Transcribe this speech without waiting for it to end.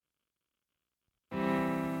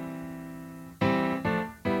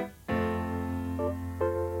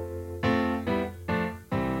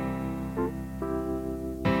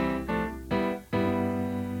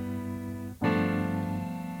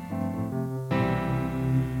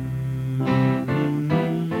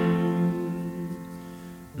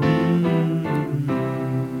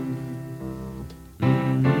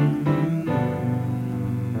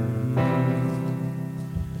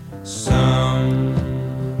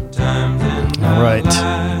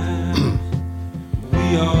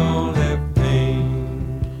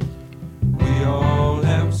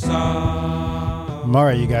All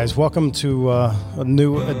right, you guys, welcome to a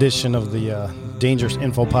new edition of the Dangerous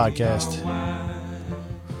Info Podcast.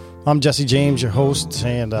 I'm Jesse James, your host,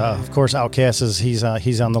 and of course, Outcast he's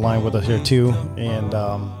on the line with us here too. And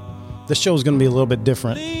this show is going to be a little bit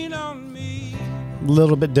different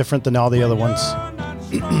than all the other ones.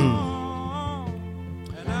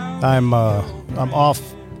 I'm off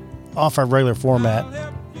our regular format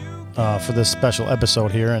for this special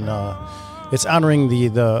episode here, and it's honoring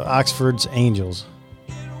the Oxford's Angels.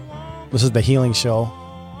 This is the healing show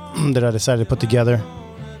that I decided to put together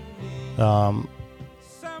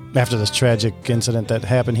after this tragic incident that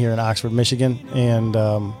happened here in Oxford, Michigan. And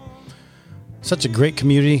such a great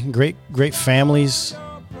community, great families.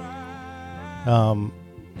 And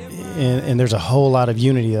there's a whole lot of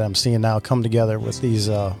unity that I'm seeing now come together with these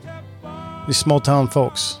small town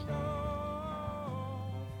folks.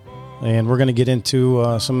 And we're going to get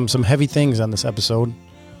into some heavy things on this episode.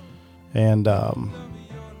 And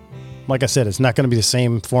like I said, it's not going to be the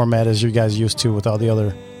same format as you guys used to with all the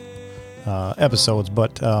other episodes.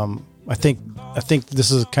 But I think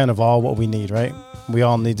this is kind of all what we need, right? We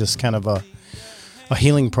all need this kind of a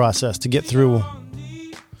healing process to get through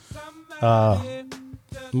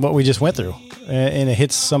what we just went through. And it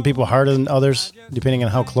hits some people harder than others, depending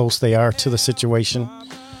on how close they are to the situation.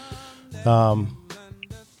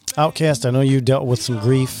 Outcast, I know you dealt with some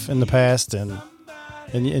grief in the past, and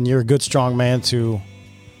you're a good, strong man to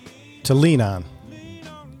lean on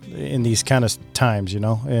in these kind of times, you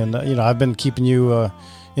know. And I've been keeping you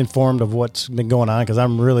informed of what's been going on because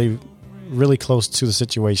I'm really, really close to the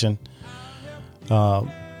situation.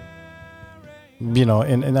 And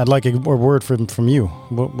I'd like a word from you.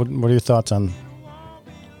 What are your thoughts on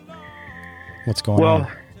what's going on?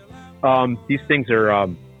 Well, these things are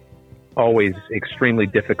always extremely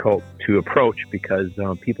difficult to approach because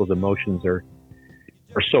people's emotions are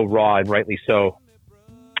so raw, and rightly so.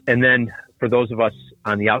 And then for those of us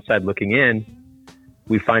on the outside looking in,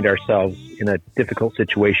 we find ourselves in a difficult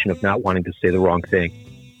situation of not wanting to say the wrong thing.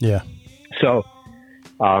 Yeah. So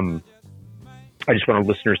I just want our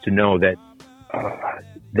listeners to know that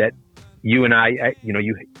that you and I,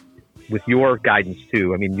 you with your guidance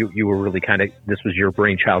too. I mean, you were really this was your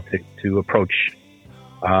brainchild to approach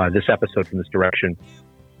this episode from this direction,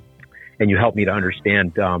 and you helped me to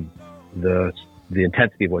understand the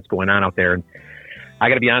intensity of what's going on out there. And I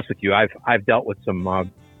got to be honest with you, I've dealt with some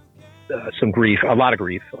grief, a lot of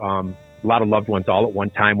grief, a lot of loved ones all at one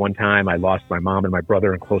time. One time, I lost my mom and my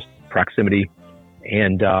brother in close proximity,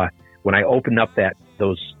 and when I opened up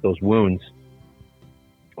those wounds,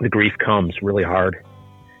 the grief comes really hard,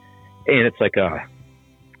 and it's like a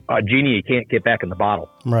genie you can't get back in the bottle.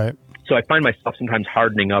 Right. So I find myself sometimes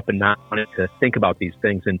hardening up and not wanting to think about these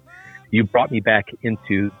things. And you brought me back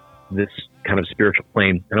into this kind of spiritual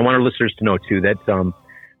plane. And I want our listeners to know too that,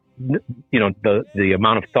 the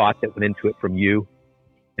amount of thought that went into it from you,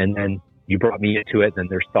 and then you brought me into it, and then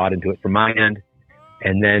there's thought into it from my end.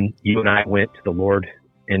 And then you and I went to the Lord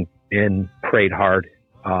and prayed hard.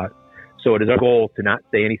 So it is our goal to not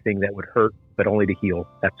say anything that would hurt, but only to heal.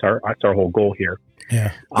 That's our whole goal here.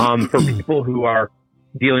 Yeah. For people who are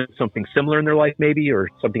dealing with something similar in their life, maybe, or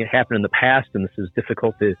something that happened in the past, and this is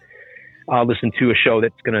difficult to listen to a show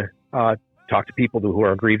that's going to talk to people who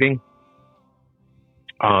are grieving.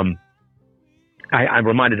 I'm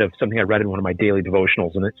reminded of something I read in one of my daily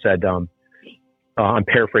devotionals, and it said, I'm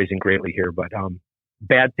paraphrasing greatly here, but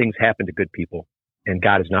bad things happen to good people, and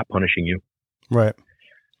God is not punishing you. Right.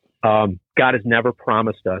 God has never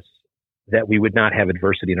promised us that we would not have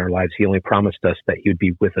adversity in our lives. He only promised us that he would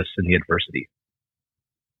be with us in the adversity.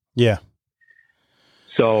 Yeah.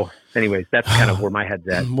 So anyways, that's kind of where my head's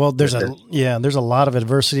at. Well, there's a lot of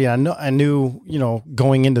adversity. I knew,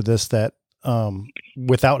 going into this that,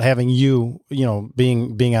 without having you,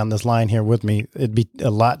 being on this line here with me, it'd be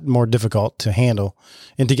a lot more difficult to handle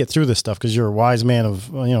and to get through this stuff. 'Cause you're a wise man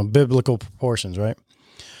of, biblical proportions. Right.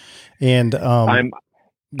 And, I'm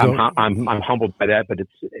humbled by that, but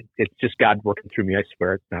it's just God working through me. I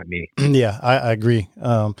swear it's not me. Yeah, I agree.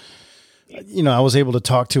 I was able to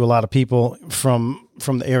talk to a lot of people from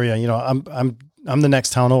the area. I'm the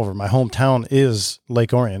next town over. My hometown is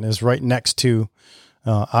Lake Orion, is right next to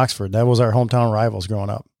Oxford. That was our hometown rivals growing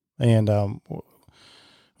up. And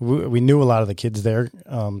we knew a lot of the kids there,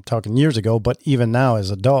 talking years ago, but even now as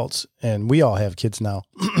adults, and we all have kids now.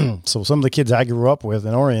 So some of the kids I grew up with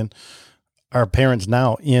in Orion are parents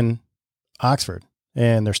now in Oxford,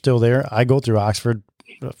 and they're still there. I go through Oxford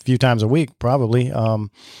a few times a week, probably.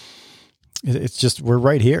 It's just, we're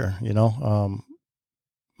right here, a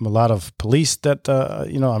lot of police that,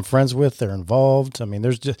 I'm friends with, they're involved. I mean,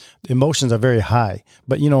 there's just, emotions are very high,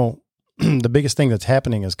 but the biggest thing that's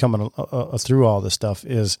happening is coming through all this stuff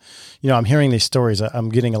is, I'm hearing these stories. I'm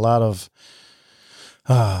getting a lot of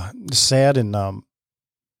sad and,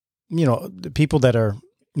 the people that are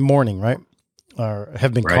mourning, right? Or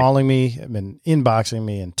have been calling me, have been inboxing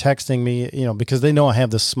me and texting me, because they know I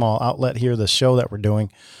have this small outlet here, the show that we're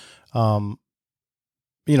doing.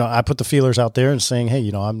 I put the feelers out there and saying, hey,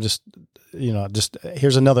 I'm just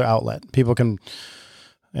here's another outlet. People can,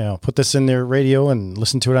 put this in their radio and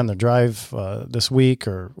listen to it on their drive this week,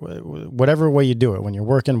 or whatever way you do it when you're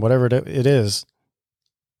working, whatever it is.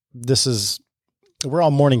 We're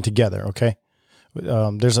all mourning together. Okay.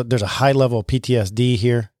 There's a high level of PTSD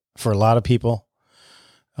here for a lot of people.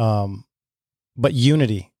 But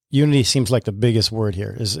unity seems like the biggest word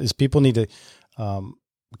here is people need to,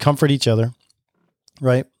 comfort each other.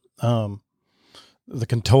 Right. The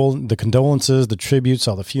condolences, the tributes,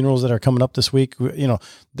 all the funerals that are coming up this week,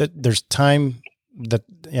 that there's time that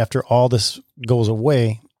after all this goes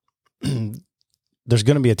away, there's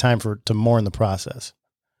going to be a time to mourn the process.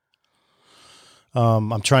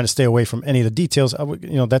 I'm trying to stay away from any of the details.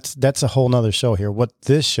 That's a whole nother show here. What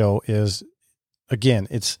this show is, again,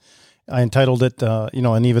 I entitled it,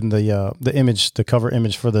 and even the cover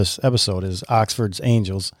image for this episode is Oxford's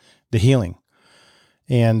Angels, the Healing.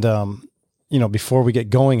 And, before we get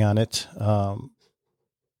going on it, I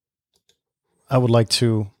would like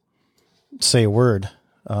to say a word.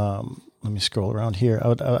 Let me scroll around here.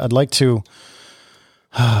 I'd like to,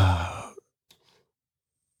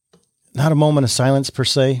 not a moment of silence per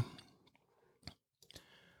se,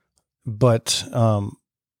 but I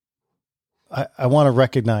want to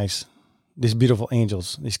recognize these beautiful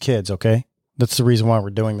angels, these kids, okay? That's the reason why we're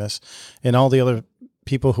doing this. And all the other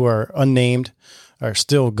people who are unnamed are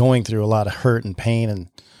still going through a lot of hurt and pain and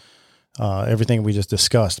everything we just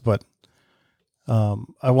discussed. But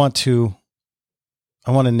I want to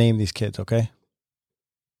name these kids, okay?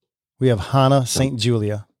 We have Hana St.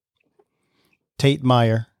 Julia, Tate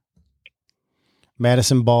Myre,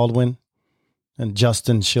 Madisyn Baldwin, and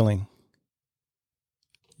Justin Shilling.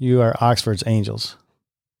 You are Oxford's Angels.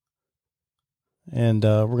 And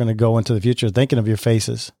we're going to go into the future thinking of your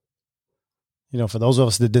faces. For those of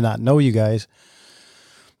us that did not know you guys,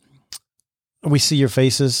 we see your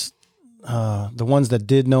faces. The ones that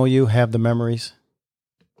did know you have the memories.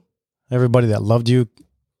 Everybody that loved you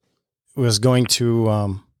was going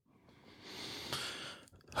to,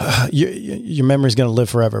 your memory is going to live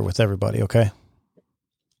forever with everybody. Okay.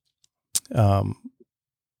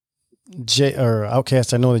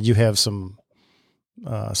 Outcast, I know that you have some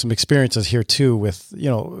experiences here too with,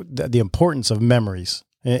 the importance of memories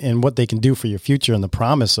and what they can do for your future and the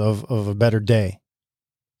promise of a better day.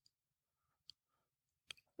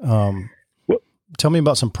 Tell me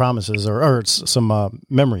about some promises or some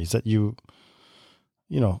memories that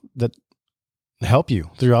that help you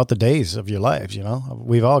throughout the days of your lives.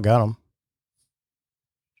 We've all got them.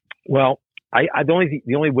 Well, the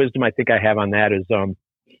only wisdom I think I have on that is,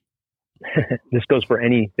 this goes for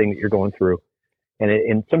anything that you're going through.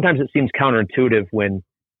 And sometimes it seems counterintuitive when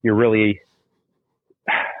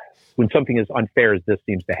when something as unfair as this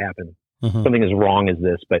seems to happen, something as wrong as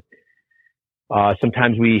this, but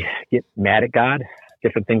sometimes we get mad at God,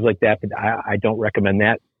 different things like that, but I don't recommend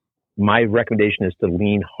that. My recommendation is to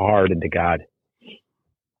lean hard into God.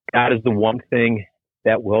 God is the one thing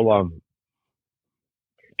that will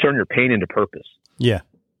turn your pain into purpose. Yeah.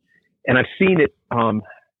 And I've seen it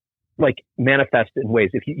manifest in ways.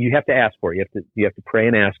 If you have to ask for it, you have to pray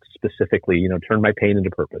and ask specifically, turn my pain into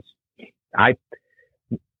purpose. I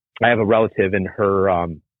have a relative and her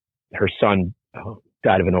son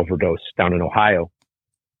died of an overdose down in Ohio.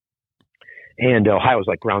 And Ohio was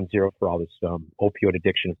like ground zero for all this opioid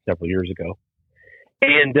addiction several years ago.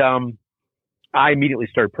 And I immediately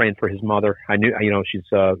started praying for his mother. I knew, she's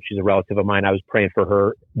a relative of mine. I was praying for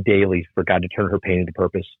her daily for God to turn her pain into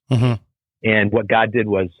purpose. Mm-hmm. And what God did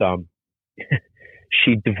was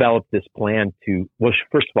she developed this plan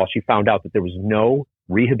first of all, she found out that there was no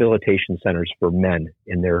rehabilitation centers for men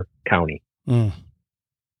in their county.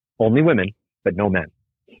 Only women, but no men.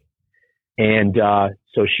 And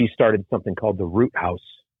so she started something called the Root House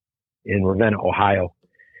in Ravenna, Ohio.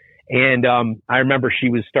 And I remember she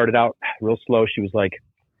started out real slow. She was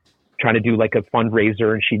trying to do a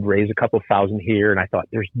fundraiser, and she'd raise a couple thousand here. And I thought,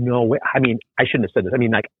 there's no way. I mean, I shouldn't have said this. I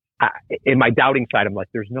mean, in my doubting side, I'm like,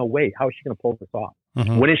 there's no way. How is she going to pull this off?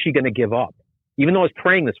 Mm-hmm. When is she going to give up? Even though I was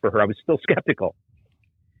praying this for her, I was still skeptical.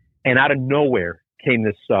 And out of nowhere came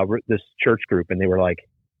this church group, and they were like,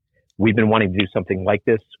 we've been wanting to do something like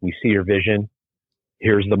this. We see your vision.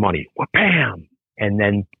 Here's the money. Bam! And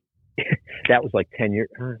then that was like 10 years,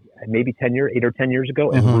 maybe 10 years, 8 or 10 years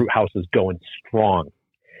ago. And Root House is going strong.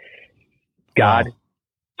 God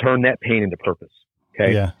turned that pain into purpose.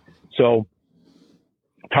 Okay. Yeah. So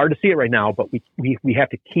it's hard to see it right now, but we have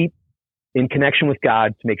to keep in connection with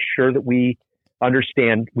God to make sure that we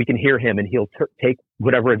understand, we can hear him, and he'll take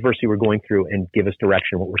whatever adversity we're going through and give us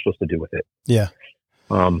direction, what we're supposed to do with it. Yeah.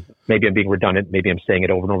 Maybe I'm being redundant. Maybe I'm saying it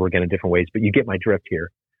over and over again in different ways, but you get my drift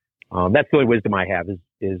here. That's the only wisdom I have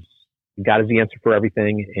is God is the answer for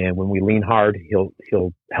everything. And when we lean hard,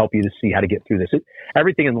 he'll help you to see how to get through this.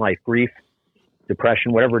 Everything in life, grief,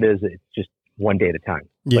 depression, whatever it is, it's just one day at a time.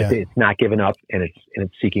 Yeah. Like, it's not giving up, and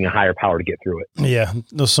it's seeking a higher power to get through it. Yeah.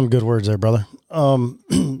 Those are some good words there, brother.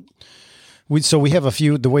 We have a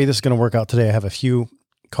few, the way this is going to work out today, I have a few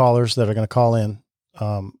callers that are going to call in.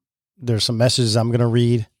 There's some messages I'm going to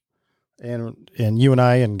read, and you and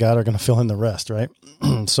I and God are going to fill in the rest. Right.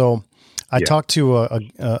 So I talked to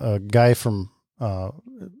a guy from,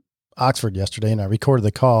 Oxford yesterday, and I recorded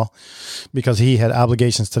the call because he had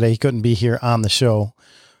obligations today. He couldn't be here on the show,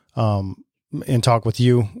 and talk with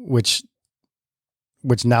you, which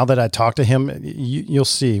now that I talk to him, you'll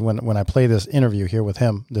see when I play this interview here with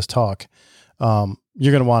him, this talk,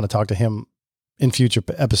 you're going to want to talk to him in future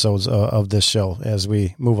episodes of this show as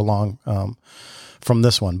we move along, from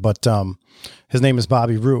this one. But, his name is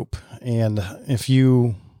Bobby Roop. And if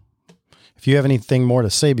you have anything more to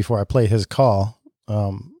say before I play his call,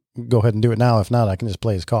 go ahead and do it now. If not, I can just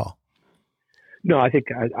play his call. No, I think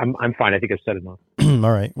I'm fine. I think I've said enough.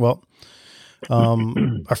 All right. Well,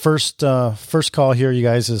 our first call here, you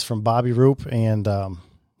guys, is from Bobby Roop, and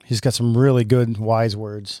he's got some really good, wise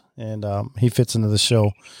words, and he fits into the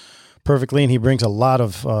show perfectly, and he brings a lot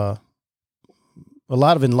of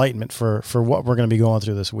enlightenment for what we're going to be going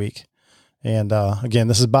through this week. And again,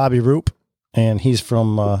 this is Bobby Roop, and he's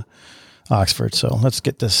from Oxford. So let's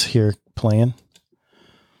get this here playing.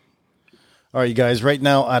 All right, you guys, right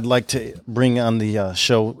now I'd like to bring on the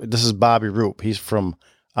show. This is Bobby Roop. He's from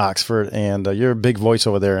Oxford, and you're a big voice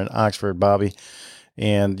over there in Oxford, Bobby.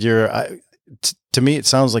 And to me, it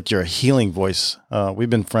sounds like you're a healing voice. We've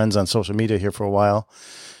been friends on social media here for a while.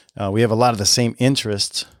 We have a lot of the same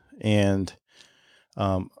interests, and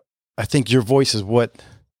I think your voice is what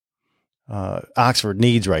Oxford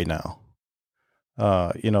needs right now.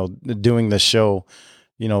 Doing this show,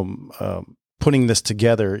 putting this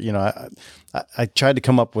together, I tried to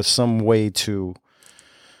come up with some way to,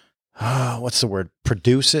 what's the word,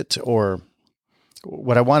 produce it, or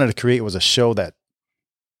what I wanted to create was a show that,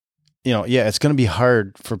 it's going to be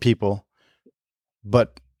hard for people,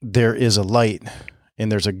 but there is a light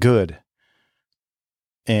and there's a good.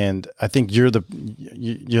 And I think you're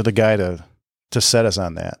the guy to set us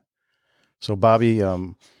on that. So Bobby,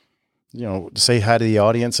 say hi to the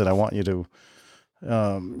audience, and I want you to,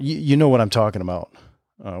 you know what I'm talking about.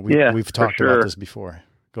 We've talked about this before.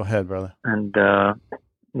 Go ahead, brother. And,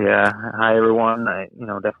 hi everyone. I,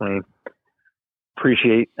 definitely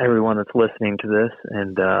appreciate everyone that's listening to this,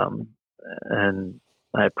 and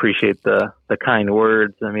I appreciate the kind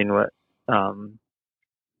words. I mean, what, I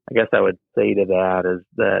guess I would say to that is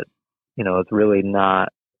that, it's really not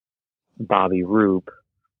Bobby Roop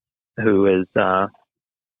who is, this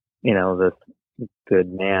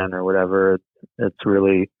good man or whatever. It's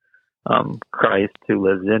really, Christ who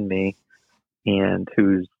lives in me and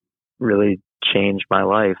who's really changed my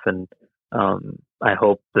life. And, I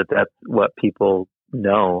hope that that's what people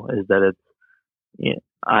know, is that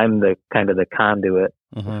I'm the kind of the conduit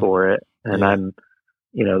for it. And I'm,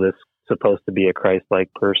 this supposed to be a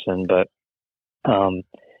Christ-like person, but,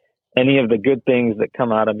 any of the good things that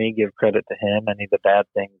come out of me, give credit to him. Any of the bad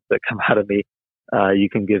things that come out of me, you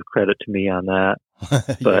can give credit to me on that.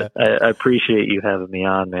 But I appreciate you having me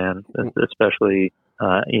on, man. Especially,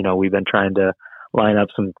 we've been trying to line up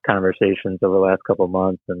some conversations over the last couple of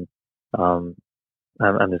months, and I'm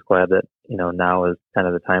just glad that now is kind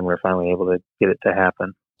of the time we're finally able to get it to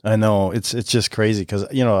happen. I know it's just crazy because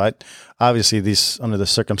obviously under the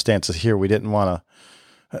circumstances here, we didn't want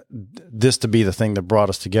this to be the thing that brought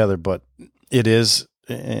us together, but it is,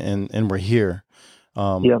 and we're here.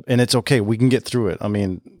 And it's okay. We can get through it. I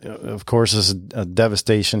mean, of course, this is a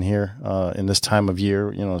devastation here, in this time of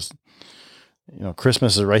year.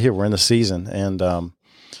 Christmas is right here. We're in the season, and,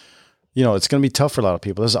 it's going to be tough for a lot of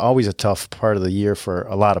people. This is always a tough part of the year for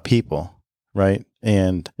a lot of people. Right.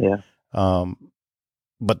 And, but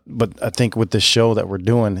I think with this show that we're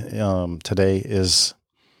doing, today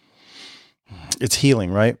it's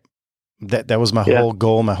healing, right? That was my whole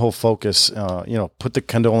goal, my whole focus, put the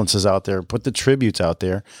condolences out there, put the tributes out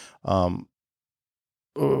there.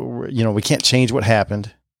 We can't change what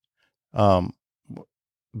happened.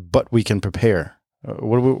 but we can prepare.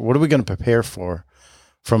 What are we going to prepare for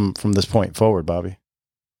from this point forward, Bobby?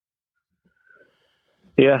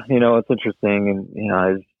 Yeah, it's interesting,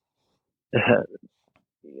 and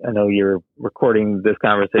I know you're recording this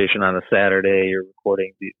conversation on a Saturday. You're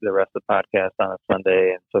recording the rest of the podcast on a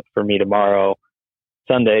Sunday, and so for me tomorrow,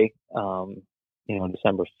 Sunday,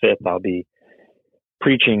 December 5th, I'll be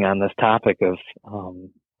preaching on this topic of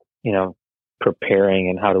preparing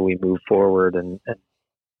and how do we move forward, and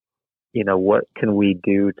what can we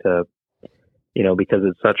do to because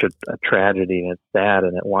it's such a tragedy and it's sad,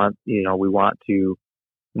 and we want to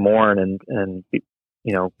mourn and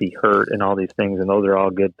be hurt and all these things, and those are all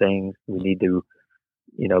good things. We need to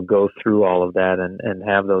go through all of that and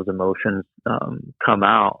have those emotions come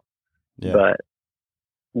out. Yeah. But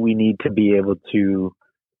we need to be able to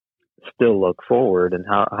still look forward, and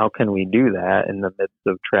how can we do that in the midst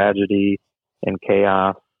of tragedy and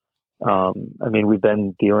chaos? We've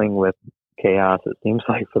been dealing with chaos, it seems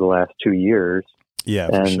like, for the last 2 years. Yeah,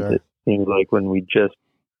 and for sure. It seems like when we just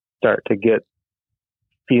start to get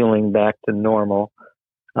feeling back to normal,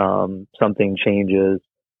 something changes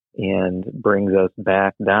and brings us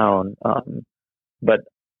back down. But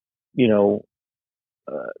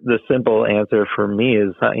the simple answer for me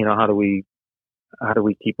is, how do we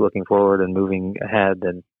keep looking forward and moving ahead?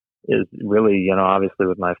 And is really, obviously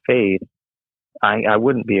with my faith, I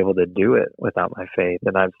wouldn't be able to do it without my faith.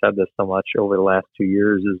 And I've said this so much over the last 2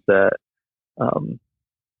 years, is that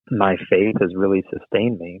my faith has really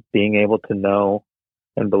sustained me, being able to know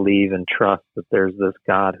and believe and trust that there's this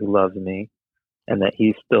God who loves me and that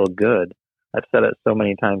he's still good. I've said it so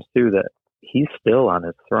many times too, that he's still on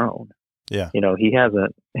his throne. Yeah. He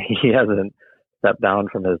hasn't stepped down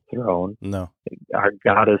from his throne. No. Our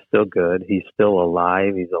God is still good. He's still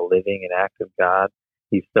alive. He's a living and active God.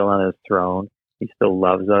 He's still on his throne. He still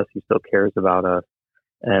loves us. He still cares about us.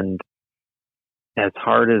 And as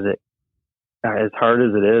hard as it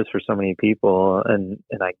is for so many people, and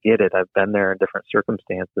I get it, I've been there in different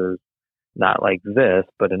circumstances, not like this,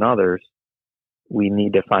 but in others, we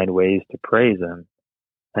need to find ways to praise him.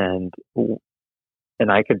 And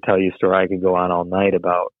I could tell you a story, I could go on all night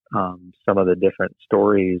about some of the different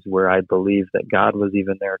stories where I believe that God was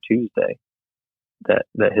even there Tuesday, that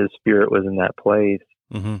his spirit was in that place.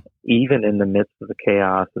 Mm-hmm. Even in the midst of the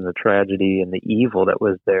chaos and the tragedy and the evil that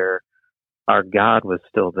was there, our God was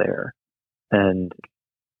still there. And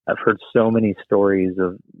I've heard so many stories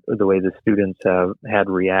of the way the students had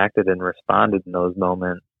reacted and responded in those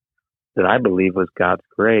moments that I believe was God's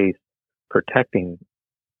grace protecting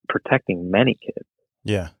many kids.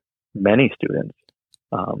 Yeah. Many students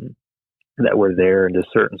that were there into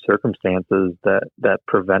certain circumstances that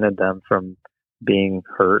prevented them from being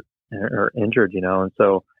hurt or injured, And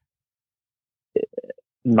so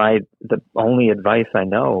the only advice I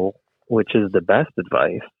know, which is the best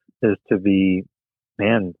advice, is to be,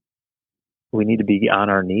 we need to be on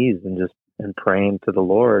our knees and praying to the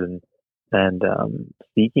Lord and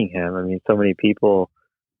seeking him. So many people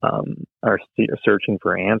are searching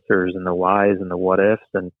for answers and the whys and the what ifs,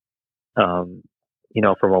 and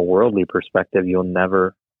from a worldly perspective, I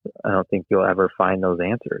don't think you'll ever find those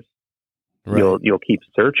answers. Right. You'll keep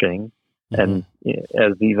searching, mm-hmm. and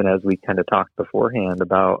as we kind of talked beforehand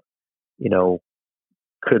about,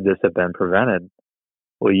 could this have been prevented?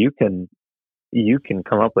 Well, you can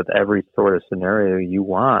come up with every sort of scenario you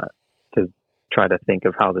want to try to think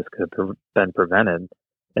of how this could have been prevented.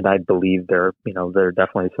 And I believe there are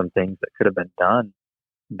definitely some things that could have been done,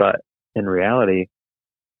 but in reality,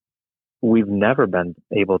 we've never been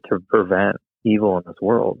able to prevent evil in this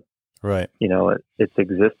world. Right. It's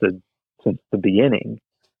existed since the beginning.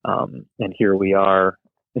 And here we are,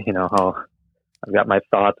 how I've got my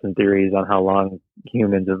thoughts and theories on how long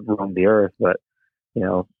humans have roamed the earth, but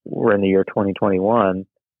we're in the year 2021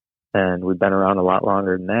 and we've been around a lot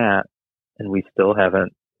longer than that. And we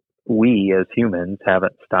as humans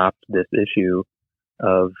haven't stopped this issue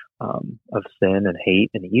of sin and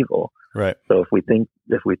hate and evil. Right. So if we think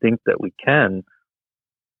that we can,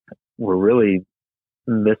 we're really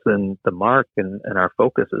missing the mark and our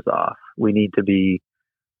focus is off. We need to be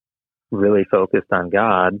really focused on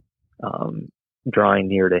God, drawing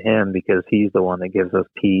near to him, because he's the one that gives us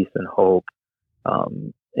peace and hope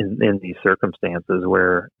in these circumstances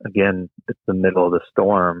where, again, it's the middle of the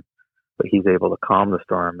storm, but he's able to calm the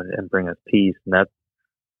storm and bring us peace. And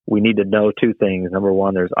we need to know two things. Number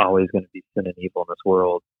one, there's always going to be sin and evil in this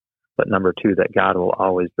world. But number two, that God will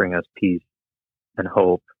always bring us peace and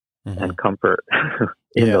hope, mm-hmm. and comfort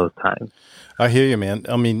in those times. I hear you, man.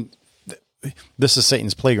 This is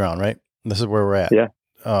Satan's playground, right? This is where we're at. Yeah.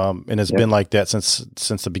 And it's been like that since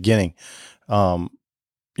the beginning.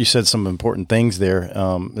 you said some important things there,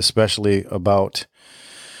 especially about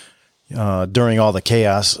during all the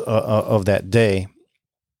chaos of that day.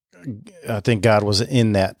 I think God was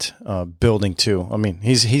in that building too. I mean,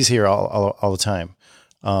 he's here all the time.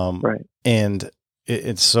 Right. And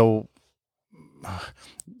it's so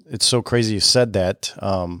crazy you said that,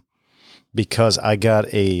 because I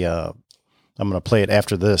got I'm going to play it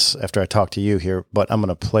after I talk to you here, but I'm going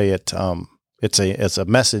to play it. It's a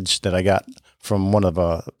message that I got from one of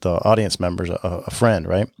the audience members, a friend,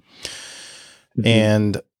 right? Mm-hmm.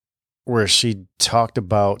 And where she talked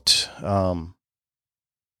about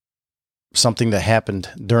something that happened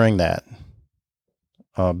during that,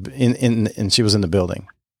 and she was in the building.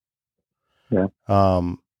 Yeah.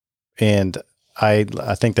 And I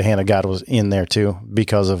think the hand of God was in there too,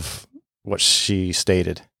 because of what she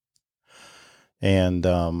stated. And,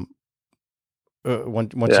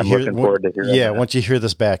 once you hear, once you hear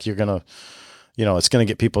this back, you're going to, it's going to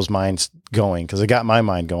get people's minds going, because it got my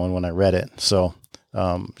mind going when I read it. So,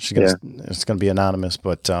 it's going to be anonymous,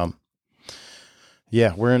 but,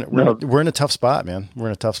 we're in a tough spot, man. We're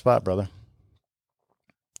in a tough spot, brother.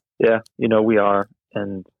 Yeah. We are.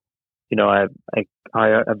 And,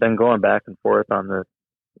 I've been going back and forth on this,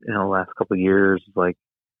 last couple of years,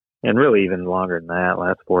 and really even longer than that,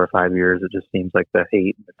 last 4 or 5 years. It just seems like the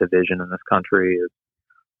hate and the division in this country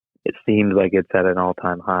it seems like it's at an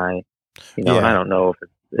all-time high, and I don't know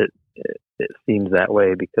if it seems that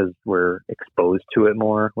way because we're exposed to it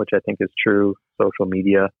more, which I think is true. Social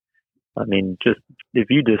media. I mean, if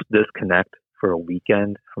you just disconnect for a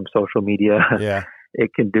weekend from social media,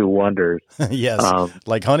 it can do wonders. Yes.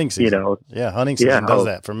 Like hunting season. Hunting season does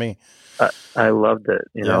that for me. I loved it.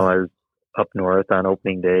 I was up north on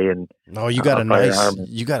opening day, and you got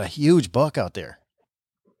you got a huge buck out there.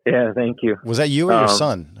 Yeah, thank you. Was that you or your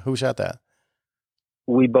son? Who shot that?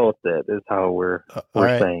 We both did. Is how we're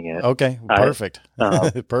saying it. Okay, perfect.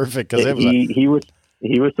 Perfect, because he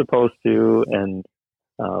was supposed to, and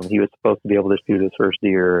he was supposed to be able to shoot his first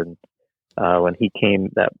deer, and when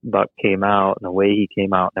that buck came out, and the way he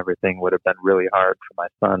came out and everything would have been really hard for my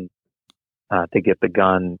son to get the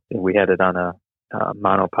gun. And we had it on a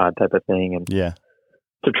monopod type of thing, and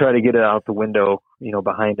to try to get it out the window,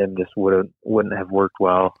 behind him just wouldn't have worked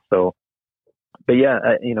well. So, but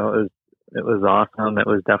it was awesome. It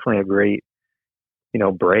was definitely a great,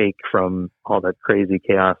 break from all the crazy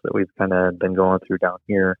chaos that we've kind of been going through down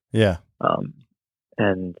here. Yeah.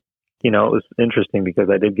 And it was interesting because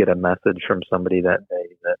I did get a message from somebody that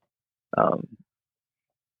day that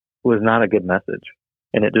was not a good message,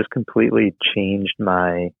 and it just completely changed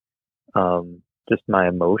my just my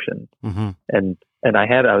emotion. Mm-hmm. And I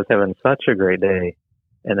was having such a great day,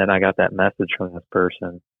 and then I got that message from this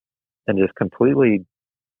person, and just completely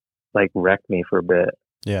wrecked me for a bit.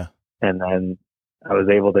 Yeah. And then I was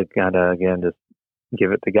able to kind of again just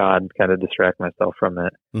give it to God, kind of distract myself from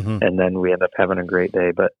it, and then we end up having a great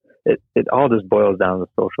day. But it all just boils down to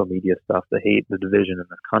social media stuff, the hate, the division in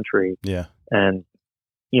this country. Yeah. And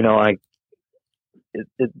is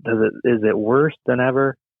it worse than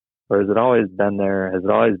ever, or has it always been there? Has it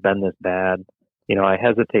always been this bad? I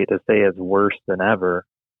hesitate to say it's worse than ever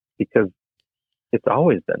because it's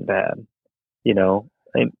always been bad.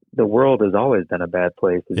 The world has always been a bad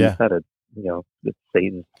place. As you said, it's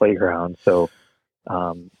Satan's playground. So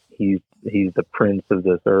he's the prince of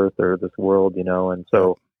this earth or this world, and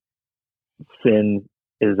so sin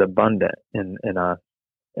is abundant in us,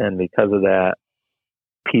 and because of that,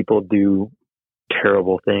 people do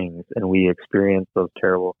terrible things, and we experience those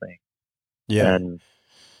terrible things. Yeah.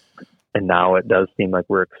 And now it does seem like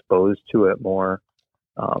we're exposed to it more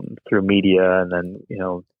through media, and then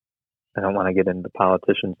I don't want to get into the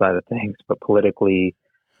politician side of things, but politically,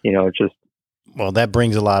 just that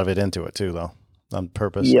brings a lot of it into it too, though, on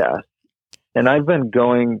purpose. Yeah. And I've been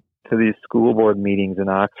going to these school board meetings in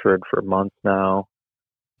Oxford for months now,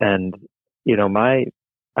 and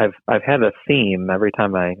I've had a theme every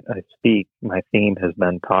time I speak. My theme has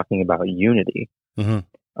been talking about unity.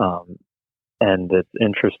 Mm-hmm. And it's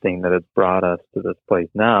interesting that it's brought us to this place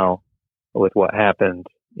now with what happened,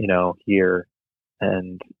 here,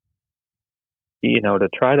 and to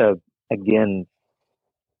try to again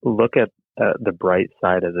look at the bright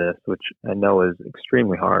side of this, which I know is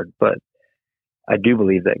extremely hard, but I do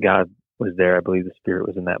believe that God was there. I believe the Spirit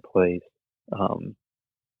was in that place.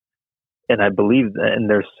 And I believe that, and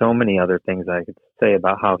there's so many other things I could say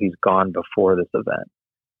about how he's gone before this event.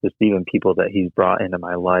 Just even people that he's brought into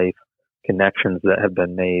my life, connections that have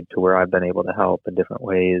been made to where I've been able to help in different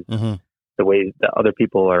ways, the ways that other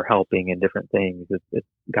people are helping in different things.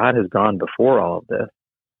 God has gone before all of this.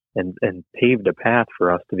 and paved a path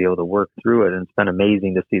for us to be able to work through it. And it's been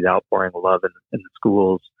amazing to see the outpouring of love in the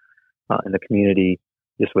schools, in the community,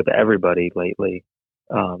 just with everybody lately.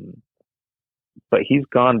 But he's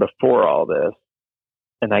gone before all this.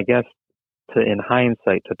 And I guess in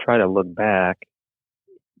hindsight, to try to look back,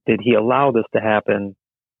 did he allow this to happen?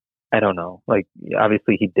 I don't know. Like,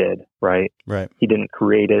 obviously he did, right? Right. He didn't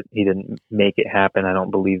create it. He didn't make it happen. I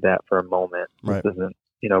don't believe that for a moment. Right. This isn't,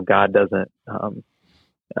 God doesn't,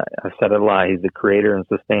 I've said it a lot. He's the creator and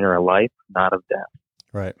sustainer of life, not of death.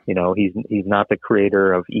 Right. He's not the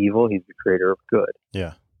creator of evil. He's the creator of good.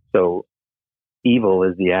 Yeah. So evil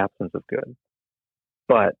is the absence of good.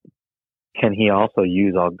 But can he also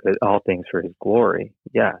use all things for his glory?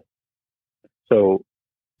 Yeah. So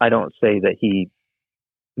I don't say that he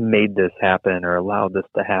made this happen or allowed this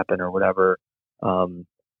to happen or whatever,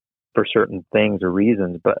 for certain things or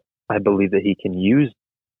reasons, but I believe that he can use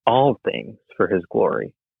all things for his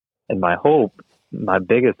glory. And my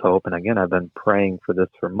biggest hope, and again, I've been praying for this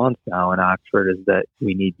for months now in Oxford, is that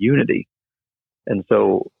we need unity. And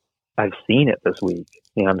so I've seen it this week.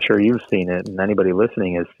 I'm sure you've seen it, and anybody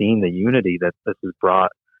listening has seen the unity that this has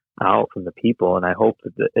brought out from the people, and I hope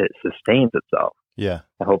that it sustains itself. Yeah.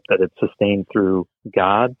 I hope that it's sustained through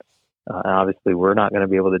God. Obviously, we're not going to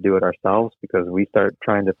be able to do it ourselves because we start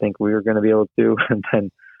trying to think we are going to be able to, and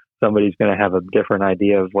then somebody's going to have a different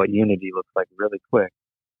idea of what unity looks like really quick,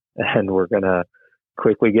 and we're going to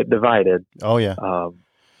quickly get divided. Oh, yeah.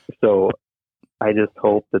 So I just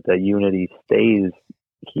hope that the unity stays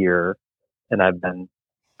here, and I've been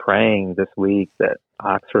praying this week that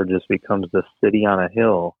Oxford just becomes the city on a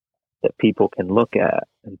hill that people can look at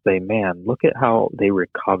and say, man, look at how they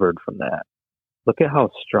recovered from that. Look at how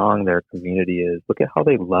strong their community is. Look at how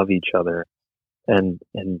they love each other, and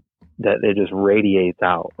that it just radiates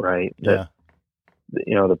out, right? Yeah.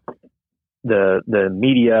 That, the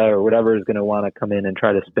media or whatever is going to want to come in and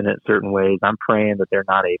try to spin it certain ways. I'm praying that they're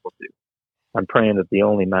not able to. I'm praying that the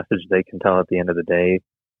only message they can tell at the end of the day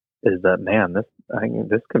is that, man,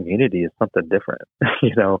 this community is something different.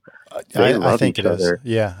 I think it is.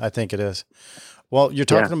 Yeah, I think it is. Well, you're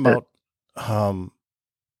talking about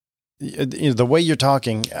the way you're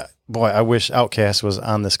talking. Boy, I wish Outcast was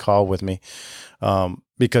on this call with me,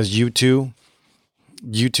 because you two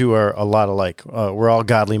are a lot alike. We're all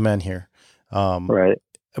godly men here. Right.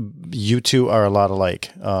 You two are a lot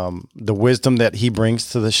alike. The wisdom that he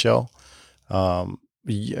brings to the show,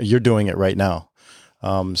 you're doing it right now.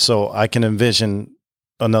 So I can envision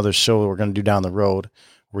another show that we're going to do down the road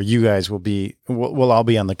where you guys we'll all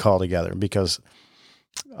be on the call together, because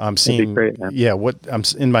I'm seeing, great, what I'm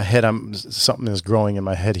in my head, something is growing in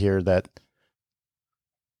my head here that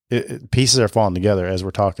pieces are falling together as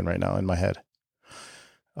we're talking right now in my head.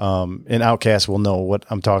 And Outcast will know what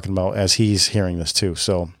I'm talking about as he's hearing this too.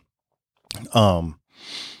 So,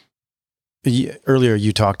 earlier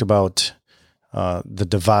you talked about, the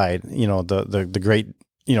divide, the great,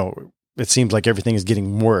 it seems like everything is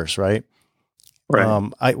getting worse, right?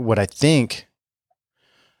 Right. What I think,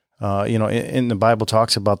 in the Bible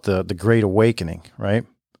talks about the great awakening, right?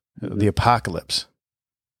 Mm-hmm. The apocalypse.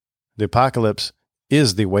 The apocalypse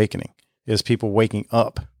is the awakening, is people waking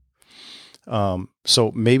up.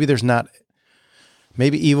 So maybe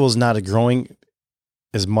evil is not growing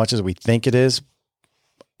as much as we think it is.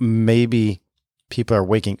 Maybe people are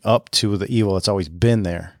waking up to the evil that's always been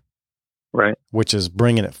there, right? Which is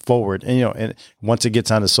bringing it forward. And, and once it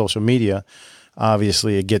gets onto social media,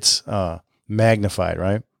 obviously it gets magnified,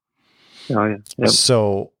 right? Oh yeah. Yep.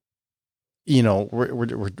 So,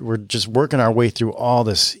 we're just working our way through all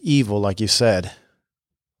this evil, like you said,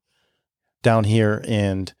 down here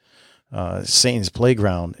in Satan's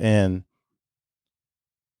playground, and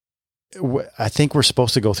I think we're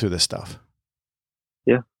supposed to go through this stuff.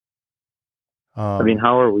 Yeah.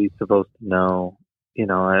 How are we supposed to know?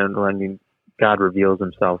 God reveals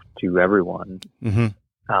himself to everyone, mm-hmm.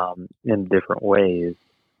 In different ways,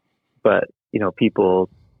 but people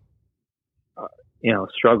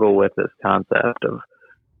struggle with this concept of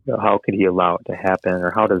how could he allow it to happen,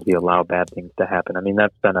 or how does he allow bad things to happen?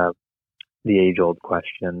 That's been the age-old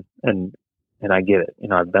question, and I get it.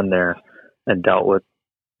 I've been there and dealt with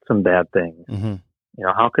some bad things. Mm-hmm.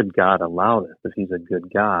 How could God allow this if he's a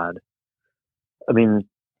good God? And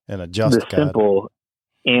a just the God. Simple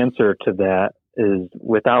answer to that is,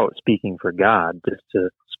 without speaking for God, just to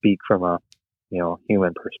speak from a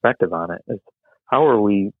human perspective on it, is how are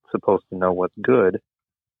we supposed to know what's good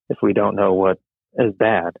if we don't know what is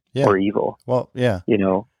bad or evil? Well, yeah.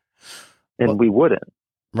 We wouldn't.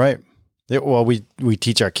 Right. Well, we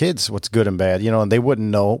teach our kids what's good and bad, and they wouldn't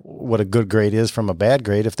know what a good grade is from a bad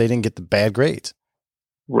grade if they didn't get the bad grades.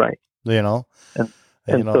 Right. you know? And,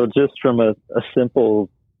 You and know, so just from a simple,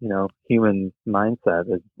 human mindset,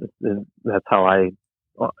 that's how I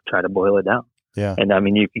try to boil it down. yeah. And I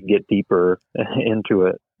mean, you can get deeper into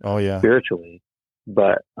it Oh, yeah. spiritually,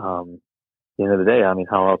 but at the end of the day, I mean,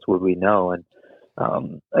 how else would we know? And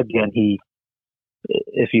again,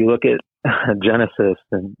 if you look at Genesis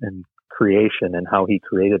and creation and how he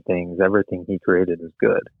created things, everything he created is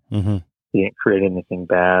good. Mm-hmm. He didn't create anything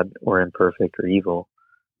bad or imperfect or evil.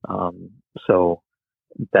 So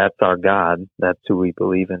that's our God. That's who we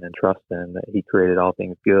believe in and trust in, that he created all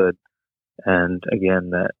things good. And again,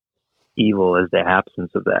 that evil is the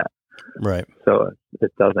absence of that. Right. So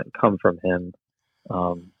it doesn't come from him.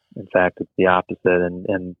 In fact, it's the opposite.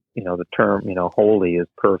 And the term, holy is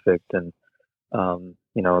perfect. And,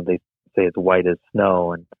 they say it's white as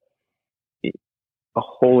snow, and a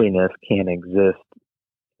holiness can't exist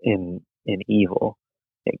in evil.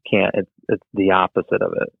 It can't, it's the opposite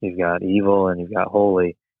of it. You've got evil and you've got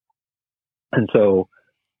holy. And so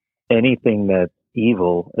anything that's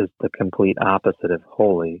evil is the complete opposite of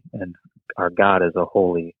holy, and our God is a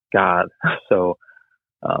holy God. So,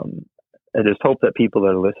 I just hope that people that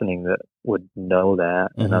are listening that would know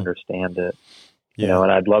that and understand it,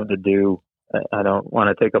 and I'd love to do, I don't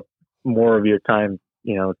want to take up more of your time,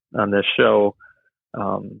 on this show.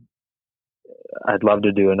 I'd love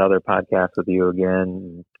to do another podcast with you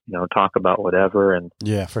again, talk about whatever. And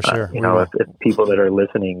yeah, for sure. If people that are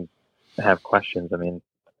listening have questions, I mean,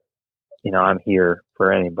 I'm here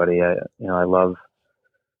for anybody. I love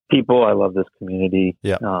people. I love this community.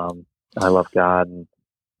 Yeah. I love God, and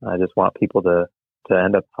I just want people to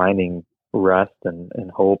end up finding rest and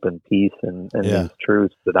hope and peace and these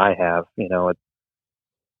truths that I have.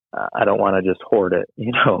 I don't want to just hoard it,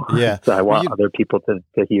 Yeah. So I want other people to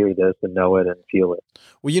hear this and know it and feel it.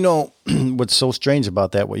 Well, what's so strange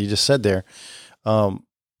about that, what you just said there,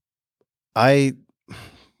 I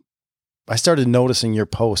started noticing your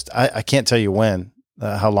post. I can't tell you when,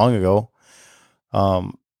 how long ago.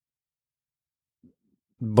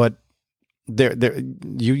 But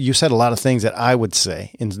you said a lot of things that I would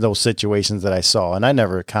say in those situations that I saw, and I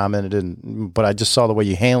never commented but I just saw the way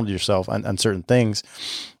you handled yourself on certain things.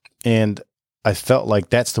 And I felt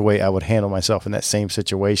like that's the way I would handle myself in that same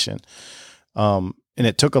situation. And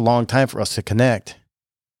it took a long time for us to connect.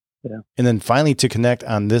 Yeah. And then finally to connect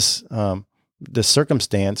on this, this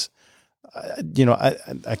circumstance,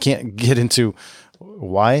 I can't get into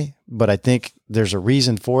why, but I think there's a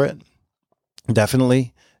reason for it.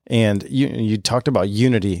 Definitely. And you talked about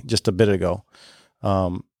unity just a bit ago.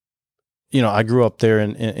 I grew up there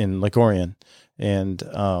in Lake Orion, and,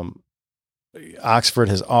 Oxford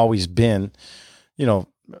has always been,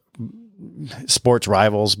 sports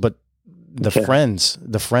rivals, but the friends,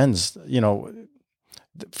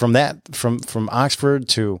 from Oxford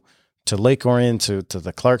to Lake Orion to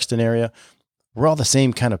the Clarkston area, we're all the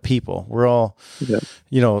same kind of people. We're all,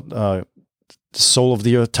 soul of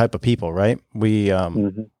the earth type of people, right? We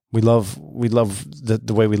love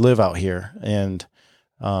the way we live out here, and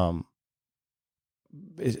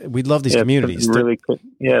we love these communities. Really,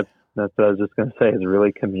 that's what I was just going to say. It's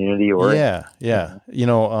really community oriented. Yeah.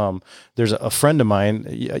 There's a friend of mine.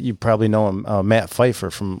 You probably know him, Matt Pfeiffer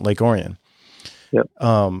from Lake Orion. Yep.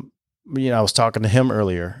 I was talking to him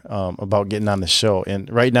earlier about getting on the show, and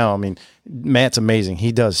right now, I mean, Matt's amazing.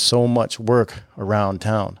 He does so much work around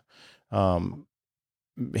town.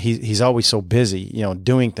 He's always so busy,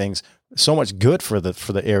 doing things, so much good for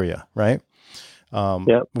the area, right?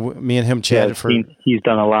 Me and him chatted he's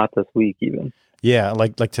done a lot this week even. Yeah.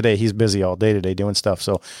 Like today, he's busy all day today doing stuff.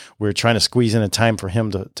 So we're trying to squeeze in a time for him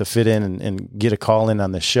to fit in and get a call in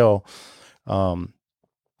on the show.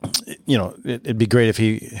 It'd be great if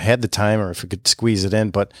he had the time or if he could squeeze it in,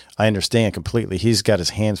 but I understand completely. He's got his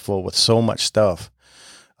hands full with so much stuff.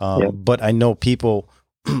 But I know people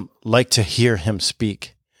like to hear him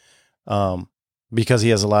speak, because he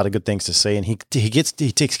has a lot of good things to say, and he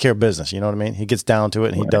takes care of business. You know what I mean? He gets down to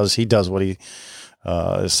it, and he does what he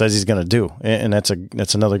says he's going to do. And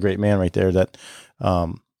that's another great man right there that,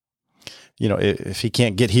 if he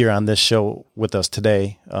can't get here on this show with us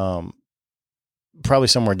today, probably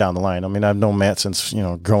somewhere down the line. I mean, I've known Matt since,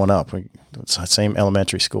 growing up. We went to the same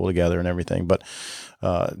elementary school together and everything, but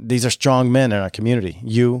these are strong men in our community.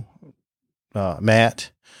 You,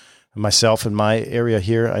 Matt, myself in my area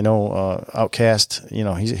here. I know, Outcast,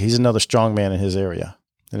 he's another strong man in his area,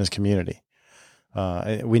 in his community.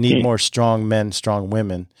 We need more strong men, strong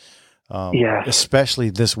women, especially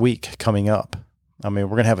this week coming up. I mean,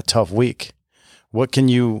 we're going to have a tough week. What can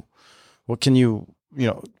you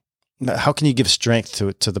how can you give strength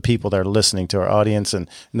to the people that are listening, to our audience, and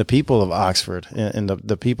the people of Oxford, and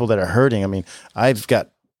the people that are hurting? I mean, I've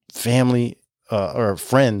got family or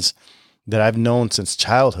friends that I've known since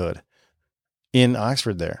childhood in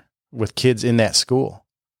Oxford there, with kids in that school.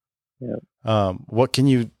 Yeah. What can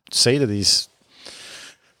you say to these,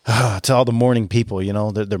 to all the mourning people? You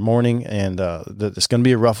know, they're mourning, and it's going to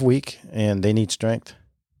be a rough week, and they need strength.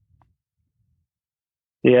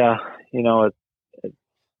 Yeah, you know,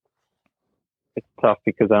 it's tough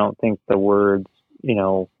because I don't think the words, you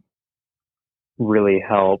know, really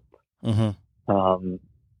help. Mm-hmm.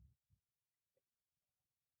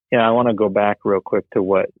 Yeah, I want to go back real quick to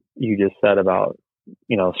what you just said about,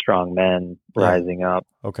 you know, strong men rising up.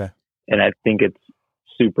 Okay. And I think it's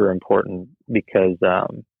super important because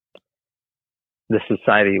the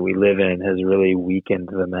society we live in has really weakened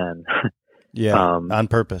the men. Yeah, on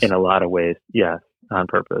purpose. In a lot of ways. Yes, on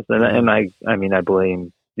purpose. And I mean, I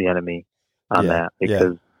blame the enemy on that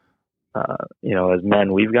because, you know, as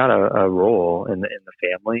men, we've got a role in the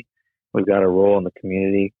family. We've got a role in the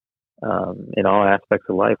community. In all aspects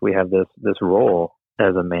of life, we have this role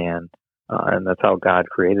as a man, and that's how God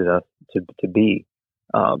created us to be.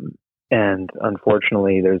 And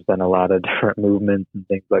unfortunately, there's been a lot of different movements and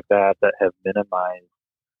things like that have minimized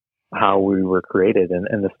how we were created,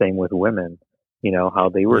 and the same with women, you know, how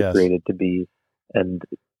they were created to be. And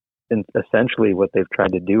essentially what they've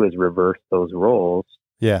tried to do is reverse those roles,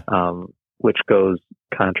 which goes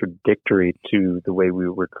contradictory to the way we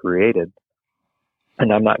were created.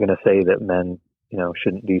 And I'm not going to say that men, you know,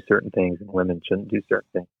 shouldn't do certain things and women shouldn't do certain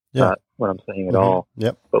things. Yeah. Not what I'm saying at all.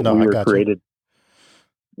 Yep. But we were created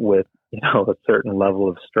with, you know, a certain level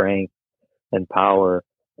of strength and power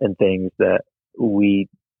and things that we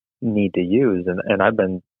need to use. And I've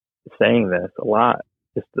been saying this a lot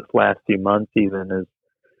just this last few months, even, is,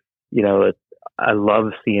 you know, I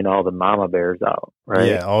love seeing all the mama bears out, right?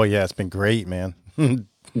 Yeah. Oh yeah. It's been great, man.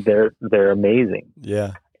 They're amazing.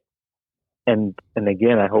 Yeah. And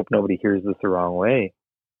again, I hope nobody hears this the wrong way,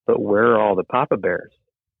 but where are all the papa bears?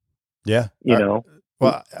 Yeah. You know,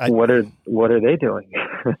 well, what are they doing?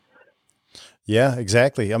 Yeah,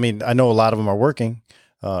 exactly. I mean, I know a lot of them are working,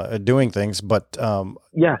 doing things, but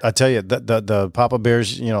I tell you, the papa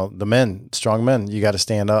bears, you know, the men, strong men, you got to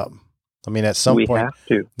stand up. I mean, at some point, we have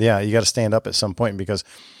to. Yeah, you got to stand up at some point, because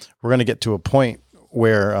we're going to get to a point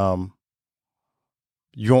where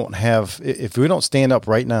you won't have, if we don't stand up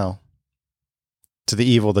right now to the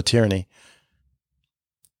evil, the tyranny,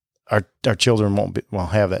 our children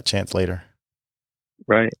won't have that chance later.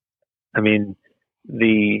 Right. I mean,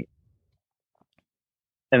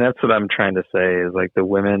 and that's what I'm trying to say is, like, the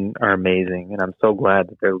women are amazing, and I'm so glad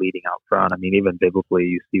that they're leading out front. I mean, even biblically,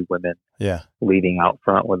 you see women leading out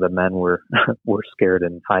front when the men were scared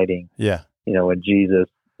and hiding. Yeah. You know, when Jesus,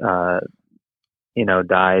 you know,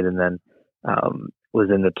 died and then was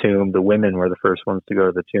in the tomb, the women were the first ones to go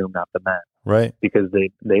to the tomb, not the men. Right. Because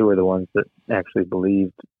they were the ones that actually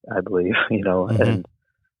believed, I believe, you know, and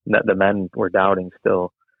that the men were doubting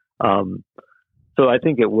still. So I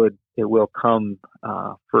think it will come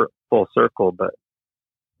for full circle, but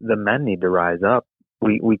the men need to rise up.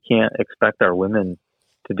 We can't expect our women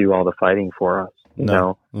to do all the fighting for us, you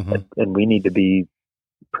know, and we need to be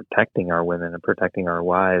protecting our women and protecting our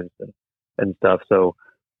wives and stuff. So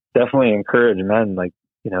definitely encourage men, like,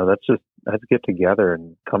 you know, let's get together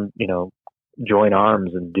and come, you know, join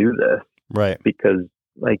arms and do this. Right. Because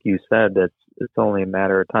like you said, it's only a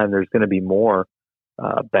matter of time. There's going to be more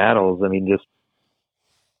battles. I mean, just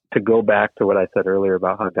to go back to what I said earlier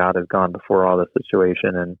about how God has gone before all this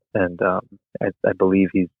situation, and I believe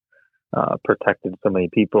He's protected so many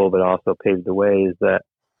people, but also paved the way, is that,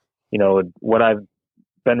 you know, what I've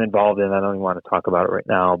been involved in, I don't even want to talk about it right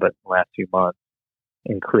now, but the last few months,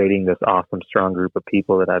 in creating this awesome, strong group of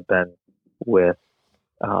people that I've been with,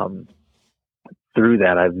 through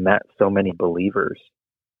that, I've met so many believers,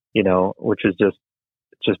 you know, which has just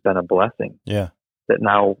been a blessing. Yeah. That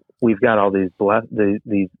now we've got all these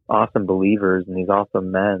awesome believers and these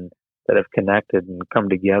awesome men that have connected and come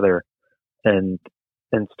together and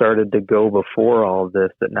started to go before all of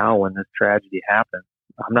this, that now when this tragedy happens,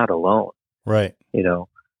 I'm not alone. Right. You know,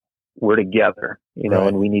 we're together, you know,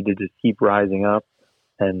 and we need to just keep rising up.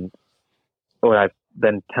 And what I've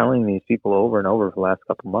been telling these people over and over for the last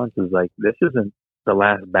couple of months is, like, this isn't the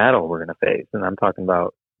last battle we're going to face. And I'm talking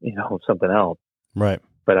about, you know, something else. Right.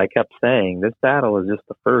 But I kept saying this battle is just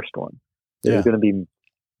the first one. There's going to be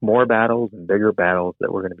more battles and bigger battles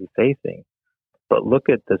that we're going to be facing. But look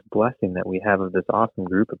at this blessing that we have of this awesome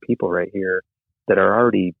group of people right here that are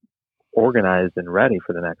already organized and ready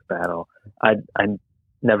for the next battle. I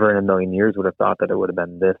never in a million years would have thought that it would have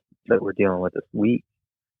been this that we're dealing with this week.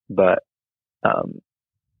 But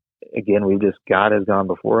again, God has gone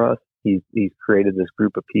before us. He's created this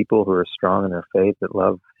group of people who are strong in their faith, that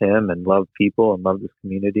love Him and love people and love this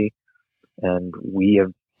community. And we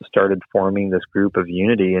have started forming this group of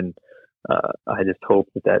unity. And I just hope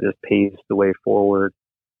that just paves the way forward.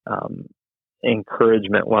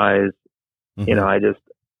 Encouragement wise,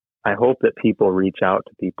 I hope that people reach out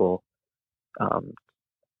to people.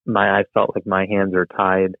 I felt like my hands are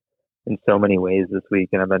tied in so many ways this week,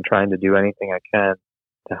 and I've been trying to do anything I can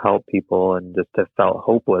to help people, and just have felt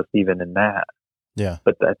hopeless even in that. Yeah.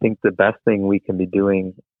 But I think the best thing we can be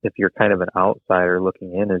doing, if you're kind of an outsider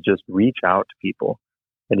looking in, is just reach out to people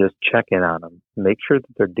and just check in on them. Make sure that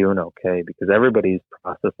they're doing okay, because everybody's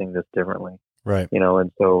processing this differently. Right.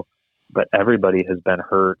 And so, but everybody has been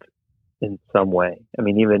hurt in some way. I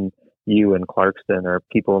mean, even you in Clarkston, or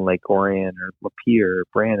people in Lake Orion or Lapeer or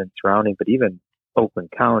Brandon surrounding, but even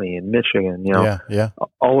Oakland County and Michigan,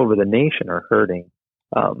 all over the nation are hurting,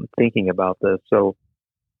 thinking about this. So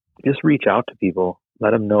just reach out to people,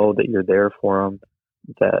 let them know that you're there for them,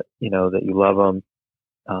 that you love them,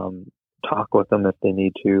 talk with them if they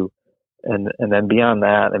need to. And then beyond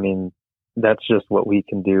that, I mean, that's just what we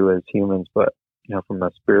can do as humans. But, from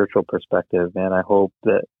a spiritual perspective, man, I hope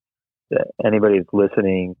that anybody who's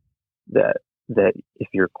listening, that if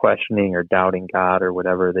you're questioning or doubting God or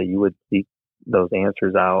whatever, that you would seek those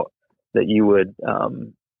answers out, that you would,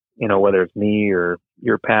 whether it's me or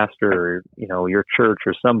your pastor or, your church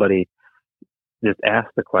or somebody, just ask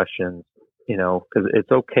the questions, because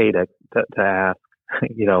it's okay to ask,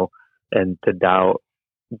 and to doubt,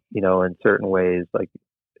 in certain ways. Like,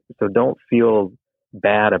 so don't feel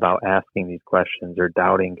bad about asking these questions or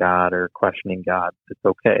doubting God or questioning God. It's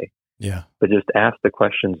okay. Yeah. But just ask the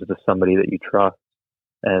questions to somebody that you trust.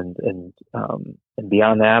 And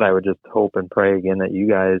beyond that, I would just hope and pray again that you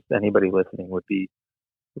guys, anybody listening, would be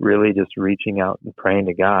really just reaching out and praying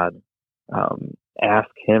to God. Ask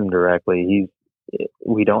Him directly.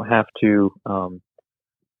 We don't have to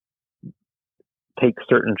take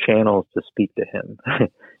certain channels to speak to Him.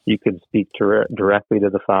 You can speak directly to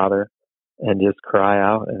the Father and just cry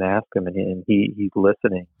out and ask Him, and He's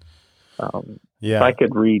listening. If I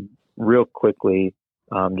could read real quickly,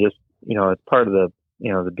 just as part of the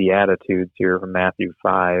Beatitudes here from Matthew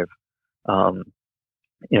 5.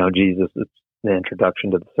 Jesus, it's the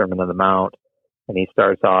introduction to the Sermon on the Mount, and he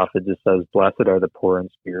starts off. It just says, "Blessed are the poor in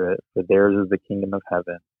spirit, for theirs is the kingdom of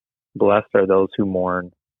heaven. Blessed are those who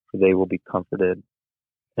mourn, for they will be comforted."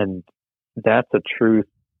 And that's a truth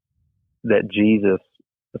that Jesus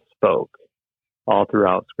spoke all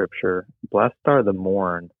throughout Scripture. Blessed are the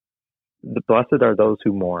blessed are those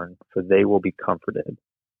who mourn, for they will be comforted.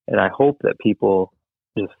 And I hope that people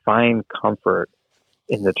just find comfort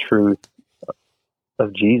in the truth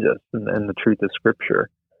of Jesus and the truth of Scripture.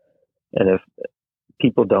 And if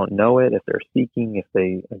people don't know it, if they're seeking, if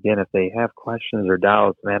they have questions or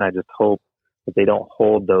doubts, man, I just hope that they don't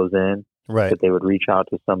hold those in, right, that they would reach out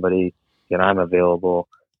to somebody. And I'm available.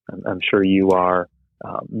 I'm sure you are.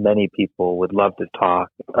 Many people would love to talk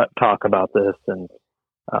about this, and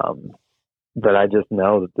but I just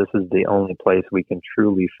know that this is the only place we can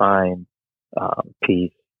truly find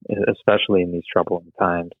peace, especially in these troubling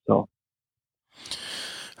times. So,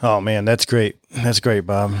 oh man, that's great. That's great,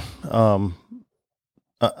 Bob.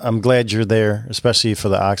 I'm glad you're there, especially for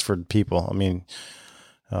the Oxford people. I mean,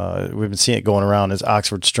 we've been seeing it going around as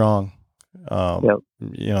Oxford Strong. Yep.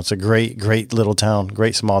 It's a great little town,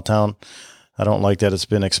 great small town. I don't like that it's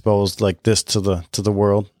been exposed like this to the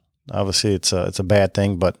world. Obviously, it's a bad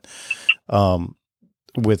thing, but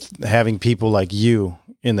with having people like you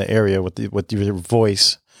in the area with your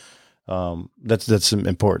voice, that's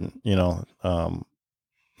important.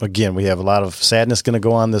 Again, we have a lot of sadness going to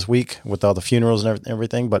go on this week with all the funerals and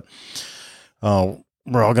everything, but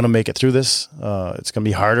we're all going to make it through this. It's going to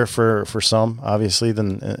be harder for some, obviously,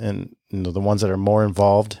 than the ones that are more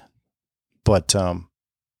involved. But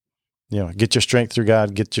get your strength through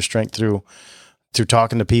God. Get your strength through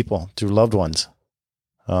talking to people, through loved ones,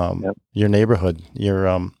 your neighborhood,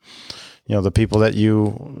 your the people that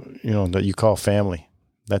that you call family.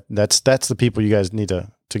 That's the people you guys need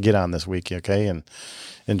to get on this week, okay?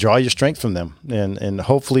 And draw your strength from them. And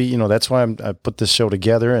hopefully, that's why I put this show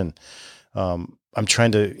together, and I'm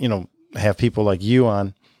trying to, have people like you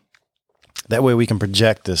on. That way we can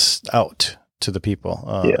project this out to the people.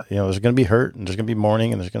 There's going to be hurt, and there's going to be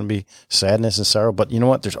mourning, and there's going to be sadness and sorrow, but you know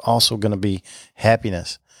what? There's also going to be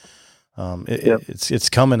happiness. It's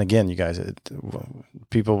coming again, you guys.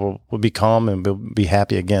 People will be calm and will be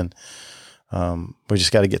happy again. We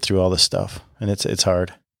just got to get through all this stuff, and it's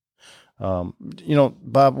hard.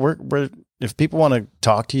 Bob, if people want to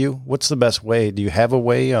talk to you, what's the best way? Do you have a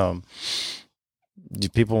way? Do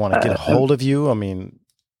people want to get a hold of you? I mean,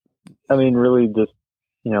 really just,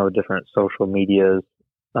 different social medias,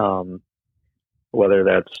 whether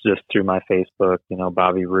that's just through my Facebook,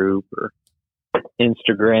 Bobby Roop, or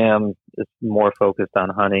Instagram. It's more focused on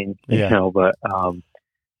hunting, but, I'm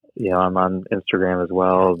on Instagram as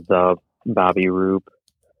well, the Bobby Roop.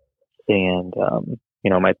 And,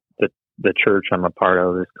 the church I'm a part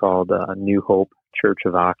of is called New Hope Church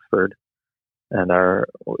of Oxford. And our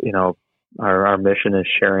mission is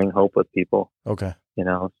sharing hope with people. Okay.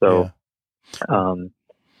 So,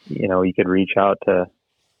 you could reach out to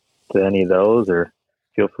any of those, or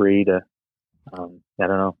feel free to,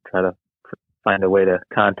 try to find a way to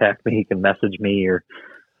contact me. You can message me or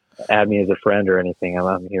add me as a friend or anything.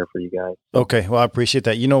 I'm here for you guys. Okay. Well, I appreciate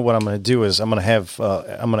that. You know what I'm going to do is I'm going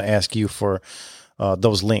to ask you for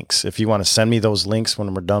those links. If you want to send me those links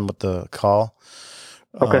when we're done with the call,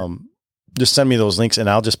 okay. Just send me those links and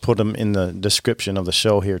I'll just put them in the description of the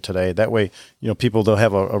show here today. That way, people, they'll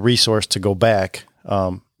have a resource to go back,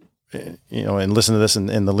 and listen to this, and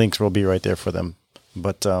the links will be right there for them.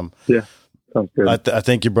 But, yeah, sounds good. I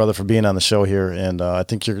thank you, brother, for being on the show here. And, I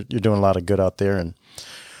think you're doing a lot of good out there, and,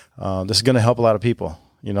 this is going to help a lot of people.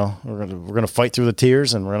 We're going to fight through the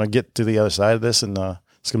tears, and we're going to get to the other side of this, and,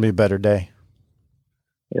 it's going to be a better day.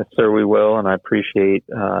 Yes, sir, we will. And I appreciate,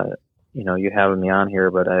 you having me on here,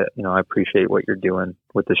 but I appreciate what you're doing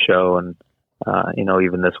with the show, and,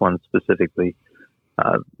 even this one specifically,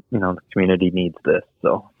 the community needs this.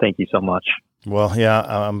 So thank you so much. Well, yeah,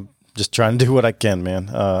 I'm just trying to do what I can, man.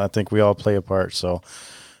 I think we all play a part. So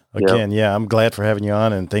again, yeah, I'm glad for having you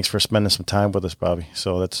on, and thanks for spending some time with us, Bobby.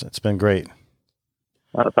 So it's been great.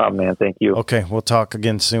 Not a problem, man. Thank you. Okay. We'll talk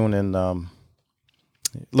again soon, and,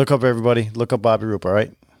 look up everybody, look up Bobby Roop. All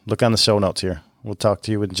right. Look on the show notes here. We'll talk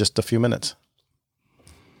to you in just a few minutes.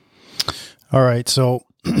 All right. So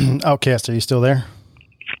Outcast, are you still there?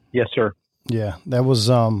 Yes, sir. Yeah, that was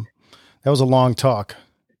a long talk.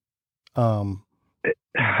 But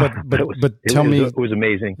tell me, it was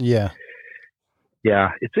amazing. Yeah.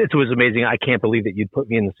 Yeah. It was amazing. I can't believe that you'd put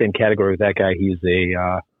me in the same category with that guy. He's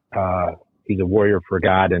a warrior for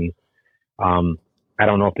God. And, I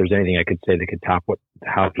don't know if there's anything I could say that could top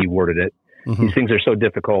how he worded it. Mm-hmm. These things are so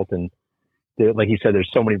difficult, and like you said, there's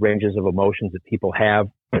so many ranges of emotions that people have,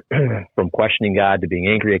 from questioning God to being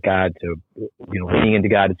angry at God to, leaning into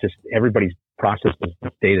God. It's just everybody's process is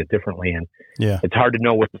data differently, and it's hard to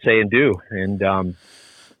know what to say and do. And,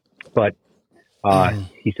 but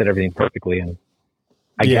he said everything perfectly. And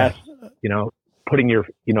I guess, putting your,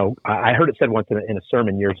 I heard it said once in a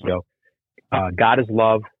sermon years ago, God is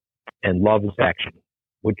love and love is action,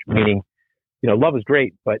 which meaning, love is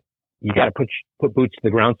great, but you got to put boots to the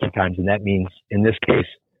ground sometimes. And that means, in this case,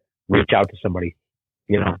 reach out to somebody,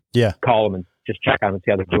 call them and just check on them, see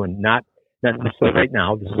how they're doing. Not necessarily right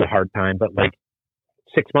now. This is a hard time, but like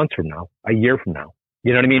 6 months from now, a year from now,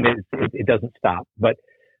 you know what I mean? It doesn't stop, but,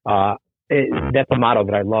 that's a motto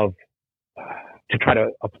that I love to try to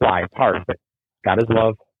apply. It's hard, but God is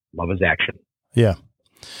love. Love is action. Yeah.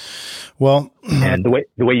 Well, and the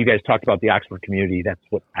way you guys talked about the Oxford community, that's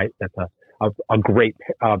a great,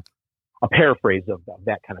 a paraphrase of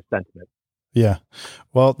that kind of sentiment. Yeah.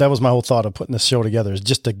 Well, that was my whole thought of putting this show together, is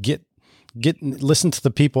just to listen to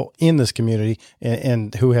the people in this community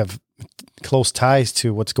and who have close ties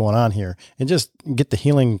to what's going on here, and just get the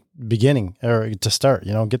healing beginning, or to start,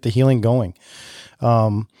 get the healing going.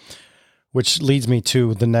 Which leads me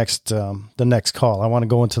to the next call. I want to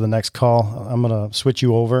go into the next call. I'm going to switch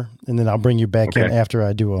you over, and then I'll bring you back in after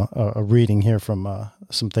I do a reading here from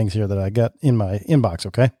some things here that I got in my inbox.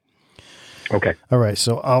 Okay. Okay. All right.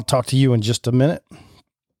 So I'll talk to you in just a minute.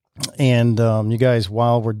 And you guys,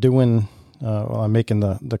 while we're doing, while I'm making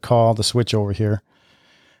the call, the switch over here,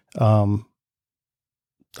 I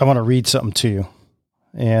want to read something to you.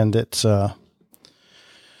 And it's,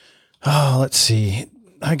 let's see.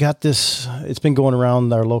 I got this. It's been going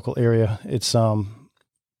around our local area. It's,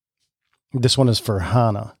 this one is for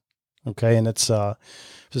Hana. Okay. And it's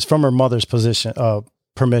from her mother's permission.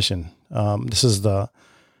 This is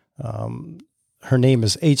her name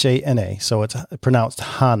is Hana. So it's pronounced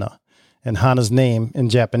Hana, and Hana's name in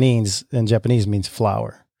Japanese means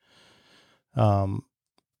flower.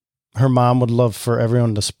 Her mom would love for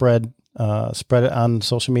everyone to spread it on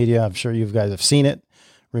social media. I'm sure you guys have seen it.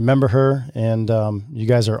 Remember her, and you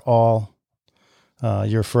guys are all,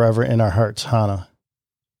 you're forever in our hearts, Hana.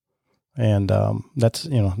 And that's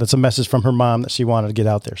a message from her mom that she wanted to get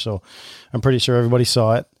out there. So I'm pretty sure everybody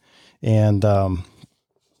saw it, and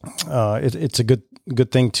it's a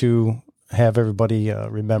good thing to have everybody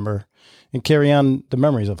remember and carry on the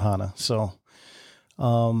memories of Hana. So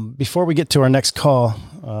before we get to our next call,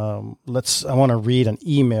 I want to read an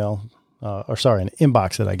email, an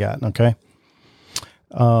inbox that I got. Okay.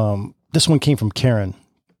 This one came from Karen,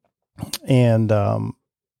 and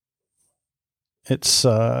it's,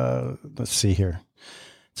 let's see here.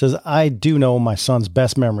 It says, I do know my son's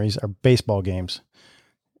best memories are baseball games.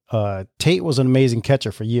 Tate was an amazing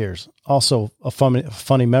catcher for years. Also, a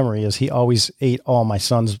funny memory is he always ate all my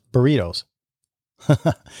son's burritos.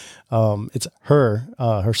 It's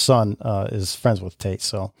her son is friends with Tate.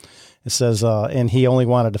 So it says, and he only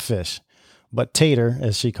wanted to fish. But Tater,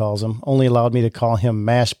 as she calls him, only allowed me to call him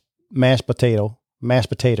mashed potato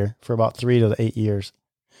for about 3 to 8 years.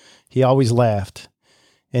 He always laughed,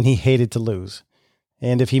 and he hated to lose.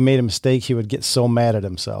 And if he made a mistake, he would get so mad at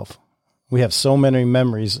himself. We have so many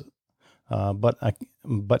memories, but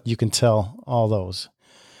you can tell all those.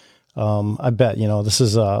 I bet, this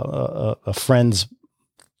is a friend's,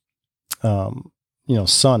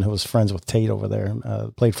 son who was friends with Tate over there,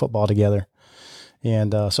 played football together.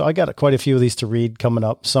 And so I got quite a few of these to read coming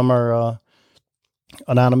up. Some are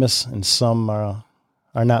anonymous and some are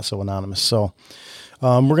not so anonymous. So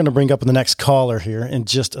we're going to bring up the next caller here in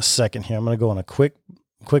just a second here. I'm going to go on a quick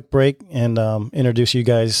break and introduce you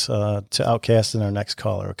guys to Outcast and our next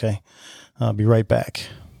caller, okay? I'll be right back.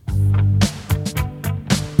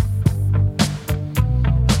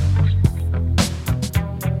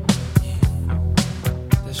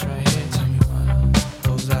 This right here, tell me what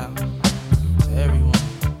goes out to everyone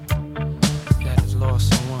that has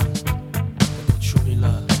lost someone that they truly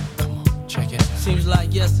love. Come on, check it out. Seems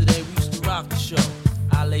like yesterday we used to rock the show.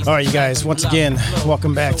 All right, you guys, once again,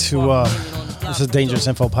 welcome back to this is Dangerous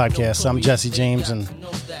Info Podcast. I'm Jesse James, and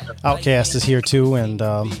Outcast is here too. And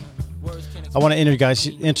I want to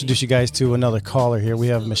introduce you guys to another caller here. We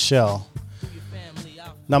have Michelle.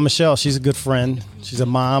 Now, Michelle, she's a good friend. She's a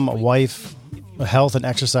mom, a wife, a health and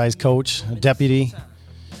exercise coach, a deputy,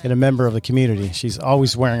 and a member of the community. She's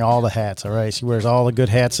always wearing all the hats, all right? She wears all the good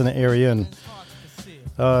hats in the area, and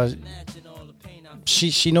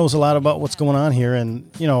she knows a lot about what's going on here. And,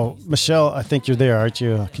 Michelle, I think you're there, aren't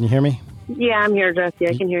you? Can you hear me? Yeah, I'm here, Jesse.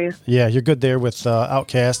 I can hear you. Yeah, you're good there with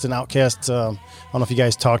Outcast. And Outcast, I don't know if you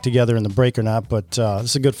guys talk together in the break or not, but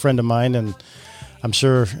this is a good friend of mine. And I'm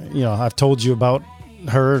sure, I've told you about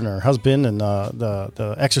her and her husband and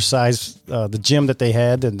the exercise, the gym that they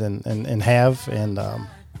had and have. And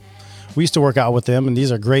we used to work out with them. And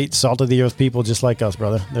these are great salt of the earth people just like us,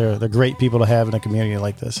 brother. They're great people to have in a community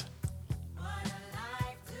like this.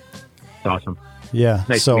 Awesome. Yeah.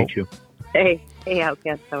 Nice to meet you. Hey,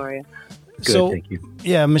 Outcast. How are you? Good, thank you.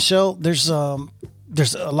 Yeah, Michelle, there's a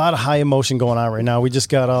lot of high emotion going on right now. We just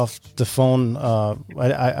got off the phone.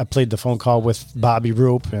 I played the phone call with Bobby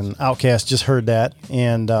Roop, and Outcast just heard that.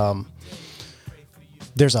 And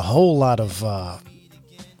there's a whole lot of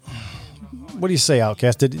what do you say,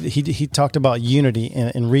 Outcast? He talked about unity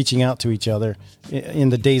and reaching out to each other in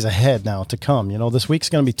the days ahead now to come. This week's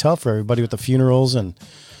going to be tough for everybody with the funerals, and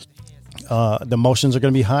the emotions are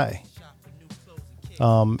going to be high.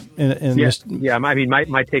 I mean,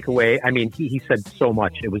 my takeaway, I mean, he said so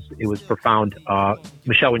much. It was profound.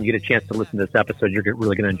 Michelle, when you get a chance to listen to this episode, you're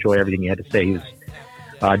really going to enjoy everything he had to say. He was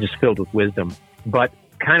just filled with wisdom. But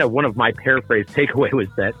kind of one of my paraphrase takeaway was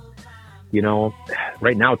that,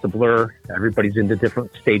 right now it's a blur. Everybody's in a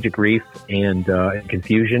different stage of grief and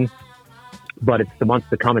confusion. But it's the months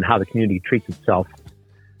to come and how the community treats itself,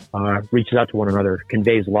 reaches out to one another,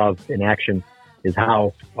 conveys love in action is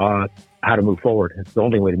how to move forward. It's the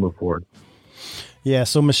only way to move forward. Yeah.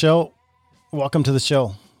 So Michelle, welcome to the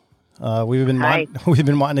show. We've been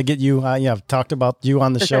wanting to get you. I've talked about you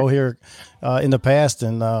on the show here in the past,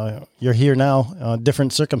 and you're here now.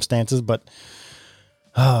 Different circumstances, but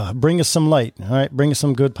bring us some light. All right, bring us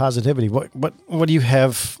some good positivity. What do you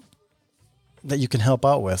have that you can help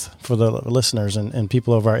out with for the listeners and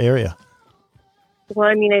people of our area? Well,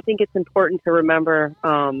 I mean, I think it's important to remember,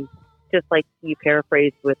 just like you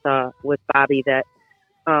paraphrased with Bobby, that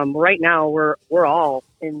right now we're all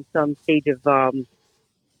in some stage of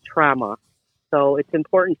trauma. So it's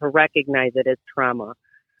important to recognize it as trauma.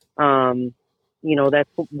 That's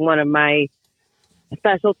one of my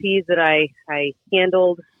specialties that I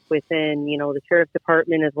handled within, the sheriff's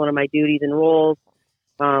department as one of my duties and roles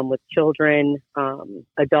with children,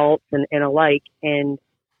 adults, and alike. And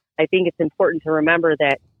I think it's important to remember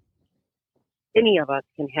that any of us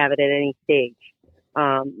can have it at any stage.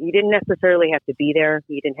 You didn't necessarily have to be there.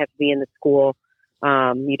 You didn't have to be in the school.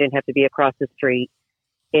 You didn't have to be across the street.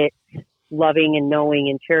 It's loving and knowing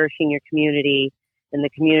and cherishing your community and the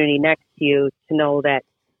community next to you to know that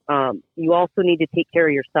you also need to take care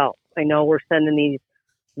of yourself. I know we're sending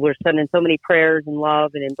so many prayers and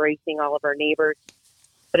love and embracing all of our neighbors,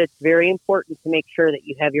 but it's very important to make sure that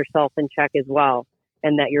you have yourself in check as well,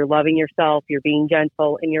 and that you're loving yourself, you're being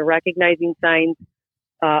gentle, and you're recognizing signs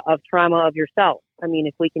of trauma of yourself. I mean,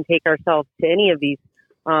 if we can take ourselves to any of these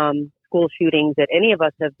school shootings that any of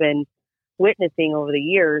us have been witnessing over the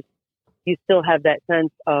years, you still have that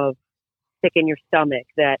sense of sick in your stomach,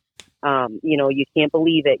 that you can't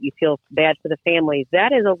believe it. You feel bad for the families.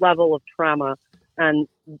 That is a level of trauma on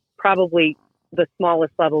probably the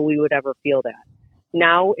smallest level we would ever feel that.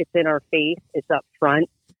 Now it's in our face, it's up front,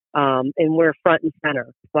 and we're front and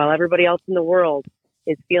center, while everybody else in the world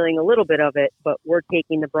is feeling a little bit of it, but we're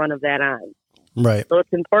taking the brunt of that on. Right. So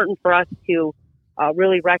it's important for us to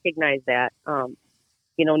really recognize that,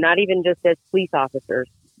 not even just as police officers.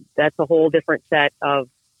 That's a whole different set of,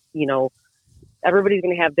 everybody's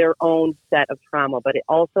going to have their own set of trauma, but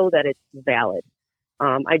also that it's valid.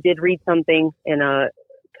 I did read something in a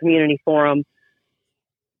community forum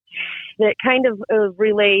that kind of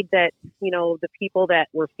relayed that, the people that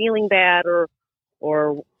were feeling bad or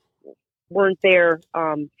weren't there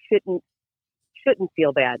shouldn't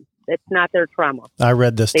feel bad. It's not their trauma. I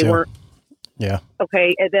read this they too. Weren't, yeah.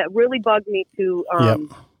 Okay. That really bugged me too.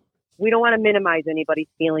 We don't want to minimize anybody's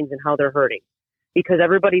feelings and how they're hurting, because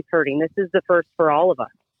everybody's hurting. This is the first for all of us.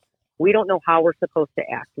 We don't know how we're supposed to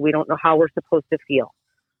act. We don't know how we're supposed to feel.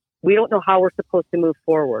 We don't know how we're supposed to move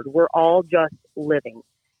forward. We're all just living.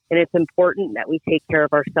 And it's important that we take care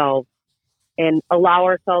of ourselves and allow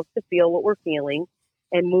ourselves to feel what we're feeling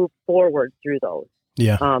and move forward through those.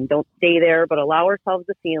 Yeah. Don't stay there, but allow ourselves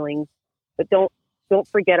the feelings, but don't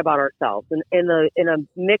forget about ourselves. And in a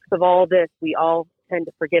mix of all this, we all tend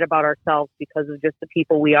to forget about ourselves because of just the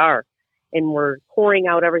people we are. And we're pouring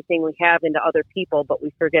out everything we have into other people, but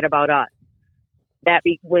we forget about us.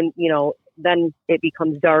 Then it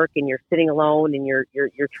becomes dark and you're sitting alone and you're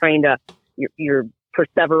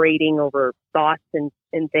perseverating over thoughts and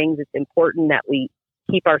things. It's important that we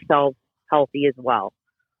keep ourselves healthy as well.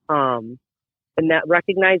 And that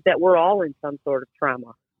recognize that we're all in some sort of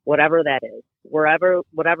trauma, whatever that is, whatever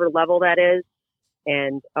level that is.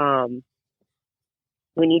 And,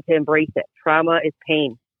 we need to embrace it. Trauma is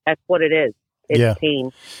pain. That's what it is. It's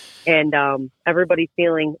pain. And, everybody's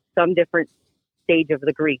feeling some different stage of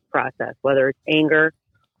the grief process, whether it's anger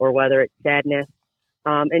or whether it's sadness.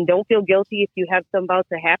 And don't feel guilty if you have some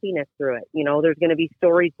bouts of happiness through it. There's going to be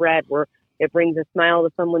stories read where it brings a smile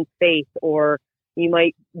to someone's face, or you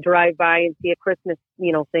might drive by and see a Christmas,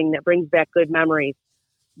 thing that brings back good memories.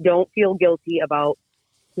 Don't feel guilty about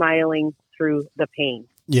smiling through the pain.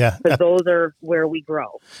 Yeah. Because those are where we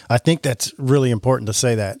grow. I think that's really important to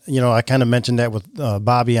say that. I kind of mentioned that with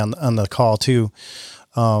Bobby on the call too.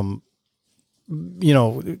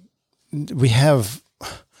 We have,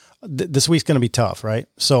 this week's going to be tough, right?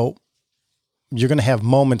 So you're going to have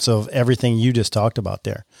moments of everything you just talked about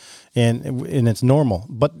there, and it's normal.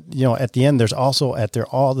 But, at the end, there's also after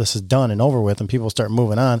all this is done and over with and people start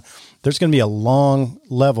moving on, there's going to be a long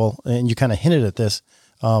level, and you kind of hinted at this,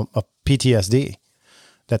 of PTSD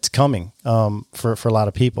that's coming for a lot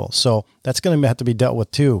of people. So that's going to have to be dealt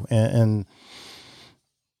with too. And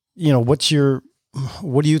what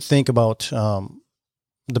do you think about the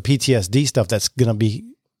PTSD stuff that's going to be,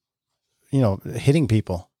 hitting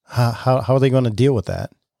people? How are they going to deal with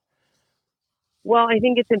that? Well, I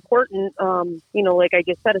think it's important, like I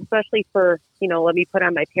just said, especially for, let me put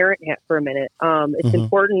on my parent hat for a minute. It's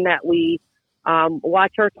important that we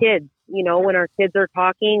watch our kids. When our kids are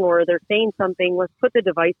talking or they're saying something, let's put the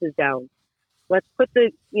devices down. Let's start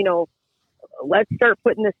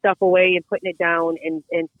putting this stuff away and putting it down and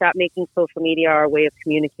stop making social media our way of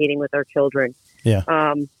communicating with our children.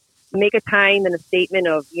 Yeah. Make a time and a statement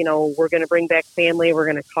of, we're going to bring back family.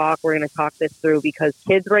 We're going to talk this through, because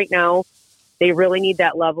kids right now, they really need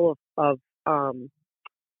that level of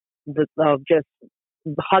just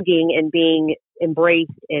hugging and being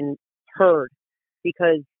embraced and heard,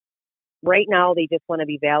 because right now they just want to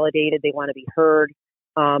be validated. They want to be heard.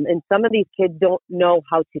 And some of these kids don't know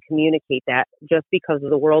how to communicate that just because of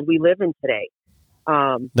the world we live in today.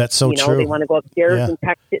 That's so true. They want to go upstairs and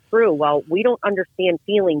text it through. Well, we don't understand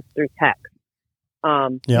feelings through text.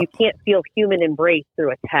 You can't feel human embrace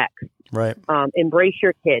through a text. Right. Embrace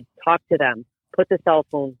your kids, talk to them, put the cell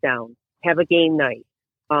phones down, have a game night,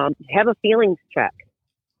 have a feelings check.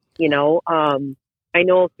 I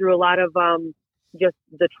know through a lot of, just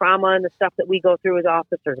the trauma and the stuff that we go through as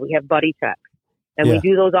officers, we have buddy checks, and we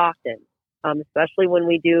do those often, especially when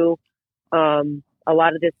we do, a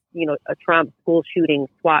lot of this, a trauma, school shooting,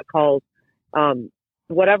 SWAT calls,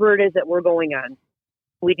 whatever it is that we're going on.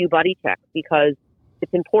 we do buddy checks because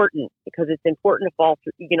it's important. Because it's important to fall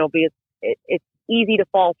through. Because it's easy to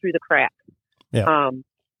fall through the cracks. Yeah.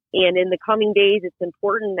 And in the coming days, it's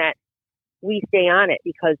important that we stay on it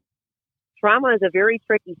because trauma is a very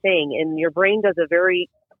tricky thing, and your brain does a very,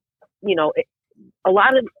 a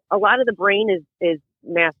lot of the brain is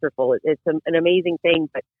masterful. It's an amazing thing,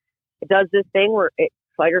 but it does this thing where it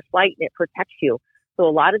fight or flight and it protects you. So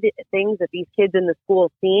a lot of the things that these kids in the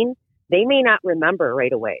school seen, they may not remember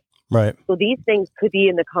right away. Right. So these things could be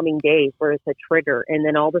in the coming days where it's a trigger, and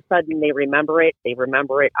then all of a sudden they remember it. They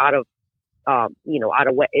remember it out of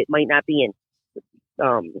what it might not be in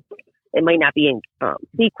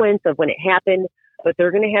sequence of when it happened, but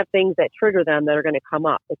they're going to have things that trigger them that are going to come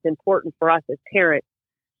up. It's important for us as parents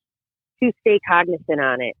to stay cognizant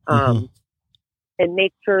on it, and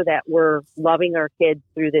make sure that we're loving our kids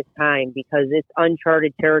through this time because it's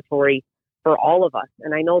uncharted territory for all of us.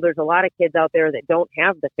 And I know there's a lot of kids out there that don't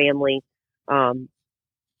have the family,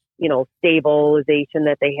 stabilization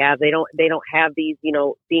that they have. They don't have these,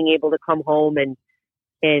 being able to come home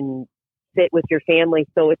and sit with your family.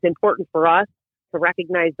 So it's important for us to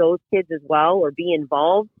recognize those kids as well, or be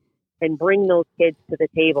involved and bring those kids to the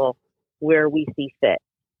table where we see fit.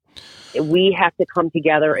 We have to come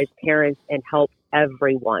together as parents and help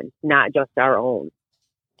everyone, not just our own.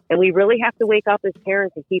 And we really have to wake up as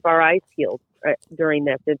parents and keep our eyes peeled during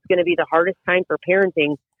this. It's going to be the hardest time for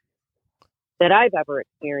parenting that I've ever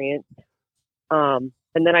experienced.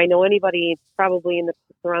 And that I know anybody probably in the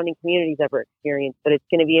surrounding communities ever experienced, but it's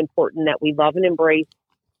going to be important that we love and embrace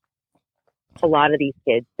a lot of these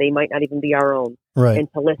kids. They might not even be our own. Right.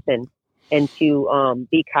 And to listen and to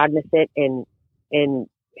be cognizant and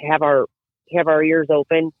have our ears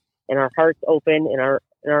open and our hearts open and our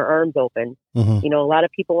arms open. A lot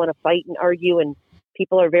of people want to fight and argue, and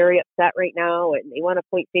people are very upset right now, and they want to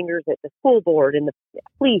point fingers at the school board and the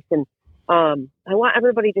police. And I want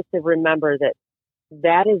everybody just to remember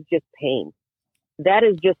that is just pain. That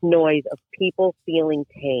is just noise of people feeling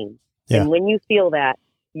pain. Yeah. And when you feel that,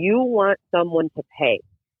 you want someone to pay.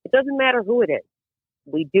 It doesn't matter who it is.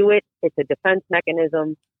 We do it. It's a defense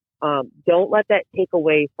mechanism. Don't let that take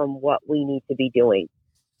away from what we need to be doing.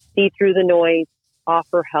 See through the noise,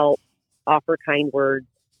 offer help, offer kind words,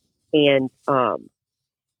 and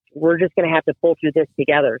we're just going to have to pull through this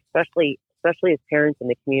together, especially as parents in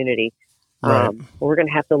the community. Right. We're going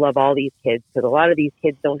to have to love all these kids because a lot of these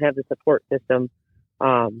kids don't have the support system,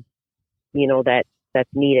 that's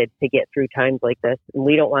needed to get through times like this. And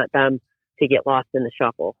we don't want them to get lost in the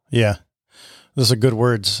shuffle. Yeah. Those are good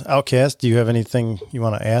words. Outcast, do you have anything you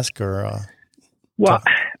want to ask or? Well,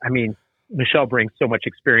 I mean, Michelle brings so much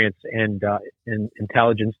experience and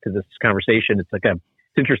intelligence to this conversation. It's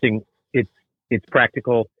interesting. It's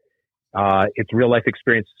practical. It's real life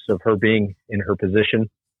experiences of her being in her position.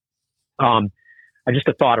 A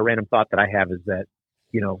random thought that I have is that,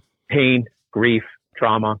 pain, grief,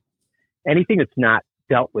 trauma, anything that's not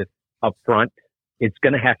dealt with up front, it's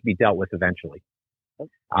going to have to be dealt with eventually.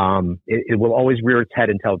 It will always rear its head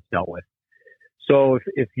until it's dealt with. So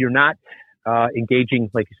if you're not engaging,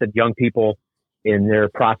 like you said, young people in their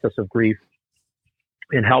process of grief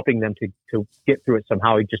and helping them to get through it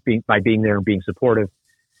somehow, just by being there and being supportive,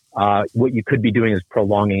 what you could be doing is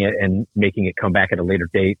prolonging it and making it come back at a later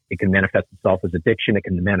date. It can manifest itself as addiction. It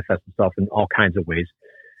can manifest itself in all kinds of ways.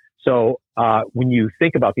 So when you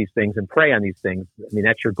think about these things and pray on these things, I mean,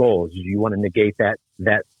 that's your goal. Is you want to negate that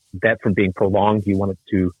from being prolonged. You want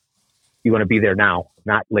to be there now,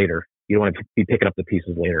 not later. You don't want to be picking up the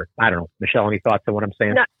pieces later. I don't know. Michelle, any thoughts on what I'm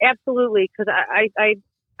saying? No, absolutely. Because I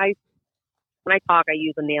when I talk, I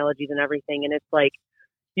use analogies and everything. And it's like,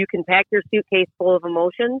 you can pack your suitcase full of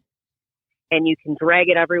emotions and you can drag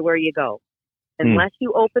it everywhere you go. Unless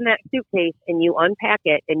you open that suitcase and you unpack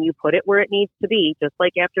it and you put it where it needs to be, just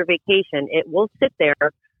like after vacation, it will sit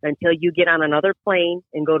there until you get on another plane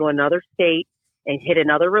and go to another state and hit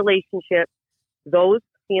another relationship. Those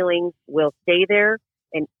feelings will stay there,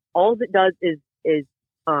 and all it does is it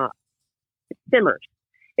simmers.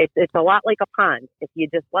 It's a lot like a pond. If you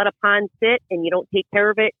just let a pond sit and you don't take care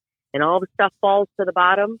of it, and all the stuff falls to the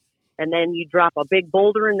bottom, and then you drop a big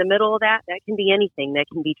boulder in the middle of that can be anything. That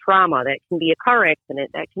can be trauma. That can be a car accident.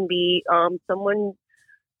 That can be someone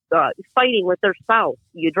fighting with their spouse.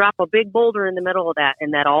 You drop a big boulder in the middle of that,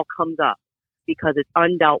 and that all comes up because it's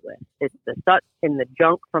undealt with. It's the soot and the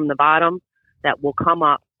junk from the bottom that will come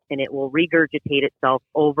up, and it will regurgitate itself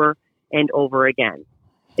over and over again.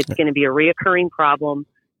 It's going to be a reoccurring problem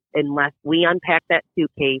unless we unpack that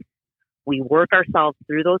suitcase. We work ourselves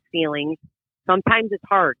through those feelings. Sometimes it's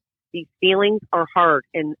hard. These feelings are hard,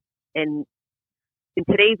 and in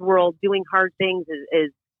today's world, doing hard things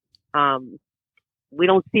is we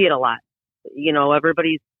don't see it a lot.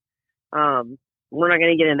 Everybody's, we're not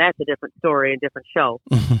going to get in that's a different story, a different show,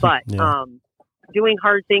 but, Yeah. Doing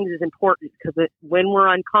hard things is important because when we're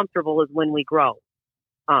uncomfortable is when we grow.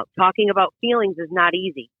 Talking about feelings is not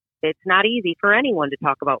easy. It's not easy for anyone to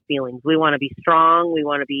talk about feelings. We want to be strong. We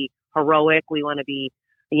want to be heroic. We want to be,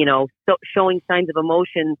 showing signs of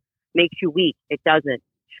emotion makes you weak. It doesn't.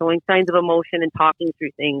 Showing signs of emotion and talking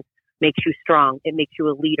through things makes you strong. It makes you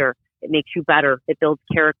a leader. It makes you better. It builds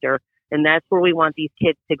character. And that's where we want these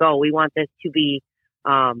kids to go. We want this to be,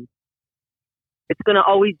 it's going to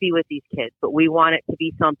always be with these kids, but we want it to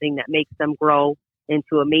be something that makes them grow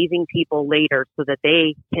into amazing people later so that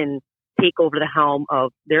they can take over the helm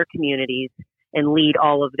of their communities and lead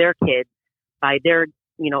all of their kids by their,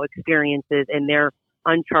 experiences and their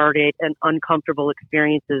uncharted and uncomfortable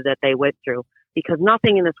experiences that they went through. Because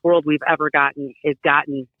nothing in this world we've ever gotten is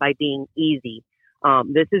gotten by being easy.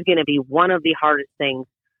 This is going to be one of the hardest things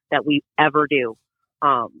that we ever do.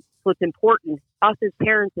 So it's important, us as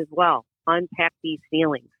parents as well, unpack these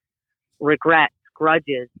feelings, regrets,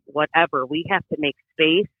 grudges, whatever. We have to make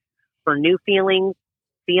space for new feelings,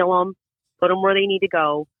 feel them, put them where they need to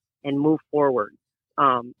go, and move forward.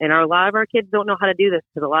 And a lot of our kids don't know how to do this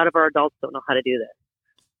because a lot of our adults don't know how to do this.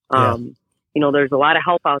 There's a lot of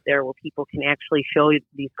help out there where people can actually show you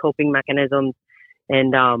these coping mechanisms.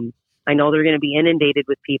 And I know they're going to be inundated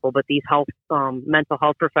with people, but these mental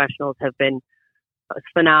health professionals have been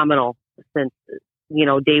phenomenal since,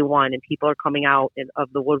 day one. And people are coming out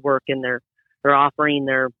of the woodwork and they're offering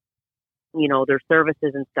their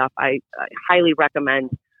services and stuff. I highly recommend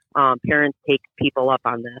parents take people up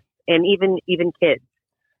on this, and even kids,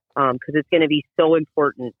 because it's going to be so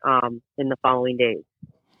important in the following days.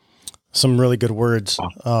 Some really good words.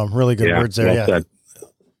 Really good words there. Well said.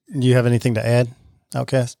 Do you have anything to add,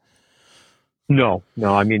 Outcast? No.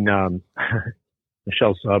 I mean,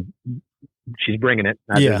 Michelle's, she's bringing it.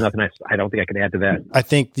 There's nothing I don't think I can add to that. I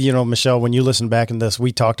think, Michelle, when you listen back in this,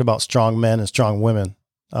 we talked about strong men and strong women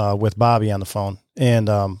with Bobby on the phone. And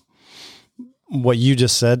what you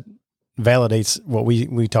just said validates what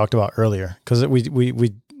we talked about earlier. Because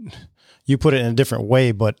you put it in a different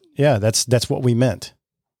way, but yeah, that's what we meant.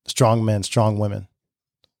 Strong men, strong women.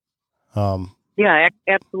 Yeah,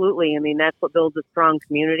 absolutely. I mean, that's what builds a strong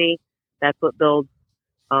community. That's what builds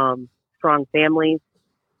strong families.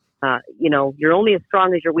 You're only as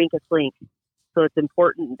strong as your weakest link. So it's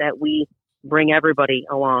important that we bring everybody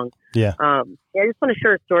along. Yeah. I just want to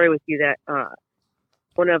share a story with you that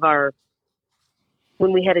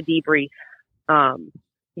when we had a debrief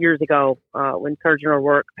years ago when Sergeant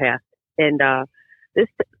O'Rourke passed, and this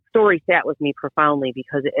story sat with me profoundly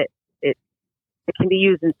because it can be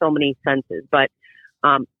used in so many senses. But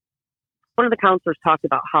one of the counselors talked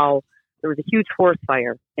about how there was a huge forest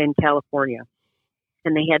fire in California,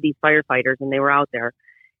 and they had these firefighters, and they were out there,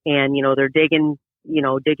 and they're digging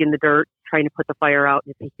the dirt, trying to put the fire out.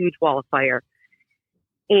 It's a huge wall of fire,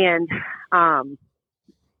 and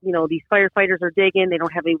these firefighters are digging. They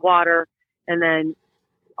don't have any water, and then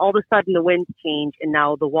all of a sudden the winds change, and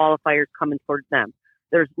now the wall of fire is coming towards them.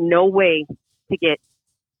 There's no way to get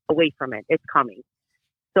away from it. It's coming.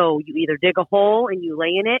 So you either dig a hole and you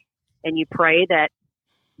lay in it and you pray that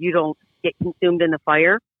you don't get consumed in the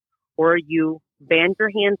fire, or you band your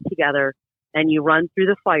hands together and you run through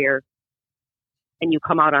the fire and you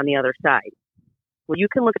come out on the other side. Well, you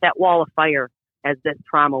can look at that wall of fire as this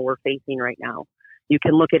trauma we're facing right now. You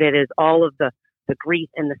can look at it as all of the grief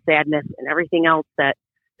and the sadness and everything else that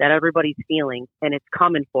everybody's feeling, and it's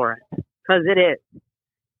coming for us, because it is.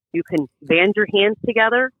 You can band your hands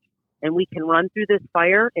together and we can run through this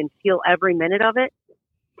fire and feel every minute of it,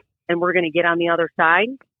 and we're going to get on the other side.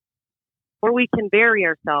 Or we can bury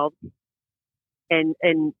ourselves in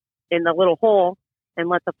the little hole and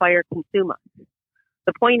let the fire consume us.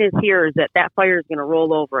 The point is that fire is going to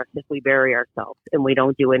roll over us if we bury ourselves and we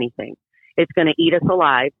don't do anything. It's going to eat us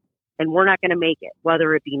alive, and we're not going to make it,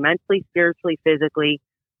 whether it be mentally, spiritually, physically.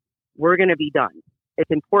 We're going to be done.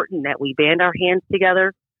 It's important that we band our hands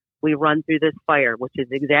together. We run through this fire, which is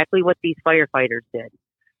exactly what these firefighters did.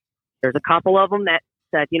 There's a couple of them that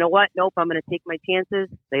said, you know what? Nope, I'm going to take my chances.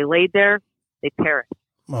 They laid there. They perished.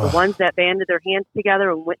 The ones that banded their hands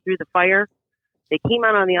together and went through the fire, they came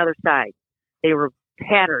out on the other side. They were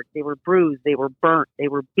tattered. They were bruised. They were burnt. They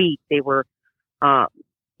were beat. They were,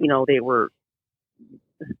 they were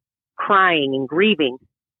crying and grieving,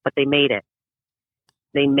 but they made it.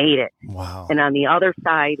 They made it. Wow. And on the other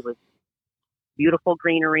side was beautiful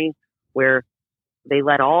greenery where they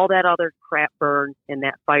let all that other crap burn in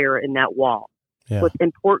that fire in that wall. Yeah. What's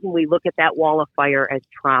important, we look at that wall of fire as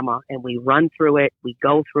trauma, and we run through it. We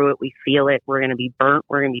go through it. We feel it. We're going to be burnt.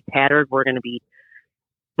 We're going to be tattered. We're going to be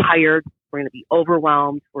tired. We're going to be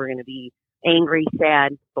overwhelmed. We're going to be angry,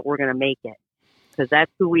 sad, but we're going to make it because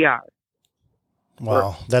that's who we are.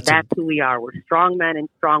 Wow. That's who we are. We're strong men and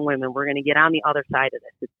strong women. We're going to get on the other side of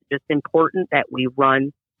this. It's just important that we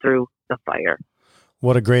run through the fire.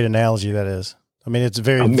 What a great analogy that is. I mean, it's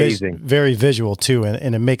very amazing, very visual too,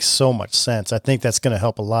 and it makes so much sense. I think that's going to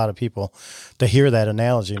help a lot of people to hear that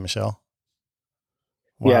analogy, Michelle.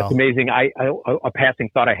 Wow. Yeah, it's amazing. A passing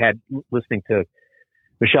thought I had listening to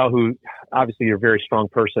Michelle, who obviously you're a very strong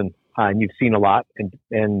person, and you've seen a lot, and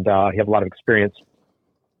you have a lot of experience.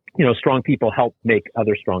 You know, strong people help make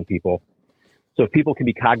other strong people. So if people can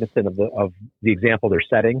be cognizant of the example they're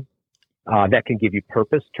setting, that can give you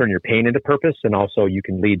purpose, turn your pain into purpose, and also you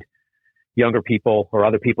can lead younger people or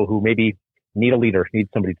other people who maybe need a leader, need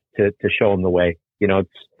somebody to show them the way. You know,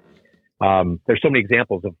 it's there's so many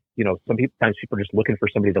examples of, you know, sometimes people are just looking for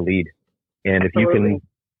somebody to lead, and if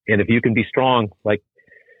you can be strong, like,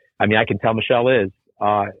 I mean, I can tell Michelle is,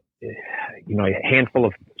 you know, a handful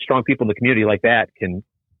of strong people in the community like that can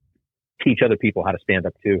teach other people how to stand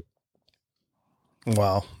up too.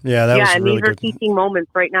 Wow. Yeah, that was and really these are good. teaching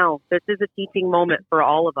moments right now. This is a teaching moment for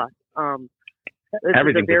all of us.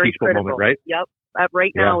 Everything's a teachable critical moment, right? Yep.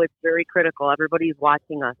 Right now, it's very critical. Everybody's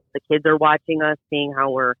watching us. The kids are watching us, seeing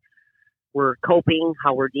how we're coping,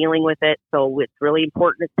 how we're dealing with it. So it's really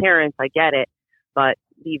important as parents. I get it, but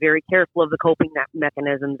be very careful of the coping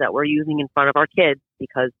mechanisms that we're using in front of our kids,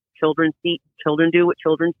 because children do what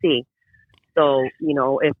children see. So, you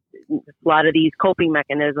know, if a lot of these coping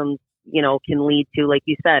mechanisms, you know, can lead to, like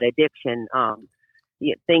you said, addiction,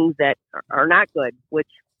 things that are not good, which,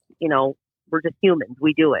 you know, we're just humans.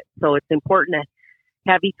 We do it. So it's important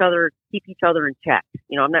to have keep each other in check.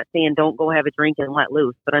 You know, I'm not saying don't go have a drink and let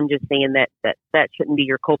loose, but I'm just saying that shouldn't be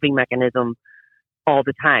your coping mechanism all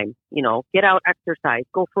the time. You know, get out, exercise,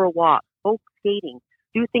 go for a walk, go skating,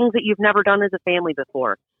 do things that you've never done as a family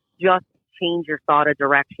before. Just change your thought of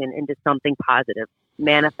direction into something positive.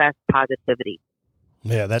 Manifest positivity.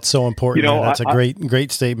 Yeah, that's so important. You know, that's a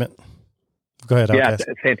great statement. Go ahead. Yeah,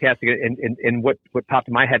 fantastic. And what popped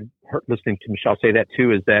in my head listening to Michelle say that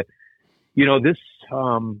too is that, you know, this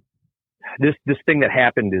thing that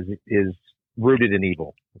happened is rooted in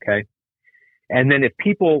evil. Okay. And then if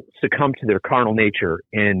people succumb to their carnal nature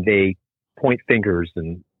and they point fingers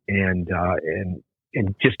and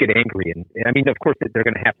just get angry, and I mean, of course, they're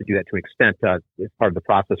going to have to do that to an extent. It's part of the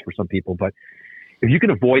process for some people. But if you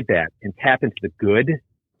can avoid that and tap into the good,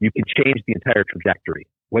 you can change the entire trajectory.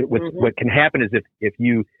 What can happen is if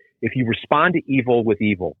you respond to evil with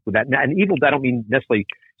that, and evil, I don't mean necessarily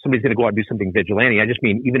somebody's going to go out and do something vigilante. I just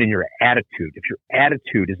mean even in your attitude. If your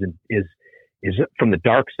attitude is from the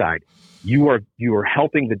dark side, you are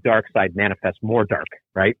helping the dark side manifest more dark,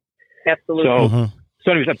 right? Absolutely.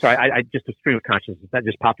 So anyways, I'm sorry. I just a stream of consciousness that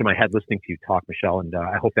just popped in my head listening to you talk, Michelle, and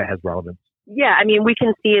I hope that has relevance. Yeah, I mean, we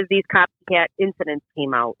can see as these copycat incidents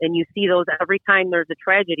came out, and you see those every time there's a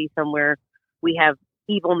tragedy somewhere, we have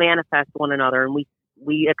evil manifest one another, and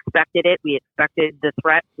we expected it. We expected the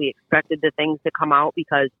threats. We expected the things to come out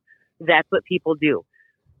because that's what people do.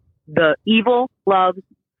 The evil loves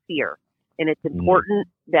fear, and it's important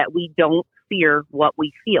that we don't fear what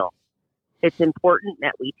we feel. It's important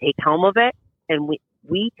that we take helm of it, and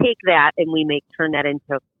we take that and we turn that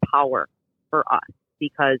into power for us,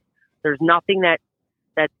 because there's nothing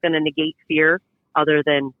that's going to negate fear other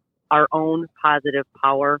than our own positive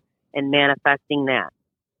power and manifesting that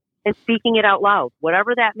and speaking it out loud,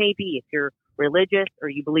 whatever that may be. If you're religious or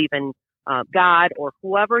you believe in God or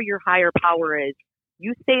whoever your higher power is,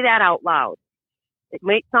 you say that out loud. It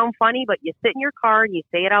might sound funny, but you sit in your car and you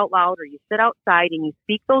say it out loud, or you sit outside and you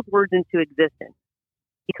speak those words into existence,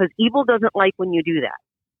 because evil doesn't like when you do that.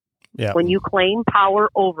 Yeah. When you claim power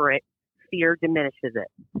over it, fear diminishes it.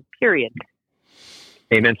 Period.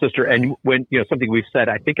 Amen, sister. And when, you know, something we've said,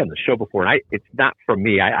 I think on the show before, and it's not from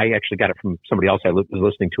me. I actually got it from somebody else I was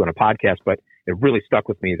listening to on a podcast, but it really stuck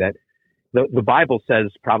with me that the Bible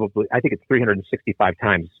says probably, I think it's 365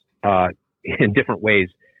 times in different ways,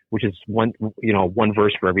 which is one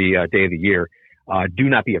verse for every day of the year. Do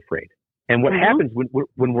not be afraid. And what happens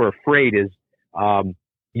when we're afraid is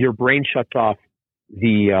your brain shuts off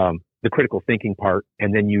the critical thinking part,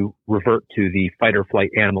 and then you revert to the fight or flight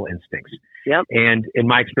animal instincts. Yep. And in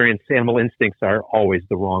my experience, animal instincts are always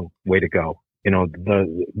the wrong way to go.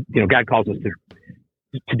 God calls us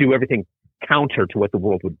to do everything counter to what the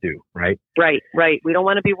world would do, right? Right. We don't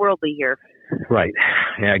want to be worldly here. Right.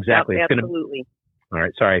 Yeah, exactly. Yep, absolutely. All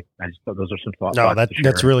right. Sorry. I just thought those are some thoughts. No,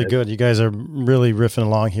 that's really good. You guys are really riffing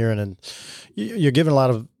along here, and you're giving a lot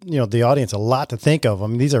of, the audience a lot to think of. I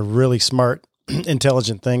mean, these are really smart,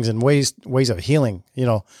 intelligent things and ways of healing,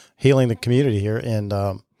 healing the community here. And,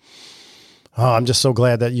 I'm just so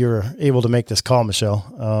glad that you're able to make this call,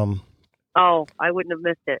 Michelle. I wouldn't have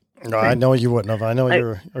missed it. No, I know you wouldn't have. I know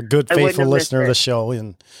you're a good, faithful listener of the show,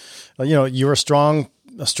 and you're a strong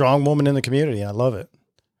woman in the community. And I love it.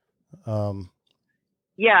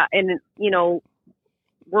 Yeah, and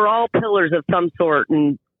we're all pillars of some sort,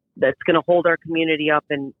 and that's going to hold our community up.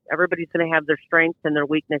 And everybody's going to have their strengths and their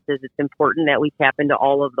weaknesses. It's important that we tap into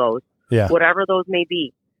all of those, whatever those may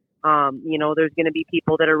be. There's going to be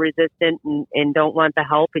people that are resistant and don't want the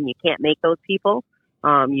help, and you can't make those people.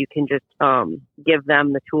 You can just give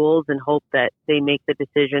them the tools and hope that they make the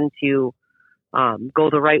decision to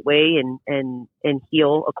go the right way and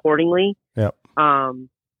heal accordingly. Yep.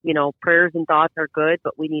 Prayers and thoughts are good,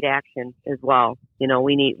 but we need action as well.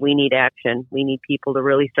 We need action. We need people to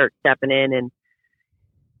really start stepping in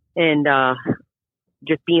and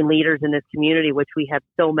just being leaders in this community, which we have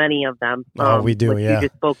so many of them. We do. Yeah. You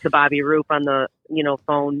just spoke to Bobby Roop on the,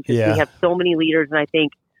 phone. Yeah. We have so many leaders, and I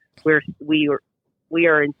think we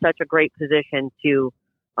are in such a great position to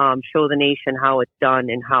show the nation how it's done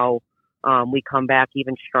and how we come back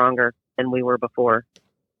even stronger than we were before.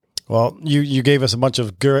 Well, you gave us a bunch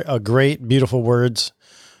of great, beautiful words,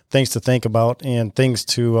 things to think about, and things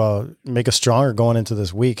to make us stronger going into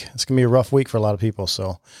this week. It's going to be a rough week for a lot of people.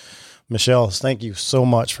 So, Michelle, thank you so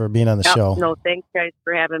much for being on the show. No, thanks, guys,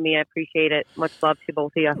 for having me. I appreciate it. Much love to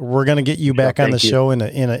both of you. We're going to get you back on the show in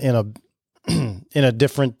a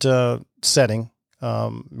different setting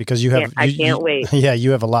because you have. I can't wait. Yeah,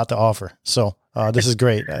 you have a lot to offer. So this is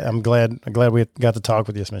great. I'm glad we got to talk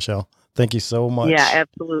with you, Michelle. Thank you so much. Yeah,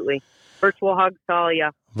 absolutely. Virtual hugs to all of you.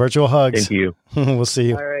 Virtual hugs. Thank you. We'll see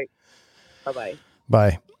you. All right. Bye-bye.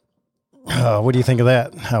 Bye. What do you think of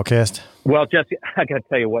that, Outcast? Well, Jesse, I got to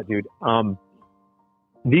tell you what, dude. Both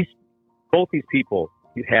these people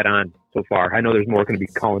you had on so far, I know there's more going to be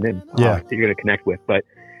calling in that you're going to connect with, but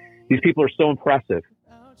these people are so impressive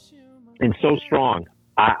and so strong.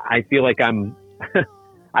 I feel like I'm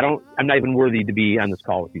not even worthy to be on this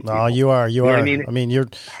call with you. No, you are. You are. What I mean?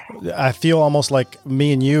 I feel almost like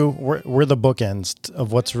me and you, we're the bookends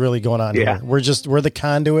of what's really going on here. We're the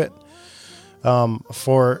conduit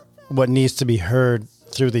for what needs to be heard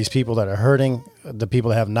through these people that are hurting, the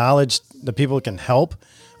people that have knowledge, the people that can help.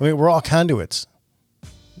 I mean, we're all conduits.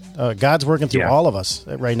 God's working through all of us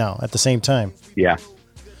right now at the same time. Yeah.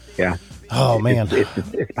 Yeah. Oh man,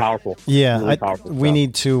 it's powerful. Yeah, really powerful we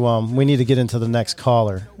need to get into the next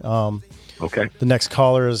caller. Okay. The next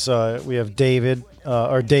caller is we have Dave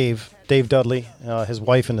Dudley, his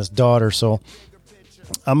wife and his daughter. So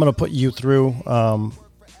I'm going to put you through on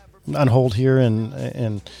hold here,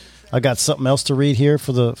 and I got something else to read here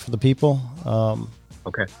for the people.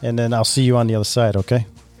 Okay. And then I'll see you on the other side. Okay.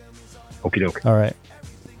 Okie doke. All right.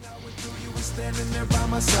 Standing there by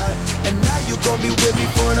my side, and now you gon' be with me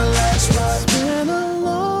for the last ride. It's been a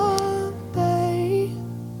long day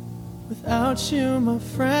without you, my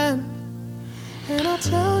friend, and I'll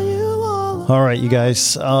tell you all right, you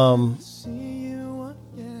guys. Let's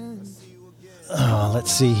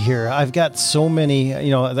see here. I've got so many.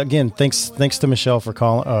 Again, thanks to Michelle for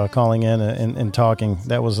calling in and talking.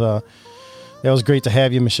 That was great to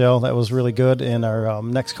have you, Michelle. That was really good. And our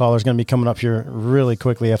next caller is going to be coming up here really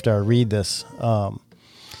quickly after I read this.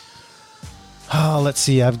 Let's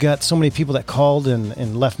see. I've got so many people that called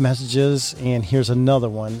and left messages, and here's another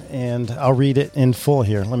one. And I'll read it in full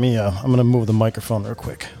here. Let me. I'm going to move the microphone real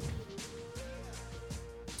quick.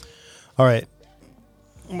 All right.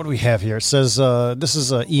 What do we have here? It says this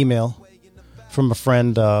is an email from a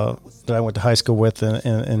friend that I went to high school with,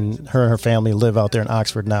 and her family live out there in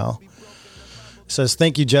Oxford now. Says,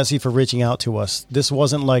 thank you, Jesse, for reaching out to us. This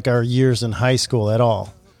wasn't like our years in high school at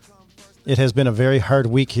all. It has been a very hard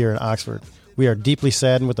week here in Oxford. We are deeply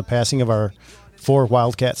saddened with the passing of our 4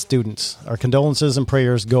 Wildcat students. Our condolences and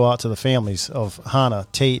prayers go out to the families of Hana,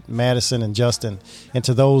 Tate, Madisyn, and Justin, and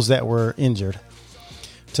to those that were injured.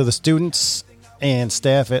 To the students and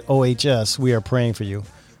staff at OHS, we are praying for you.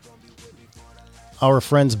 Our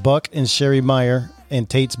friends Buck and Sherry Myre and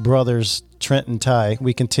Tate's brothers Trent and Ty,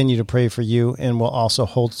 we continue to pray for you and will also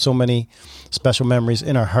hold so many special memories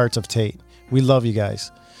in our hearts of Tate. We love you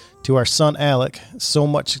guys. To our son Alec, so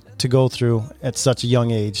much to go through at such a young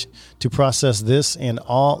age. To process this and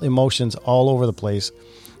all emotions all over the place.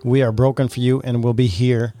 We are broken for you and will be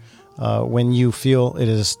here when you feel it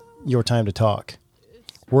is your time to talk.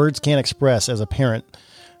 Words can't express as a parent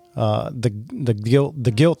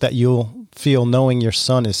the guilt that you'll feel knowing your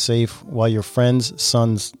son is safe while your friend's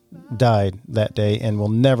sons died that day and will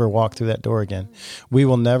never walk through that door again. We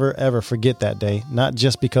will never, ever forget that day, not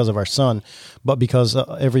just because of our son, but because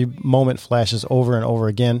every moment flashes over and over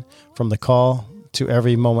again from the call to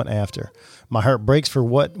every moment after. My heart breaks for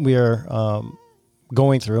what we are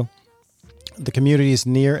going through. The communities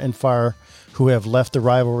near and far who have left the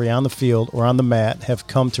rivalry on the field or on the mat have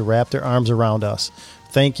come to wrap their arms around us.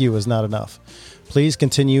 Thank you is not enough. Please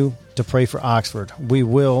continue to pray for Oxford. We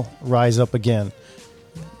will rise up again.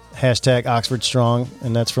 Hashtag Oxford Strong.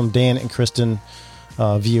 And that's from Dan and Kristen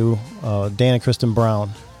Dan and Kristen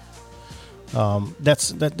Brown.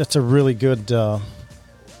 That's a really good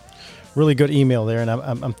email there. And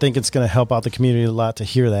I'm thinking it's going to help out the community a lot to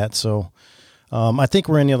hear that. So I think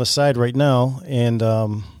we're on the other side right now. And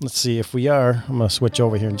let's see if we are. I'm going to switch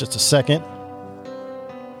over here in just a second.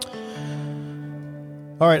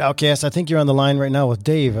 All right, Outcast, I think you're on the line right now with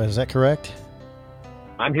Dave. Is that correct?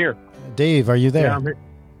 I'm here. Dave, are you there? Yeah,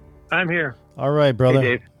 I'm here. All right, brother.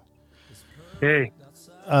 Hey, Dave.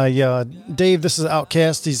 Hey. Dave, this is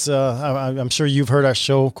Outcast. He's I'm sure you've heard our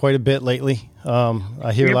show quite a bit lately.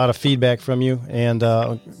 I hear a lot of feedback from you, and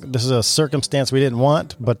this is a circumstance we didn't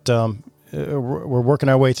want, but we're working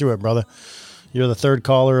our way through it, brother. You're the third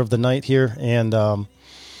caller of the night here, and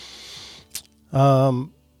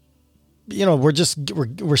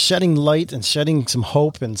we're shedding light and shedding some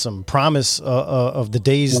hope and some promise of the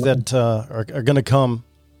days that are going to come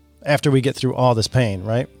after we get through all this pain,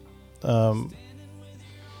 right? Are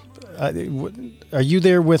you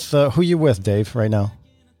there with who you with, Dave, right now?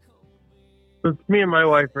 It's me and my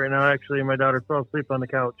wife right now. Actually, my daughter fell asleep on the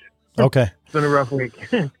couch. Okay. It's been a rough week.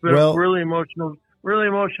 It's been a really emotional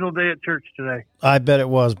day at church today. I bet it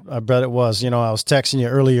was. I was texting you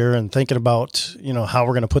earlier and thinking about, how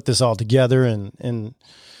we're going to put this all together and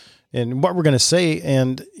what we're going to say.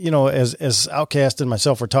 And, as Outcast and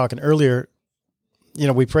myself were talking earlier,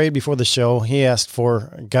 we prayed before the show. He asked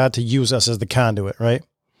for God to use us as the conduit, right?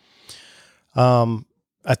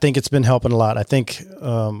 I think it's been helping a lot. I think we're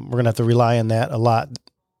going to have to rely on that a lot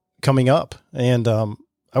coming up. And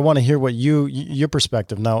I want to hear what your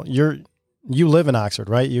perspective. Now, you live in Oxford,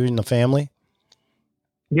 right? You and the family?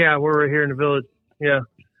 Yeah, we're right here in the village. Yeah.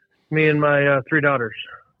 Me and my 3 daughters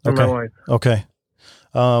and my wife. Okay.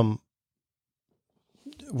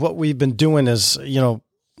 What we've been doing is,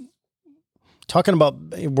 talking about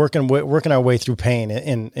working our way through pain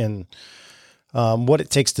and what it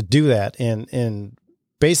takes to do that. And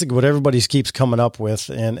basically what everybody keeps coming up with,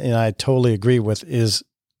 and I totally agree with, is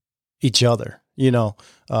each other.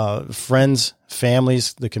 Friends,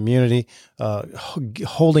 families, the community,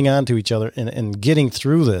 holding on to each other and getting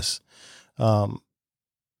through this.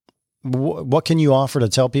 What can you offer to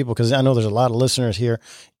tell people? Because I know there's a lot of listeners here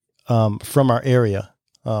from our area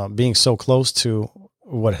being so close to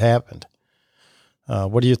what happened.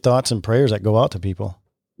 What are your thoughts and prayers that go out to people?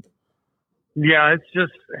 Yeah, it's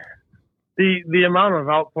just the amount of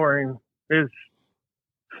outpouring is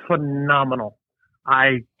phenomenal.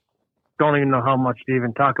 I don't even know how much to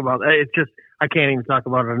even talk about. It's just, I can't even talk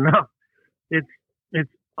about it enough. It's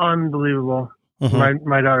unbelievable. Mm-hmm.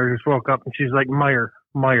 My daughter just woke up and she's like, Myre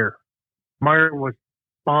was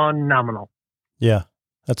phenomenal. Yeah.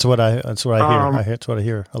 That's what I hear. That's what I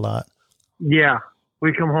hear a lot. Yeah.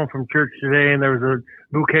 We come home from church today and there was a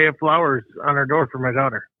bouquet of flowers on our door for my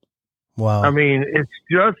daughter. Wow. I mean, it's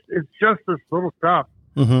just this little stuff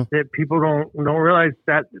that people don't realize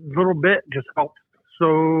that little bit just helps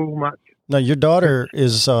so much. Now, your daughter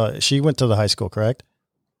is, she went to the high school, correct?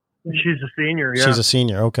 She's a senior, yeah. She's a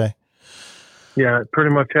senior, okay. Yeah, it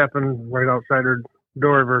pretty much happened right outside her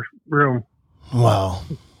door of her room. Wow.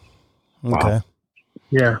 Okay. Wow.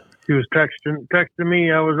 Yeah, she was texting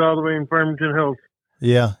me. I was all the way in Farmington Hills.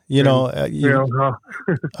 Yeah, you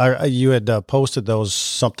had posted those,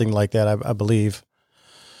 something like that, I believe.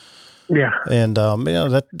 Yeah. And,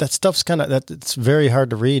 that stuff's it's very hard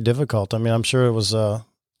to read, difficult. I mean, I'm sure it was a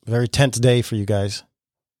very tense day for you guys.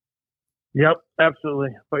 Yep,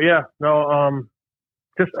 absolutely. But yeah, no,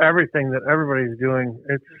 just everything that everybody's doing.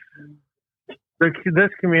 This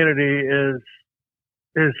community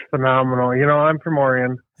is phenomenal. I'm from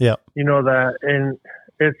Orion. Yeah. You know that. And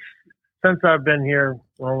it's, since I've been here,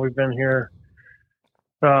 we've been here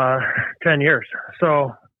 10 years.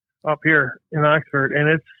 So up here in Oxford,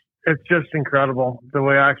 and it's just incredible the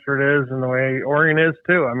way Oxford is and the way Orion is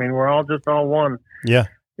too. I mean, we're all one. Yeah.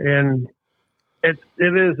 And it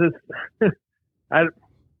is. I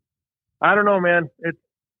don't know, man.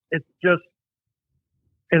 It's just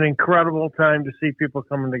an incredible time to see people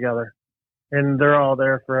coming together. and they're all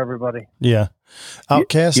there for everybody. Yeah.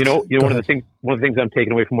 Outcast. One of the things I'm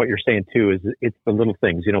taking away from what you're saying too is it's the little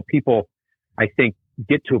things. People, I think,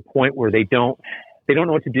 get to a point where they don't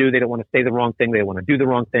know what to do. They don't want to say the wrong thing. They want to do the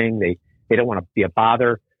wrong thing. They don't want to be a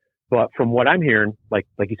bother. But from what I'm hearing, like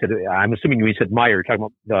you said, I'm assuming you said Myre, you're talking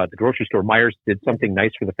about the grocery store. Myers did something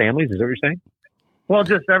nice for the families. Is that what you're saying? Well,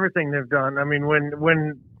 just everything they've done. I mean,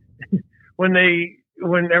 when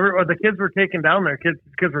the kids were taken down there, kids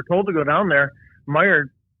were told to go down there. Myre,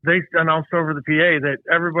 they announced over the PA that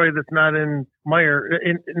everybody that's not in Myre,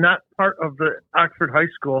 not part of the Oxford High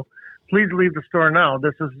School, please leave the store now.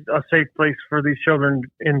 This is a safe place for these children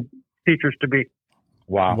and teachers to be.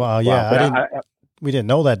 Wow. Yeah. We didn't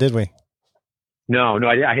know that, did we? No,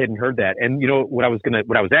 I hadn't heard that. And what I was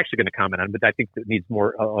actually going to comment on, but I think it needs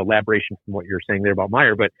more elaboration from what you're saying there about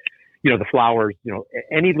Myre. But the flowers,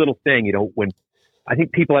 any little thing, when I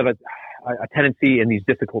think people have a tendency in these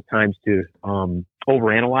difficult times to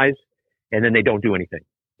overanalyze, and then they don't do anything.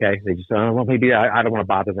 Okay, they just well, maybe I don't want to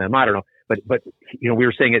bother them. I don't know. But we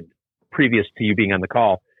were saying it previous to you being on the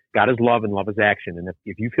call. God is love and love is action. And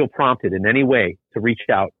if you feel prompted in any way to reach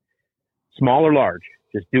out, small or large,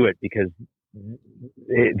 just do it, because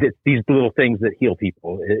it's these little things that heal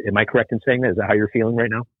people. Am I correct in saying that? Is that how you're feeling right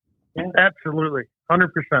now? Absolutely. 100%.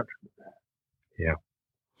 Yeah.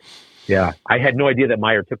 Yeah. I had no idea that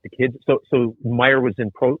Myre took the kids. So Myre was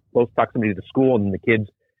in close proximity to the school, and the kids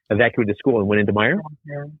evacuated the school and went into Myre?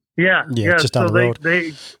 Yeah. Just down the road.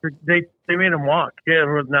 They made them walk. Yeah,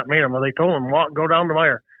 not made them, but they told them, go down to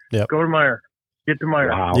Myre. Yep. Go to Myre. Get to Myre.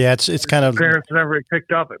 Wow. Yeah, it's kind of parents never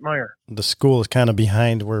picked up at Myre. The school is kind of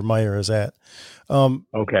behind where Myre is at.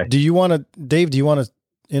 Okay. Do you want to, Dave? Do you want to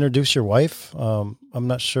introduce your wife? I'm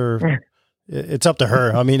not sure. It's up to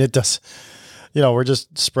her. I mean, it does. We're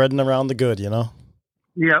just spreading around the good. Yep.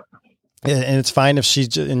 And it's fine if she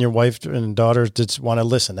and your wife and daughter just want to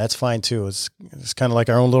listen. That's fine too. It's kind of like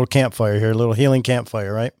our own little campfire here, a little healing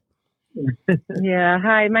campfire, right? Yeah.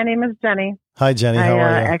 Hi, my name is Jenny. Hi, Jenny. How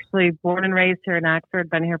are you? Actually born and raised here in Oxford.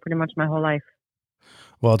 Been here pretty much my whole life.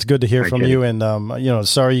 Well, it's good to hear from Jenny. you. And,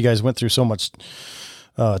 sorry you guys went through so much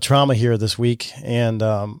trauma here this week. And,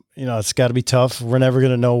 it's got to be tough. We're never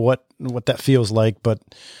going to know what that feels like, but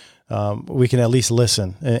we can at least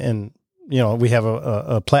listen. And we have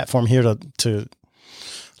a platform here to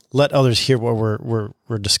let others hear what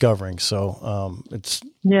we're discovering. So it's.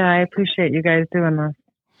 Yeah, I appreciate you guys doing this.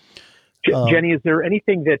 Jenny, is there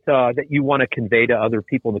anything that you want to convey to other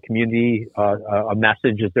people in the community? A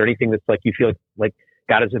message? Is there anything that's like you feel like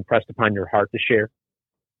God has impressed upon your heart to share?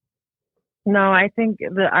 No, I think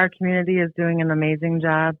that our community is doing an amazing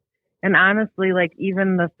job, and honestly, like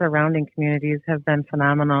even the surrounding communities have been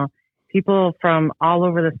phenomenal. People from all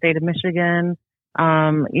over the state of Michigan,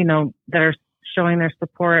 that are showing their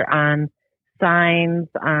support on signs,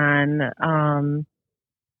 on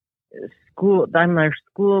their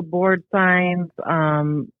school board signs. I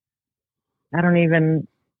don't even,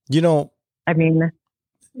 I mean,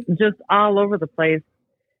 just all over the place.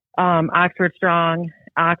 Oxford Strong,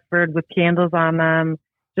 Oxford with candles on them,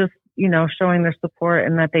 just, showing their support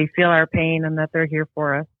and that they feel our pain and that they're here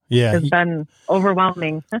for us. Yeah. It's been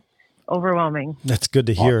overwhelming. Overwhelming. That's good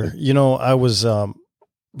to hear. Awesome.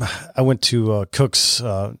 I went to Cook's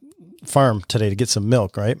farm today to get some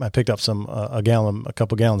milk, right? I picked up a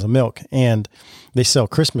couple gallons of milk, and they sell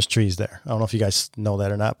Christmas trees there. I don't know if you guys know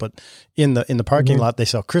that or not, but in the parking lot, they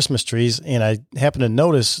sell Christmas trees. And I happened to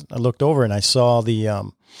notice, I looked over and I saw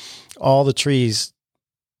all the trees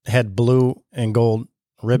had blue and gold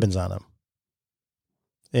ribbons on them.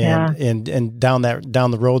 And down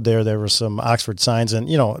the road there were some Oxford signs, and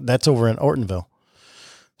that's over in Ortonville.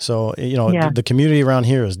 So the community around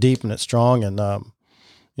here is deep and it's strong, and a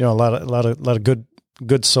lot of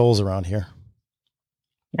good souls around here.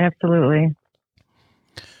 Absolutely.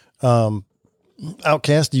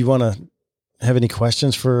 Outcast, do you want to have any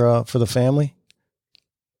questions for the family?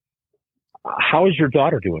 How is your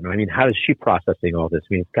daughter doing? I mean, how is she processing all this? I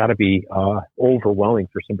mean, it's got to be overwhelming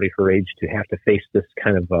for somebody her age to have to face this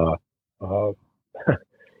kind of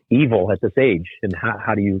evil at this age. And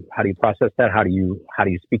how do you process that? How do you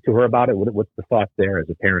speak to her about it? What's the thought there as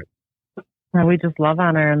a parent? We just love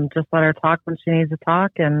on her and just let her talk when she needs to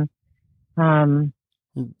talk, and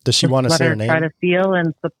does she want to say her name? Try to feel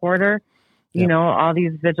and support her. Yep. All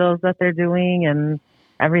these vigils that they're doing and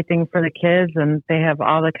everything for the kids, and they have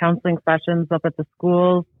all the counseling sessions up at the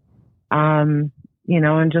schools. And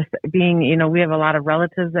just being, we have a lot of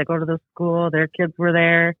relatives that go to the school. Their kids were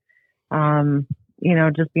there.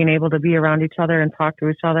 Just being able to be around each other and talk to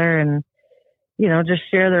each other, and just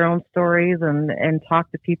share their own stories and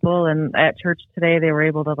talk to people. And at church today, they were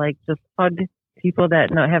able to like just hug people that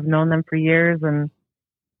have known them for years. And,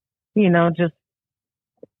 just,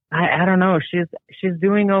 I don't know. She's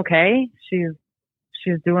doing okay. She's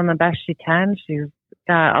doing the best she can. She's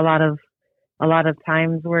got a lot of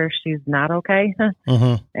times where she's not okay.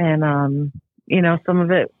 Mm-hmm. And, some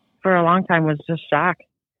of it for a long time was just shock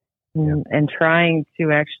and trying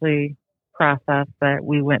to actually process that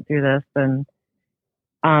we went through this. And,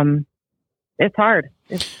 it's hard.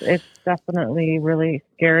 It's definitely really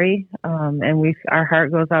scary. And our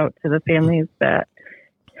heart goes out to the families that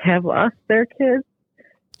have lost their kids.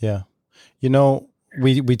 Yeah.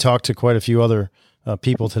 We talked to quite a few other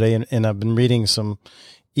people today, and I've been reading some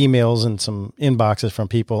emails and some inboxes from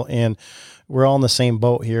people, and we're all in the same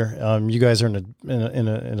boat here. You guys are in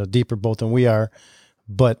a deeper boat than we are,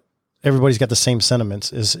 but everybody's got the same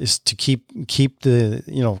sentiments is to keep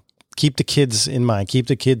the kids in mind, keep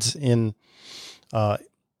the kids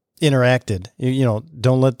interacted,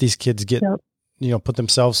 don't let these kids get, put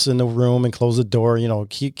themselves in the room and close the door,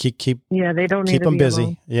 keep, they don't need keep to them be busy.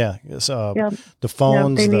 alone. Yeah. The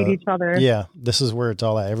phones, they need each other. Yeah. This is where it's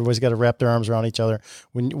all at. Everybody's got to wrap their arms around each other.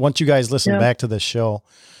 Once you guys listen back to this show,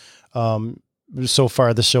 so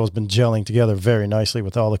far this show has been gelling together very nicely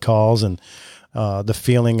with all the calls and, the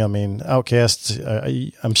feeling. I mean, Outcasts,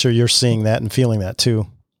 I'm sure you're seeing that and feeling that too.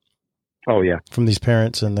 Oh yeah. From these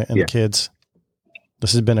parents and the kids.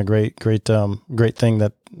 This has been a great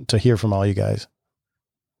thing to hear from all you guys.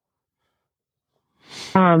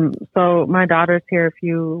 So my daughter's here if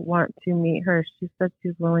you want to meet her. She said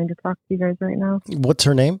she's willing to talk to you guys right now. What's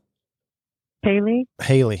her name? Haley.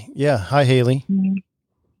 Yeah. Hi, Haley. Mm-hmm.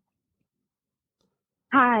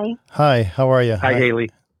 Hi. How are you? Hi, Haley.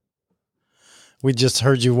 We just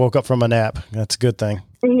heard you woke up from a nap. That's a good thing.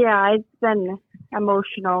 Yeah, it's been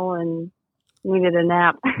emotional and needed a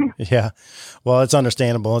nap. Yeah. Well, it's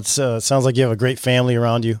understandable. It sounds like you have a great family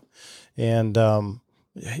around you. And,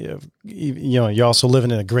 you're also living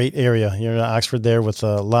in a great area. You're in Oxford there with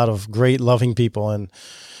a lot of great, loving people. And,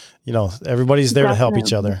 everybody's there to help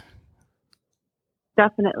each other.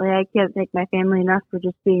 Definitely. I can't thank my family enough for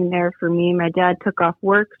just being there for me. My dad took off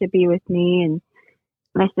work to be with me, and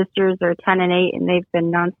my sisters are 10 and 8, and they've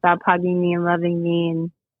been nonstop hugging me and loving me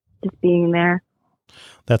and just being there.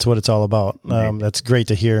 That's what it's all about. That's great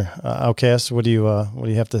to hear. Outcast, what do you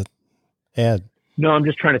have to add? No, I'm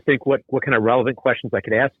just trying to think what kind of relevant questions I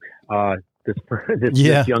could ask this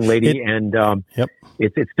young lady,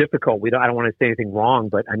 it's difficult. I don't want to say anything wrong,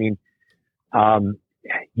 but I mean,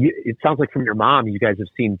 it sounds like from your mom, you guys have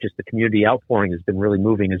seen just the community outpouring has been really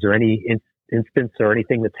moving. Is there any instance or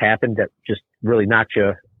anything that's happened that just really knocked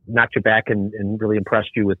you back and really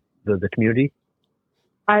impressed you with the community?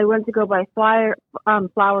 I went to go buy flowers,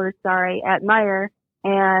 at Myre,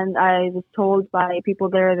 and I was told by people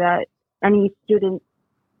there that any students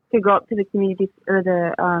could go up to the community or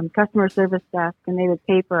the customer service desk and they would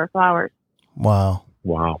pay for our flowers. Wow.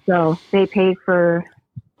 So they paid for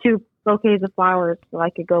 2 bouquets of flowers so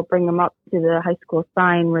I could go bring them up to the high school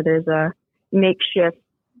sign where there's a makeshift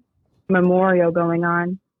memorial going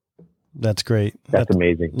on. That's great. That's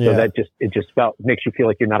amazing. Yeah. So it just makes you feel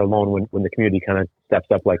like you're not alone when the community kind of steps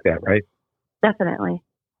up like that, right? Definitely.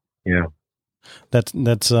 Yeah.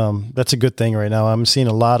 That's a good thing right now. I'm seeing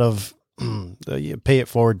a lot of pay it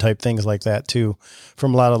forward type things like that too,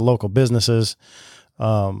 from a lot of local businesses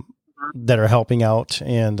that are helping out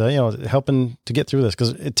and helping to get through this,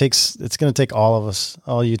 because it's going to take all of us,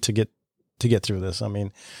 all you to get through this. I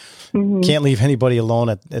mean, can't leave anybody alone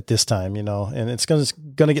at this time, and it's going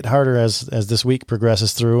to get harder as this week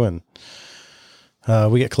progresses through and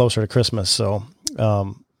we get closer to Christmas. So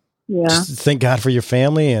just thank God for your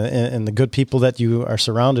family and the good people that you are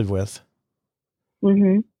surrounded with.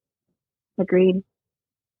 Agreed.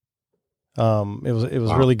 It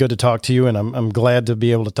was really good to talk to you, and I'm glad to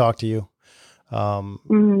be able to talk to you.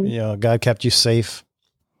 God kept you safe.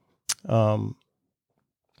 And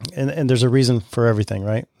there's a reason for everything,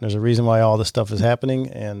 right? There's a reason why all this stuff is happening,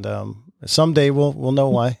 and someday we'll know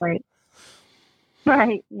why.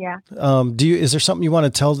 Right. Yeah. Is there something you want to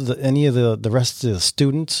tell any of the rest of the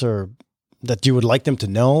students, or that you would like them to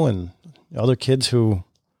know, and other kids who,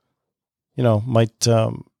 might,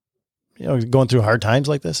 going through hard times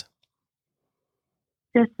like this?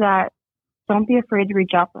 Just that don't be afraid to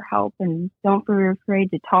reach out for help, and don't be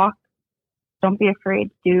afraid to talk. Don't be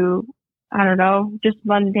afraid to do, just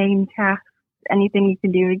mundane tasks. Anything you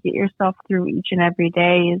can do to get yourself through each and every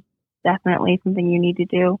day is definitely something you need to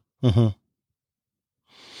do. Mm-hmm.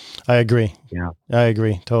 I agree. Yeah. I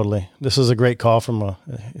agree. Totally. This is a great call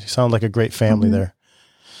you sound like a great family there.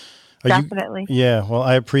 Definitely. Well,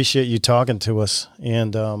 I appreciate you talking to us.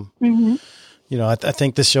 And, I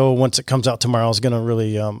think this show, once it comes out tomorrow, is going to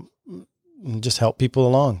really just help people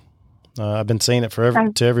along. I've been saying it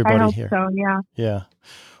to everybody I hope here. So, yeah. Yeah.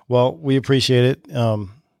 Well, we appreciate it.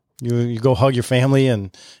 You go hug your family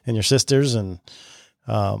and your sisters, and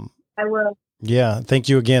I will. Yeah. Thank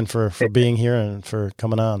you again for being here and for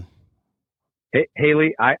coming on. Hey,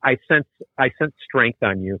 Haley, I sense strength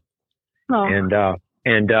on you. Oh.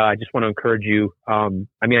 And I just want to encourage you. I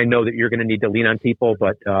know that you're going to need to lean on people,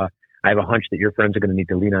 but I have a hunch that your friends are going to need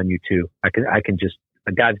to lean on you too. I can just,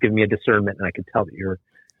 God's given me a discernment, and I can tell that you're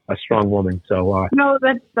a strong woman. So no,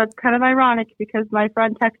 that's kind of ironic, because my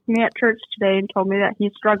friend texted me at church today and told me that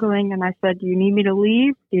he's struggling, and I said, "Do you need me to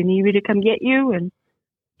leave? Do you need me to come get you?" And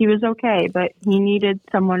he was okay, but he needed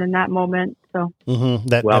someone in that moment. So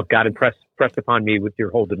God impressed upon me with your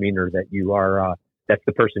whole demeanor that you are that's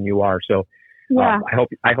the person you are. So yeah.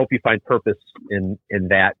 I hope you find purpose in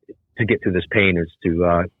that to get through this pain, is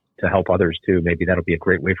to help others too. Maybe that'll be a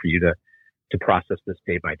great way for you to process this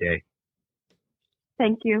day by day.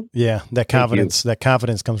 Thank you. Yeah, that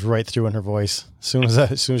confidence comes right through in her voice. As soon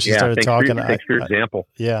as she started talking. Thanks for your example.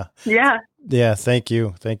 Yeah. Yeah. Yeah. Thank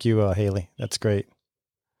you, Haley. That's great.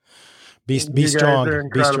 Be strong.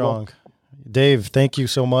 Be strong. Dave, thank you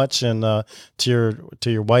so much, and to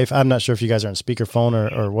your wife. I'm not sure if you guys are on speakerphone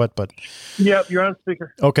or what, but yep, you're on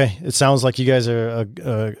speaker. Okay, it sounds like you guys are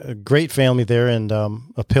a great family there, and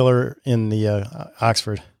a pillar in the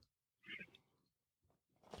Oxford.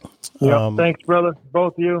 Yep, thanks, brother.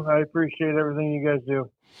 Both of you. I appreciate everything you guys do.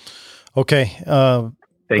 Okay,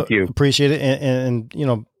 thank you. Appreciate it,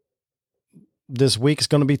 and this week is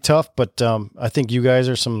going to be tough, but I think you guys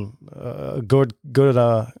are some good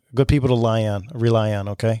people to rely on.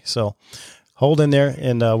 Okay, so hold in there,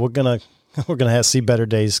 and we're gonna see better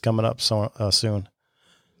days coming up soon.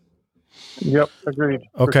 Yep, agreed.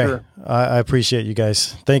 Okay, sure. I appreciate you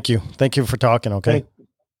guys. Thank you for talking. Okay,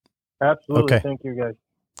 absolutely. Okay. Thank you, guys.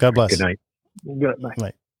 God bless. Good night. Good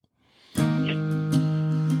night.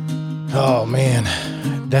 Oh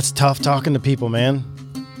man, that's tough talking to people, man.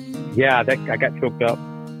 Yeah, I got choked up.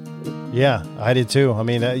 Yeah, I did too. I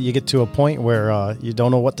mean, you get to a point where you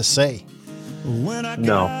don't know what to say.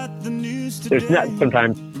 No,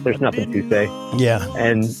 sometimes there's nothing to say. Yeah,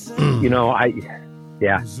 and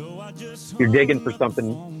you're digging for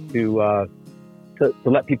something to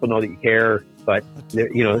let people know that you care, but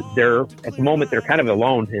they're at the moment they're kind of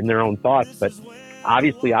alone in their own thoughts. But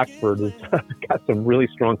obviously, Oxford has got some really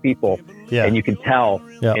strong people, and you can tell,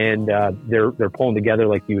 and they're pulling together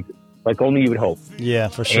like only you would hope. Yeah,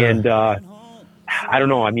 for sure. And I don't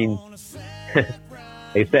know. I mean,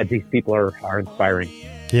 they said these people are inspiring.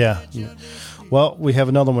 Yeah. Well, we have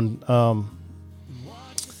another one.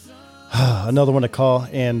 Another one to call,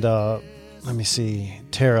 and let me see,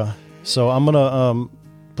 Tara. So I'm gonna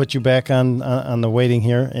put you back on the waiting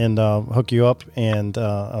here and hook you up, and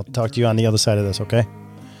I'll talk to you on the other side of this. Okay.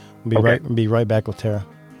 Be right back with Tara.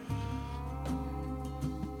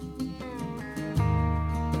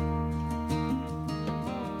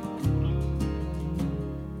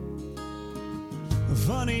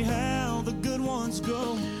 Funny how the good ones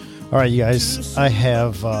go. All right, you guys, I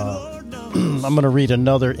have, I'm going to read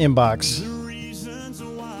another inbox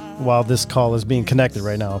while this call is being connected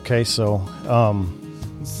right now. Okay. So,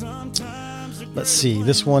 let's see.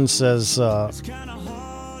 This one says,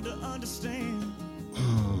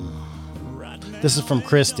 this is from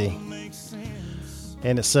Christy,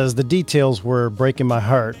 and it says, the details were breaking my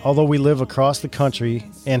heart. Although we live across the country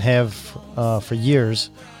and have for years,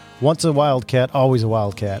 once a wildcat, always a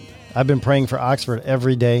wildcat. I've been praying for Oxford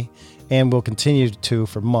every day and will continue to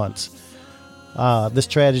for months. This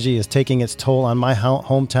tragedy is taking its toll on my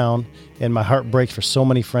hometown, and my heart breaks for so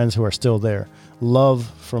many friends who are still there. Love,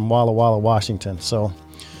 from Walla Walla, Washington. So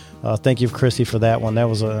thank you, Christy, for that one. That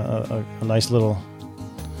was a nice little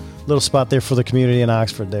spot there for the community in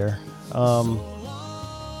Oxford there.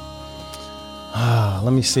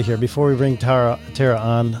 Let me see here. Before we bring Tara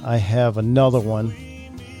on, I have another one.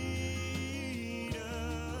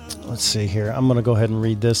 Let's see here. I'm going to go ahead and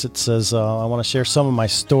read this. It says, I want to share some of my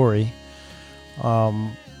story.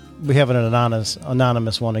 We have an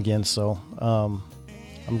anonymous one again, so I'm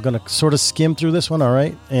going to sort of skim through this one, all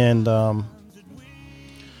right? And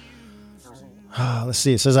let's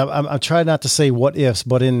see. It says, I tried not to say what ifs,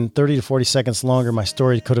 but in 30 to 40 seconds longer, my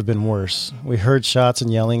story could have been worse. We heard shots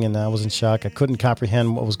and yelling, and I was in shock. I couldn't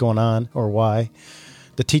comprehend what was going on or why.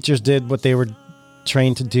 The teachers did what they were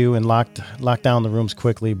trained to do and locked down the rooms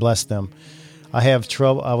quickly. Bless them. I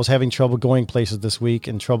was having trouble going places this week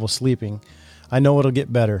and trouble sleeping. I know it'll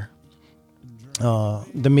get better.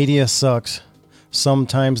 The media sucks.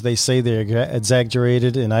 Sometimes they say they're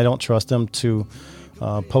exaggerated, and I don't trust them to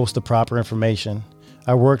post the proper information.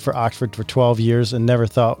 I worked for Oxford for 12 years and never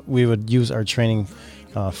thought we would use our training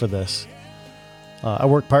for this. I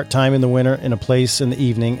work part-time in the winter in a place in the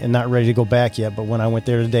evening and not ready to go back yet, but when I went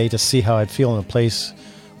there today to see how I'd feel in a place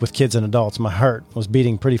with kids and adults, my heart was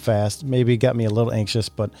beating pretty fast. Maybe it got me a little anxious,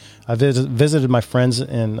 but I visited my friends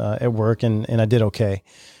at work, and I did okay.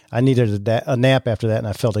 I needed a nap after that, and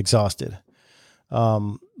I felt exhausted.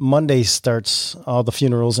 Monday starts all the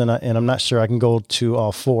funerals, and I'm not sure I can go to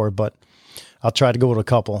all 4, but I'll try to go to a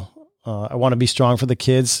couple. I want to be strong for the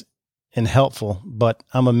kids and helpful, but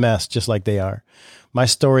I'm a mess just like they are. My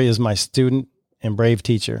story is my student and brave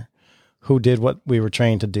teacher who did what we were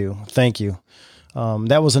trained to do. Thank you.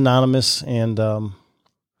 That was anonymous, and I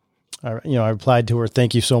replied to her,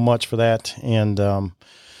 thank you so much for that. And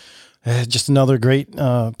just another great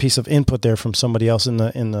piece of input there from somebody else in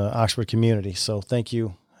the Oxford community. So thank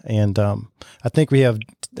you. And I think we have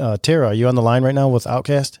Tara. Are you on the line right now with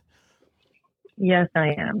Outcast? Yes,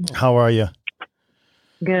 I am. How are you?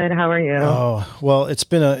 Good. How are you? Oh, well, it's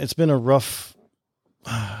been a rough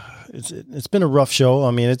it's been a rough show.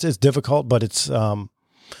 I mean, it's difficult, but it's how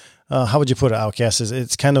would you put it, Outcast?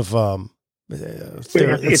 It's kind of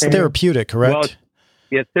it's therapeutic, correct? Well,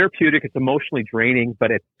 it's therapeutic. It's emotionally draining,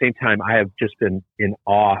 but at the same time, I have just been in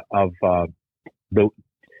awe of the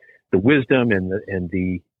wisdom and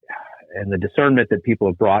the discernment that people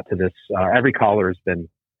have brought to this. Every caller has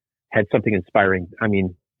had something inspiring. I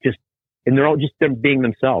mean, and they're all just them being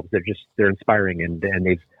themselves. They're inspiring, and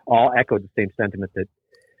they've all echoed the same sentiment that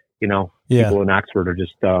people in Oxford are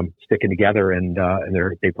just sticking together, and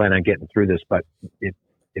they plan on getting through this. But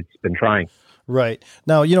it's been trying. Right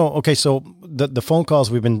now, okay. So the phone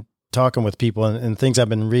calls we've been talking with people and things I've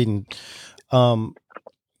been reading,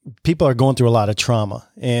 people are going through a lot of trauma,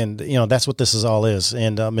 and that's what this all is.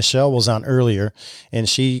 And Michelle was on earlier, and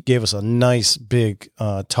she gave us a nice big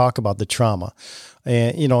talk about the trauma,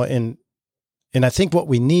 and I think what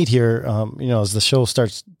we need here, as the show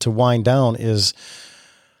starts to wind down, is,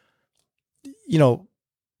 there are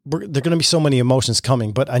going to be so many emotions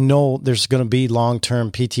coming, but I know there's going to be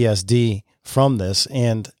long-term PTSD from this,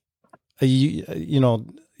 and you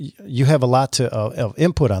have a lot of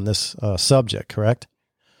input on this subject, correct?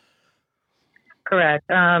 Correct.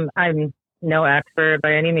 I'm no expert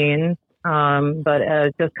by any means,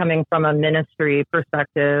 but just coming from a ministry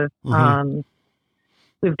perspective,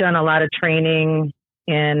 we've done a lot of training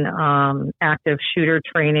in active shooter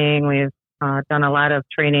training. We've done a lot of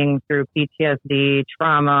training through PTSD,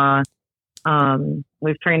 trauma.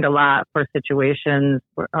 We've trained a lot for situations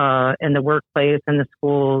in the workplace, in the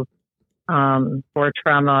schools, for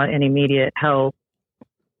trauma and immediate help.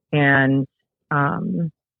 And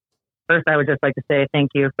first, I would just like to say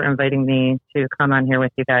thank you for inviting me to come on here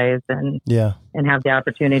with you guys and have the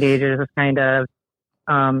opportunity to just kind of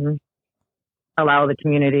allow the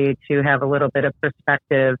community to have a little bit of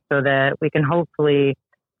perspective so that we can hopefully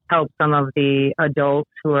help some of the adults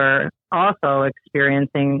who are also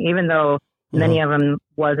experiencing, even though many of them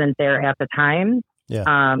wasn't there at the time,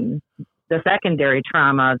 the secondary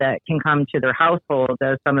trauma that can come to their household,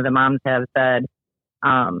 as some of the moms have said,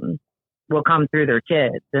 will come through their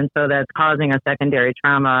kids. And so that's causing a secondary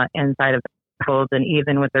trauma inside of the households, and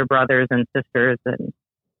even with their brothers and sisters and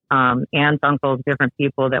aunts, uncles, different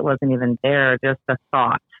people that wasn't even there. Just the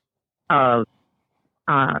thought of,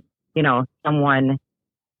 someone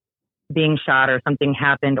being shot or something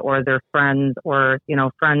happened, or their friends or,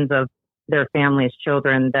 friends of their family's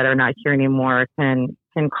children that are not here anymore can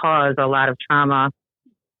cause a lot of trauma.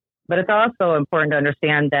 But it's also important to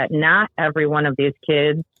understand that not every one of these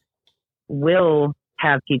kids will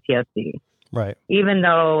have PTSD. Right. Even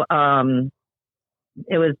though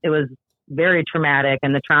it was very traumatic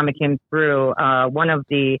and the trauma came through, one of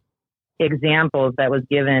the examples that was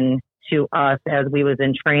given to us as we was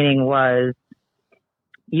in training was,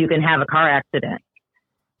 you can have a car accident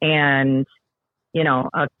and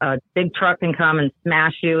a big truck can come and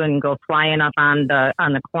smash you and go flying up on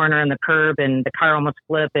the corner and the curb, and the car almost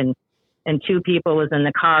flip, and two people was in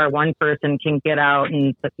the car. One person can get out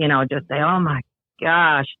and just say, oh my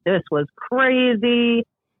gosh, this was crazy.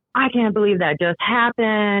 I can't believe that just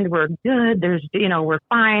happened. We're good. We're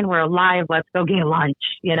fine. We're alive. Let's go get lunch,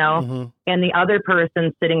 And the other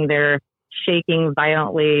person sitting there shaking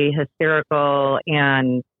violently, hysterical,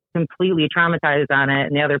 and completely traumatized on it.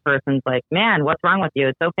 And the other person's like, man, what's wrong with you?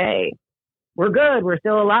 It's okay. We're good. We're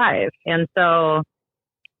still alive. And so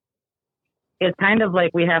it's kind of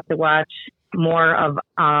like we have to watch more of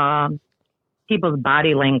people's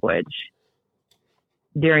body language.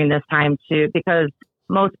 during this time too, because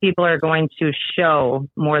most people are going to show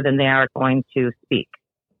more than they are going to speak.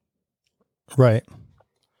 Right.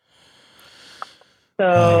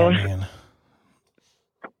 So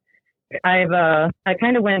I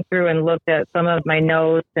kind of went through and looked at some of my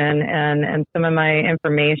notes and some of my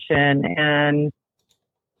information, and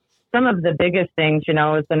some of the biggest things, is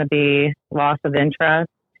going to be loss of interest.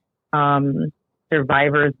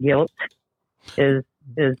 Survivor's guilt is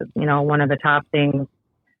one of the top things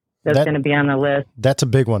that's going to be on the list. That's a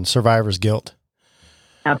big one. Survivor's guilt.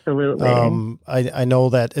 Absolutely. I know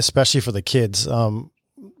that, especially for the kids.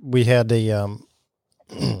 We had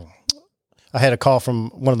I had a call from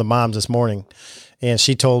one of the moms this morning, and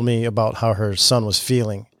she told me about how her son was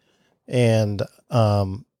feeling, and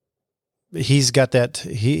he's got that.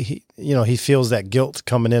 He feels that guilt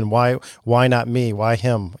coming in. Why not me? Why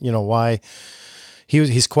him? Why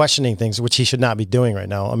he's questioning things, which he should not be doing right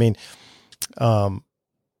now. I mean,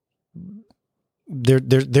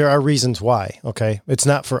 there are reasons why. Okay, it's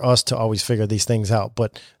not for us to always figure these things out,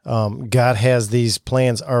 but God has these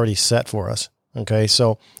plans already set for us. Okay,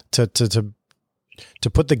 so to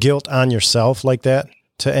put the guilt on yourself like that,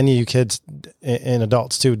 to any of you kids and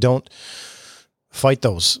adults too, don't fight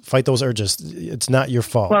those urges. It's not your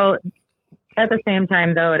fault. Well, at the same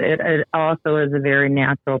time though, it also is a very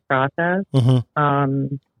natural process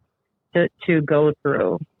to go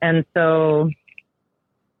through. And so,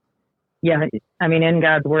 yeah, I mean, in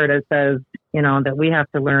God's word, it says, that we have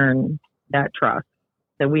to learn that trust,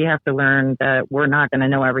 that we have to learn that we're not going to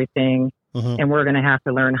know everything. And we're going to have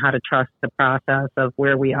to learn how to trust the process of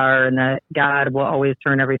where we are, and that God will always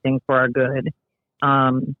turn everything for our good.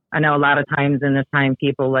 I know a lot of times in this time,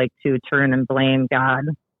 people like to turn and blame God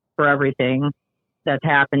for everything that's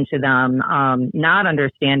happened to them, not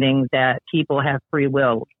understanding that people have free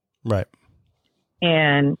will. Right.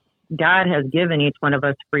 And God has given each one of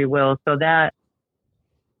us free will, so that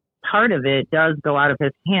part of it does go out of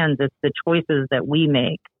his hands. It's the choices that we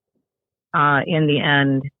make in the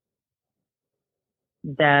end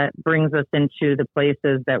that brings us into the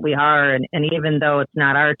places that we are. And even though it's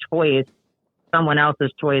not our choice, someone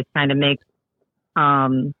else's choice kind of makes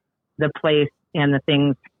the place and the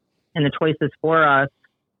things and the choices for us.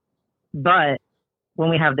 But when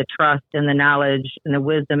we have the trust and the knowledge and the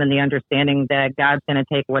wisdom and the understanding that God's going to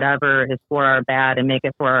take whatever is for our bad and make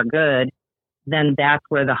it for our good, then that's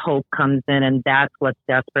where the hope comes in. And that's what's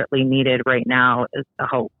desperately needed right now, is the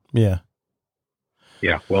hope. Yeah.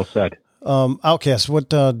 Yeah. Well said. Outcast, what,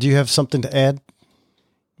 do you have something to add?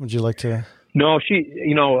 Would you like to? No,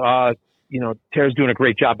 Tara's doing a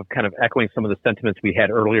great job of kind of echoing some of the sentiments we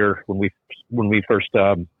had earlier when we first,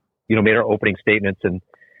 made our opening statements, and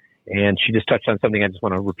she just touched on something I just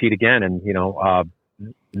want to repeat again. And,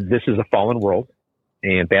 this is a fallen world,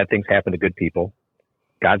 and bad things happen to good people.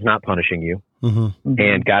 God's not punishing you.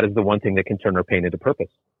 And God is the one thing that can turn our pain into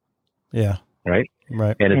purpose. Yeah. Right.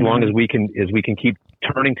 Right. And as long as we can keep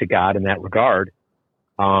turning to God in that regard,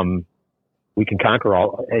 we can conquer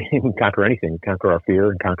anything, conquer our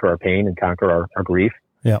fear and conquer our pain and conquer our grief.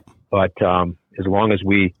 Yeah. But, as long as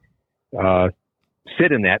we,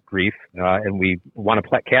 sit in that grief, and we want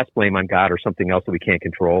to cast blame on God or something else that we can't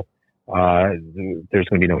control, there's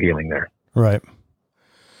going to be no healing there. Right.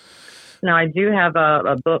 Now, I do have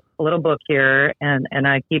a little book here, and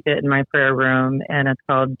I keep it in my prayer room, and it's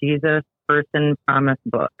called Jesus Person Promise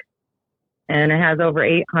Book. And it has over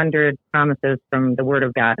 800 promises from the Word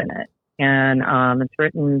of God in it. And it's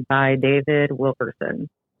written by David Wilkerson.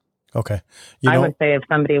 Okay. I would say if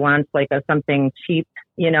somebody wants like something cheap,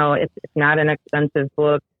 it's not an expensive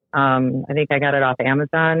book. I think I got it off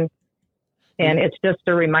Amazon. And it's just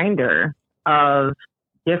a reminder of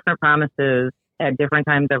different promises at different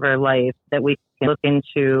times of our life that we can look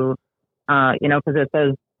into, because it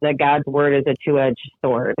says that God's word is a two-edged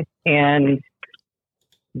sword. And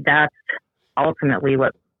that's ultimately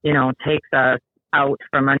what, takes us out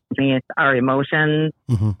from underneath our emotions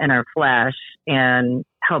and our flesh and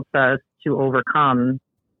helps us to overcome.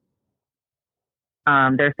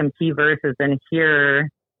 There's some key verses in here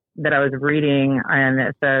that I was reading, and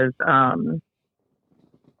it says,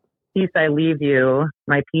 peace I leave you,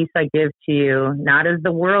 my peace I give to you, not as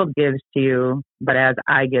the world gives to you, but as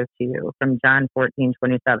I give to you, from John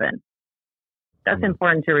 14:27. That's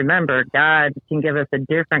important to remember. God can give us a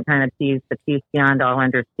different kind of peace, the peace beyond all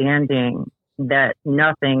understanding that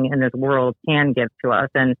nothing in this world can give to us.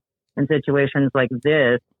 And in situations like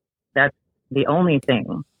this, that's the only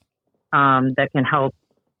thing that can help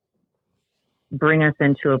bring us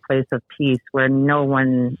into a place of peace where no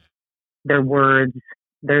one, their words,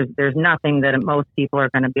 there's nothing that most people are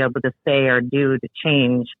going to be able to say or do to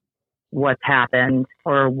change what's happened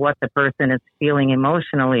or what the person is feeling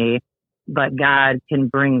emotionally, but God can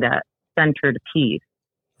bring that centered peace.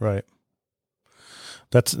 Right.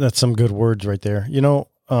 That's some good words right there.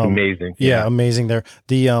 Amazing. Yeah, amazing there.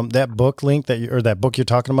 The that book link that book you're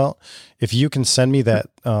talking about, if you can send me that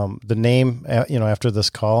the name after this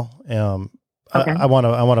call, okay. I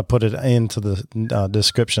want to put it into the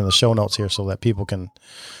description, the show notes here, so that people can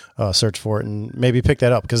search for it and maybe pick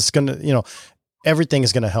that up, because it's gonna, everything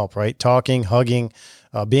is gonna help, right? Talking, hugging,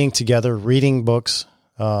 being together, reading books,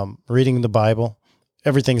 reading the Bible,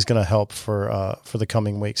 everything's gonna help for the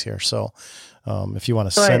coming weeks here. So if you want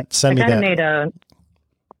to send me that.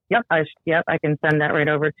 Yep, I can send that right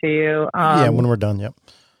over to you. When we're done. Yep.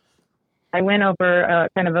 I went over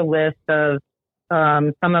kind of a list of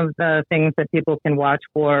some of the things that people can watch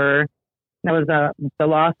for. That was the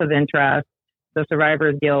loss of interest, the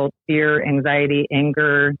survivor's guilt, fear, anxiety,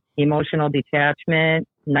 anger, emotional detachment,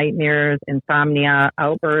 nightmares, insomnia,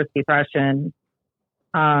 outbursts, depression,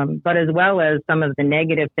 but as well as some of the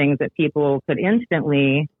negative things that people could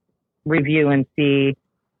instantly review and see.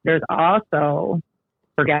 There's also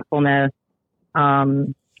forgetfulness,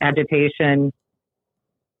 agitation,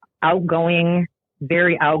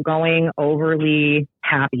 very outgoing, overly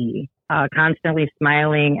happy, constantly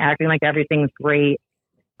smiling, acting like everything's great,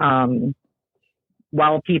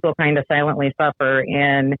 while people kind of silently suffer.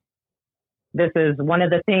 And this is one of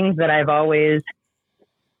the things that I've always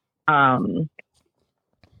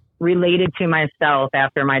related to myself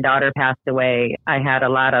after my daughter passed away. I had a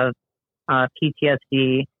lot of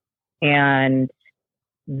PTSD, and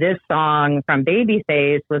this song from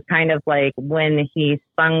Babyface was kind of like when he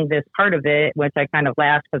sung this part of it, which I kind of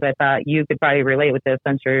laughed because I thought you could probably relate with this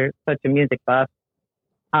since you're such a music buff.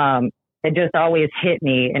 It just always hit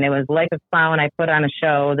me, and it was like a clown I put on a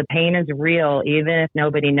show. The pain is real, even if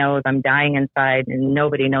nobody knows. I'm dying inside, and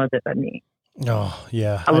nobody knows it but me. Oh,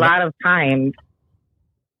 yeah. A lot of times,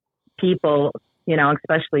 people,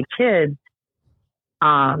 especially kids,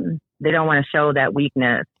 they don't want to show that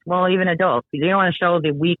weakness. Well, even adults, they don't want to show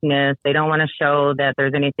the weakness. They don't want to show that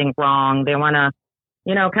there's anything wrong. They want to,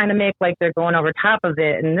 kind of make like they're going over top of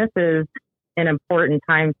it. And this is an important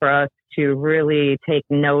time for us to really take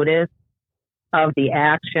notice of the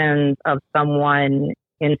actions of someone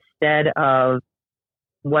instead of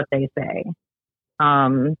what they say.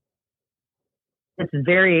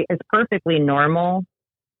 It's perfectly normal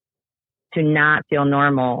to not feel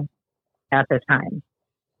normal at this time.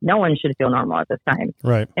 No one should feel normal at this time.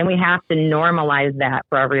 Right. And we have to normalize that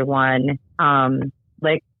for everyone.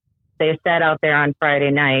 Like they said out there on Friday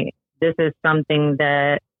night, this is something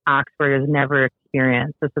that Oxford has never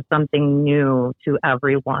experienced. This is something new to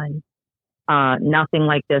everyone. Nothing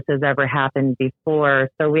like this has ever happened before.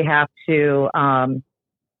 So we have to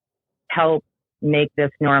help make this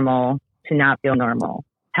normal to not feel normal.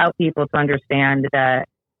 Help people to understand that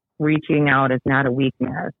reaching out is not a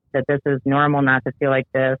weakness, that this is normal not to feel like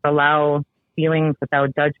this. Allow feelings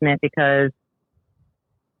without judgment, because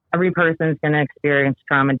every person's going to experience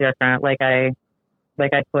trauma different. Like I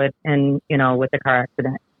put in, with the car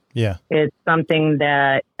accident. Yeah. It's something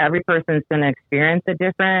that every person's going to experience it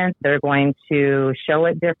different. They're going to show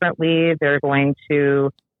it differently. They're going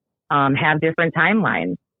to have different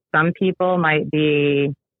timelines. Some people might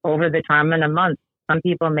be over the trauma in a month. Some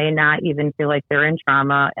people may not even feel like they're in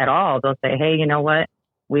trauma at all. They'll say, hey, you know what?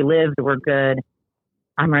 We lived, we're good.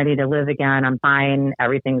 I'm ready to live again. I'm fine.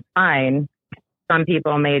 Everything's fine. Some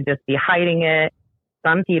people may just be hiding it.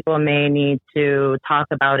 Some people may need to talk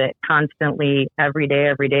about it constantly every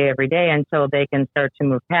day until they can start to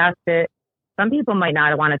move past it. Some people might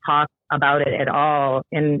not want to talk about it at all.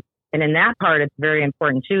 And in that part, it's very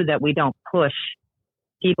important too, that we don't push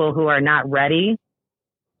people who are not ready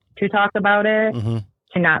to talk about it,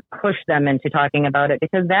 to not push them into talking about it,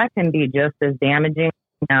 because that can be just as damaging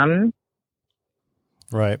to them,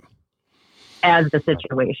 right, as the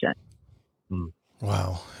situation.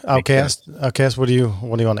 Wow. Outcast, what do you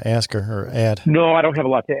want to ask her or add? No, I don't have a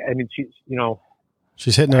lot to. I mean,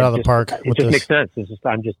 she's hitting it out of the park. It just makes sense. It's just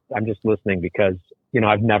I'm just listening because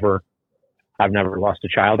I've never lost a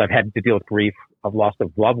child. I've had to deal with grief of loss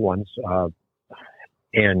of loved ones.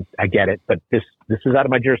 And I get it, but this is out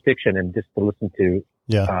of my jurisdiction, and just to listen to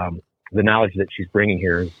the knowledge that she's bringing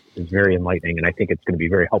here is very enlightening, and I think it's going to be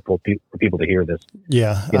very helpful for people to hear this.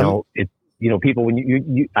 Yeah, people, when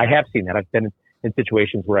you I have seen that. I've been in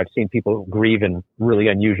situations where I've seen people grieve in really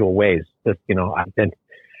unusual ways. I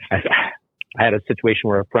had a situation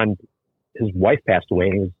where a friend, his wife passed away,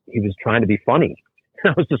 and he was trying to be funny.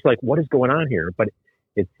 I was just like, what is going on here? But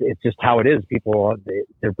it's just how it is. People,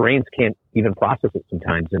 their brains can't even process it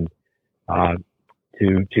sometimes. And,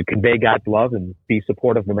 to convey God's love and be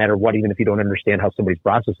supportive no matter what, even if you don't understand how somebody's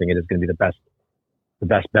processing it, is going to be the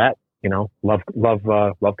best bet. You know, love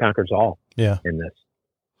conquers all. Yeah. In this.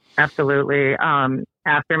 Absolutely.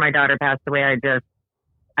 After my daughter passed away,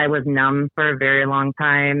 I was numb for a very long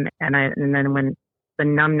time. And then when the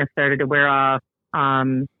numbness started to wear off,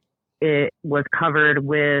 it was covered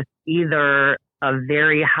with either a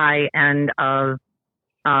very high end of,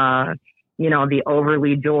 the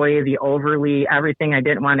overly joy, the overly everything. I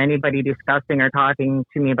didn't want anybody discussing or talking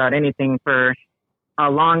to me about anything for a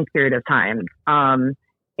long period of time.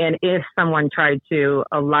 And if someone tried to,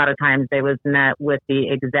 a lot of times they was met with the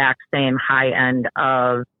exact same high end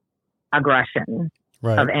of aggression,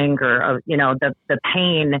 right. of anger, of, the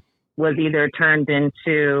pain was either turned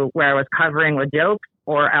into where I was covering with jokes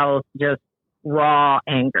or else just raw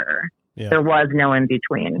anger. Yeah. There was no in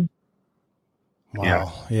between.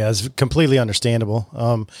 Wow. Yeah, it's completely understandable.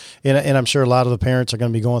 And I'm sure a lot of the parents are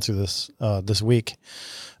going to be going through this week,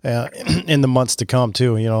 in the months to come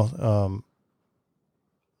too,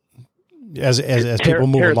 as people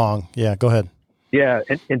move along. Yeah, go ahead. Yeah.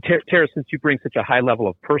 And Tara, since you bring such a high level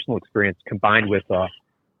of personal experience combined with,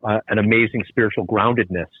 an amazing spiritual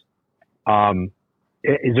groundedness,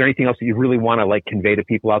 is there anything else that you really want to convey to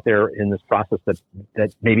people out there in this process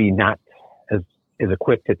that maybe not as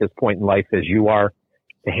equipped at this point in life as you are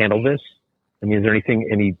to handle this? I mean, is there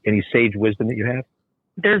any sage wisdom that you have?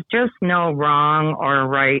 There's just no wrong or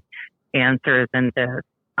right answers in this.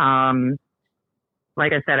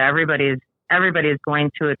 Like I said, everybody's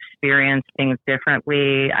going to experience things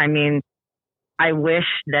differently. I mean, I wish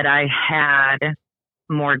that I had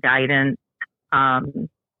more guidance.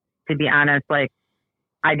 To be honest,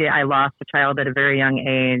 I lost a child at a very young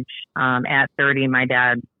age. At 30, my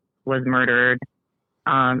dad was murdered.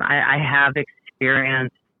 I have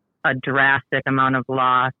experienced a drastic amount of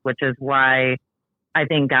loss, which is why I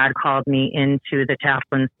think God called me into the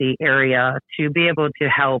chaplaincy area to be able to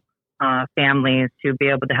help families, to be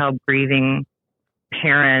able to help grieving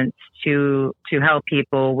parents, to help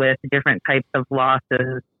people with different types of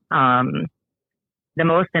losses. The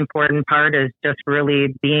most important part is just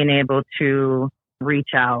really being able to reach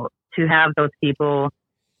out, to have those people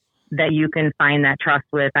that you can find that trust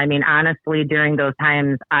with. I mean, honestly, during those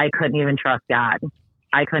times, I couldn't even trust God.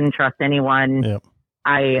 I couldn't trust anyone. Yep.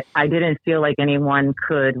 I didn't feel like anyone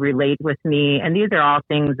could relate with me. And these are all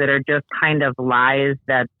things that are just kind of lies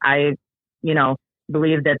that I,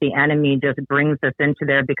 believe that the enemy just brings us into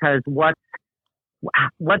there, because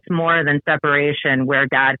what's more than separation where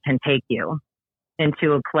God can take you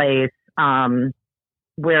into a place,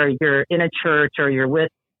 where you're in a church or you're with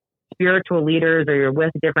spiritual leaders or you're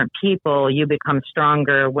with different people. You become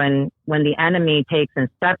stronger when the enemy takes and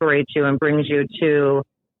separates you and brings you to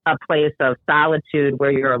a place of solitude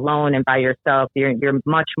where you're alone and by yourself. You're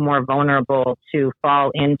much more vulnerable to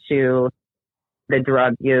fall into the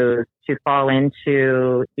drug use, to fall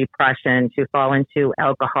into depression, to fall into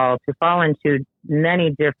alcohol, to fall into many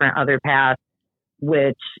different other paths,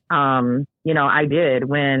 which, I did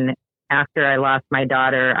when after I lost my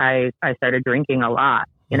daughter, I started drinking a lot.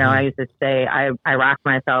 I used to say I rocked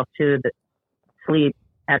myself to the sleep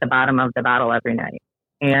at the bottom of the bottle every night.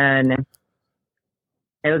 And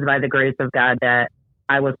it was by the grace of God that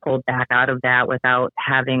I was pulled back out of that without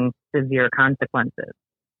having severe consequences.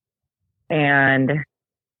 And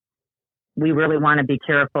we really want to be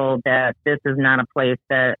careful that this is not a place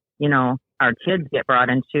that, our kids get brought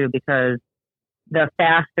into, because the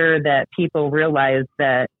faster that people realize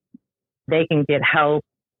that they can get help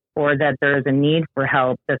or that there's a need for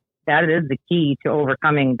help, that is the key to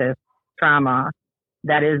overcoming this trauma.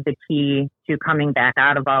 That is the key to coming back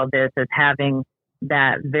out of all this, is having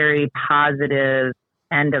that very positive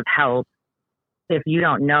end of help. If you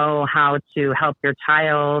don't know how to help your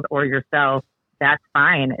child or yourself, that's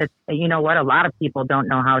fine. It's, what a lot of people don't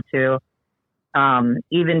know how to.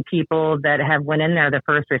 Even people that have went in there, the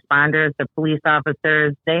first responders, the police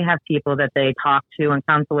officers, they have people that they talk to and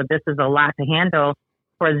counsel with. This is a lot to handle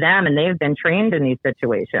for them, and they've been trained in these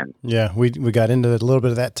situations. Yeah, we got into a little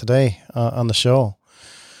bit of that today on the show.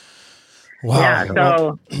 Wow. Yeah,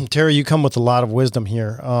 so, Terry, you come with a lot of wisdom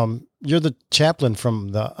here. You're the chaplain from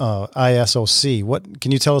the ISOC. What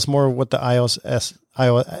can you tell us more what the ISOC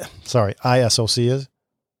is?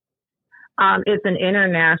 It's an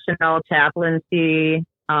international chaplaincy.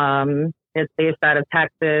 It's based out of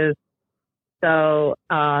Texas. So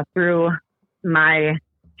through my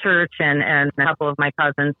church and a couple of my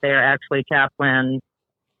cousins, they're actually chaplains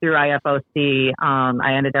through IFOC.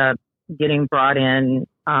 I ended up getting brought in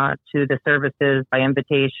to the services by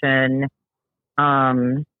invitation.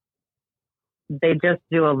 they just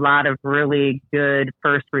do a lot of really good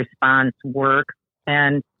first response work.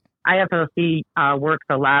 And IFOC works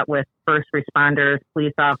a lot with first responders,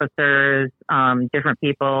 police officers, different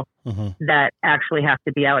people that actually have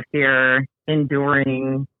to be out here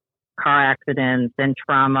enduring car accidents and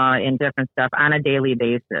trauma and different stuff on a daily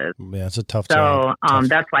basis. Yeah, it's a tough job. So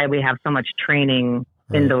that's why we have so much training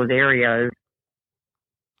in those areas.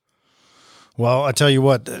 Well, I tell you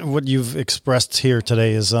what you've expressed here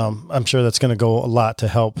today is, I'm sure that's going to go a lot to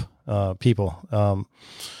help people.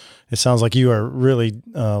 It sounds like you are really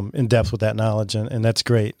in depth with that knowledge, and that's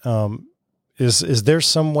great. Is there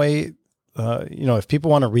some way, if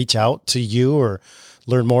people want to reach out to you or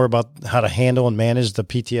learn more about how to handle and manage the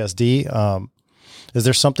PTSD, is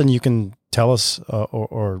there something you can tell us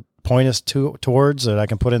or point us towards that I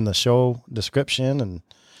can put in the show description? And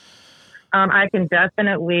I can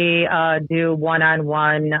definitely do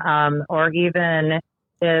one-on-one, or even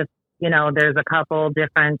if, there's a couple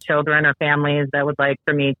different children or families that would like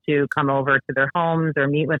for me to come over to their homes or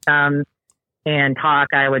meet with them and talk,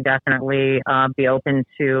 I would definitely be open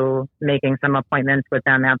to making some appointments with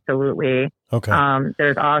them. Absolutely. Okay.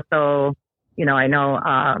 There's also, I know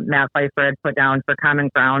Matt Pfeiffer had put down for Common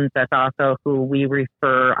Grounds. That's also who we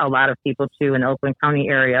refer a lot of people to in the Oakland County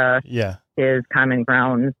area. Yeah. Is Common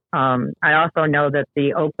Grounds. I also know that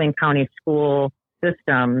the Oakland County school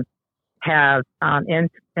system have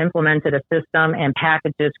implemented a system and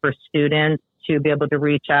packages for students to be able to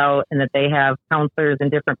reach out, and that they have counselors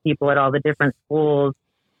and different people at all the different schools.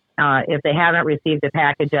 If they haven't received a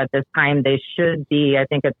package at this time, they should be. I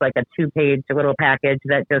think it's like a 2-page little package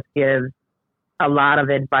that just gives a lot of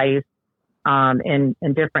advice in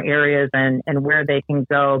different areas and where they can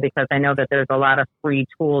go, because I know that there's a lot of free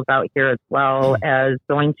tools out here, as well as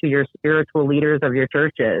going to your spiritual leaders of your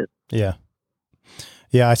churches. Yeah.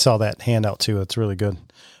 Yeah, I saw that handout too. It's really good.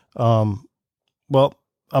 Well,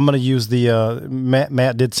 I'm going to use the,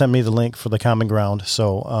 Matt did send me the link for the Common Ground.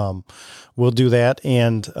 So, we'll do that.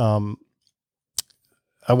 And,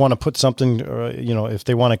 I want to put something, if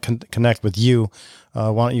they want to connect with you,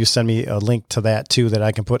 why don't you send me a link to that too, that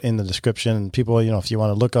I can put in the description. And people, if you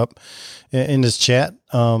want to look up in this chat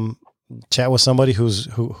with somebody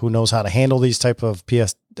who knows how to handle these type of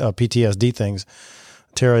PTSD things.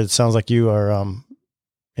 Tara, it sounds like you are,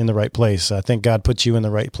 in the right place. I think God put you in the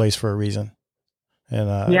right place for a reason. And,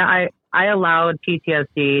 I allowed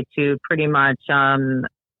PTSD to pretty much,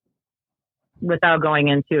 without going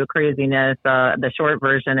into craziness, the short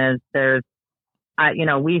version is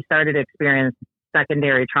we started to experience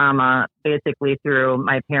secondary trauma basically through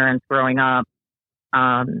my parents growing up.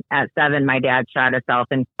 At 7, my dad shot himself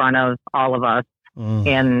in front of all of us,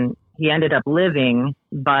 and he ended up living,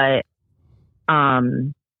 but,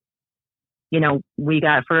 we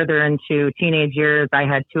got further into teenage years. I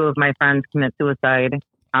had 2 of my friends commit suicide.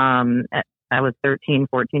 I was 13,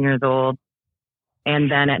 14 years old.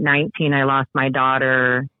 And then at 19, I lost my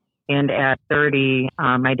daughter. And at 30,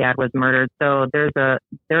 my dad was murdered. So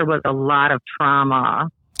there was a lot of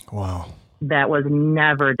trauma. Wow. That was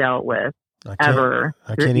never dealt with ever.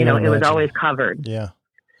 I can't even imagine. It was always covered. Yeah.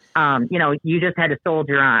 You just had to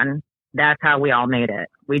soldier on. That's how we all made it.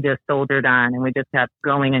 We just soldiered on, and we just kept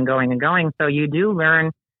going and going and going. So you do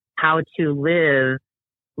learn how to live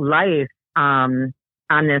life on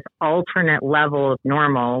this alternate level of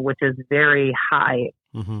normal, which is very high.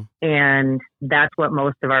 Mm-hmm. And that's what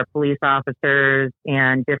most of our police officers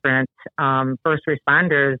and different first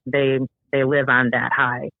responders, they live on that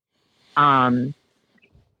high.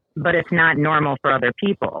 But it's not normal for other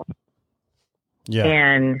people. Yeah.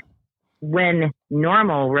 And when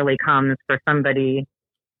normal really comes for somebody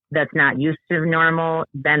that's not used to normal,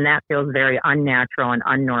 then that feels very unnatural and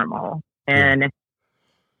unnormal. And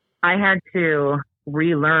I had to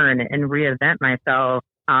relearn and reinvent myself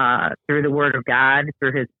through the Word of God,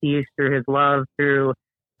 through His peace, through His love, through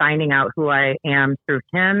finding out who I am through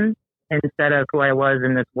Him instead of who I was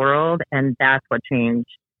in this world. And that's what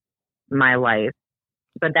changed my life.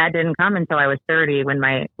 But that didn't come until I was 30 when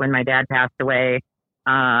my dad passed away.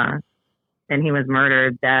 And he was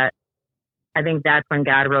murdered. That I think that's when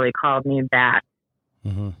God really called me back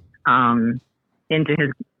into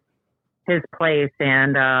his place,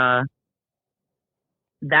 and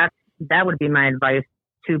that would be my advice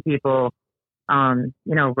to people. Run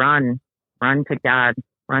to God,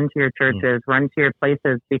 run to your churches, run to your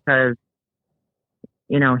places, because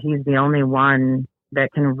He's the only one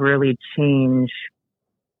that can really change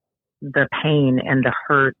the pain and the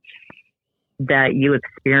hurt that you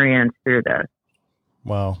experience through this.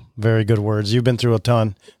 Wow. Very good words. You've been through a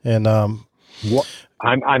ton, and, I'm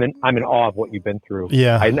in awe of what you've been through.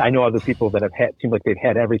 Yeah. I know other people that seem like they've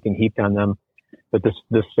had everything heaped on them. but this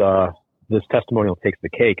testimonial takes the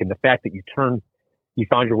cake. And the fact that you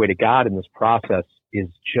found your way to God in this process is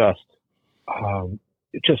just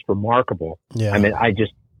remarkable. Yeah. I mean,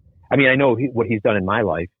 I know what he's done in my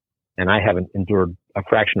life, and I haven't endured a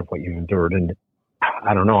fraction of what you've endured. And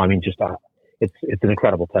I don't know. I mean, it's an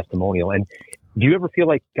incredible testimonial. And do you ever feel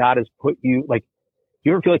like God has put you, like, do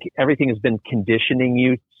you ever feel like everything has been conditioning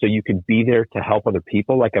you so you can be there to help other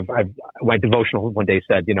people? Like my devotional one day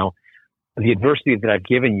said, you know, the adversity that I've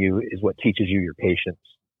given you is what teaches you your patience,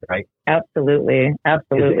 right? Absolutely.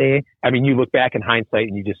 I mean, you look back in hindsight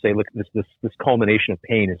and you just say, look, this culmination of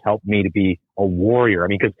pain has helped me to be a warrior. I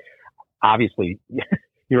mean, because obviously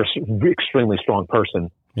you're an extremely strong person.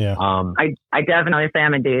 Yeah. I definitely say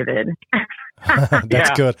I'm a David.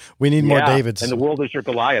 That's good. We need more Davids. And the world is your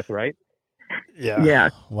Goliath, right? Yeah. Yeah.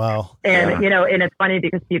 Wow. And, you know, and it's funny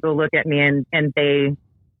because people look at me and they,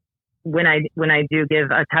 when I do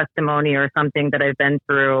give a testimony or something that I've been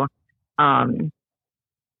through,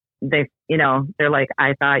 they're like,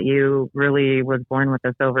 I thought you really was born with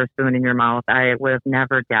a silver spoon in your mouth. I would have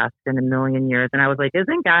never guessed in a million years. And I was like,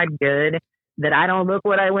 isn't God good that I don't look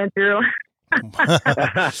what I went through?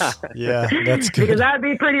 Yeah, that's good. Because that'd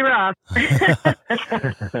be pretty rough.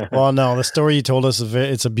 Well, no, the story you told us,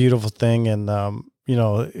 it's a beautiful thing. And, you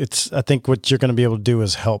know, I think what you're going to be able to do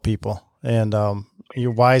is help people. And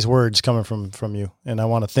your wise words coming from you. And I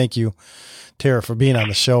want to thank you, Tara, for being on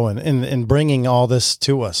the show and bringing all this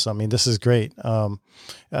to us. I mean, this is great. I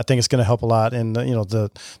think it's going to help a lot. And, you know,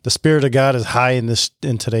 the Spirit of God is high in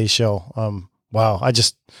today's show. Wow.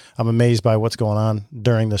 I'm amazed by what's going on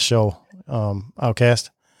during the show. Outcast,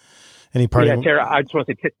 any party? Yeah, Tara, I just want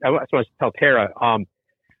to tell Tara,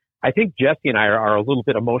 I think Jesse and I are a little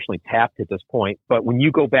bit emotionally tapped at this point, but when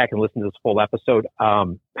you go back and listen to this full episode,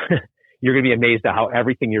 you're going to be amazed at how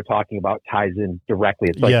everything you're talking about ties in directly.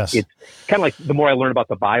 It's like, It's kind of like the more I learn about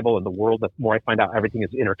the Bible and the world, the more I find out everything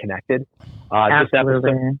is interconnected.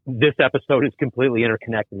 This episode is completely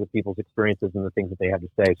interconnected with people's experiences and the things that they have to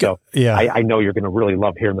say. So yeah, I know you're going to really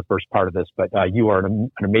love hearing the first part of this, but you are an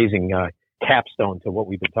amazing capstone to what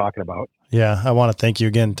we've been talking about. Yeah, I want to thank you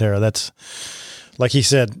again, Tara. That's like he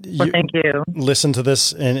said. Thank you. Listen to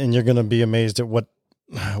this, and you're going to be amazed at what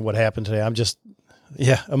happened today. I'm just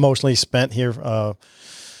emotionally spent here. Well,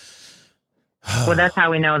 that's how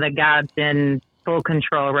we know that God's in full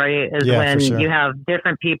control, right? Is when you have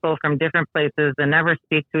different people from different places that never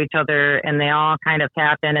speak to each other, and they all kind of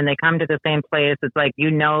tap in and they come to the same place. It's like, you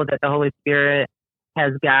know that the Holy Spirit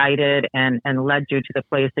has guided and led you to the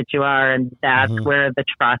place that you are, and that's where the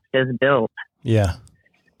trust is built. Yeah.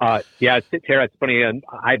 Tara, it's funny.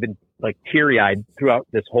 I've been like teary-eyed throughout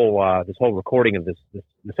this whole recording of this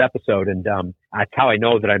episode, and that's how I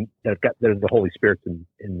know that there's the Holy Spirit in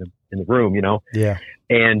the room, you know. Yeah.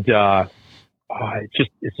 And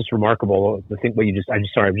it's just remarkable. The thing, I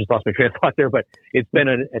just lost my train of thought there, but it's been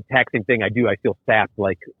a taxing thing. I feel sapped,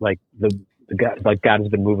 like God has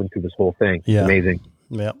been moving through this whole thing. Yeah. It's amazing.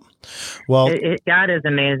 Yeah. Well, God is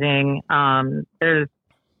amazing.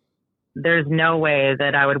 There's no way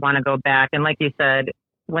that I would want to go back. And like you said,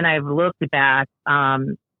 when I've looked back, I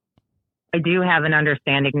do have an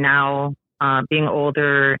understanding now, being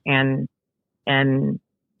older and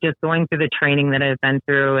just going through the training that I've been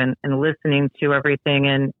through and listening to everything.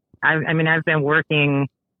 And I've been working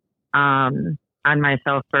on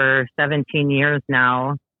myself for 17 years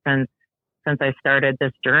now since I started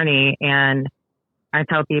this journey. And I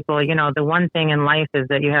tell people, you know, the one thing in life is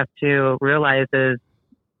that you have to realize is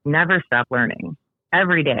never stop learning.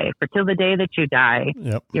 Every day, for till the day that you die,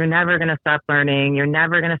 You're never going to stop learning. You're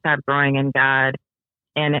never going to stop growing in God.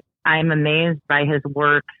 And I'm amazed by His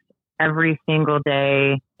works every single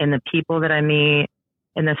day in the people that I meet,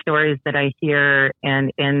 in the stories that I hear,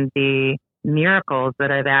 and in the miracles that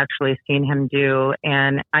I've actually seen Him do.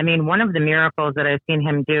 And I mean, one of the miracles that I've seen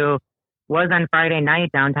Him do was on Friday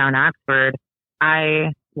night downtown Oxford.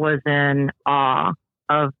 I was in awe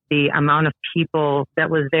of the amount of people that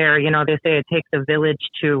was there. You know, they say it takes a village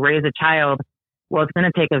to raise a child. Well, it's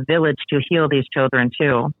going to take a village to heal these children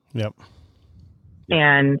too. Yep.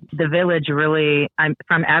 And the village really, I'm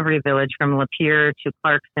from every village, from Lapeer to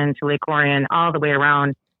Clarkson to Lake Orion, all the way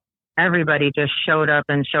around. Everybody just showed up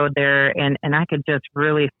and showed there. And I could just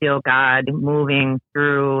really feel God moving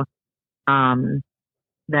through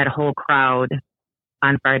that whole crowd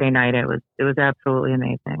on Friday night. It was absolutely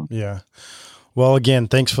amazing. Yeah. Well, again,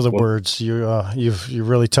 thanks for the words. You've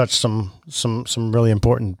really touched some really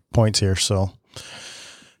important points here. So,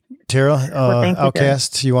 Tara,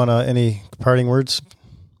 Outcast, you want any parting words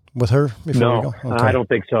with her before we No, go? Okay. I don't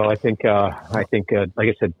think so. I think, like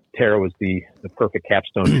I said, Tara was the perfect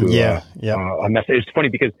capstone to a message. It's funny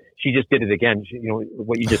because she just did it again.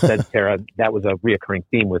 What you just said, Tara, that was a reoccurring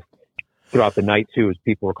theme throughout the night too, as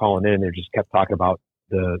people were calling in. They just kept talking about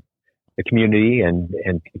the community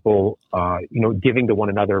and people, giving to one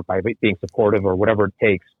another by being supportive or whatever it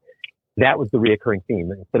takes. That was the reoccurring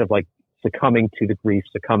theme. Instead of like succumbing to the grief,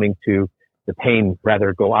 succumbing to the pain,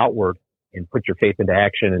 rather go outward and put your faith into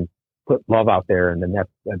action and put love out there. And then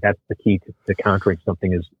that's the key to conquering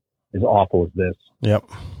something as awful as this. Yep.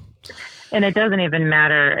 And it doesn't even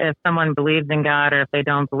matter if someone believes in God or if they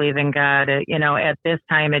don't believe in God. At this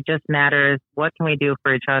time, it just matters what can we do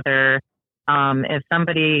for each other. If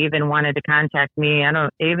somebody even wanted to contact me,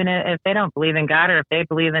 even if they don't believe in God or if they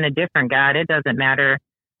believe in a different God, it doesn't matter.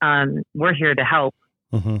 We're here to help,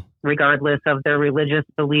 regardless of their religious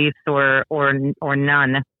beliefs or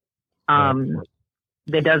none. That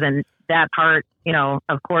part,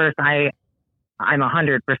 of course, I'm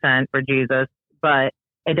 100% for Jesus, but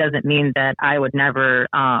it doesn't mean that I would never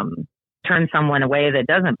turn someone away that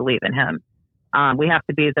doesn't believe in him. We have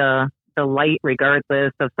to be the light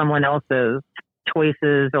regardless of someone else's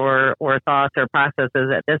choices or thoughts or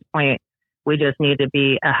processes. At this point, we just need to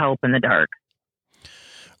be a help in the dark.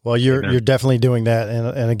 Well, you're definitely doing that.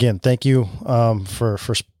 And again, thank you for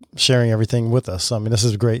sharing everything with us. I mean, this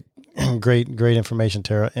is great information,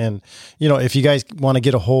 Tara. And, if you guys want to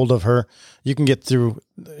get a hold of her, you can get through,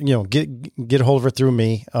 get a hold of her through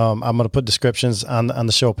me. I'm going to put descriptions on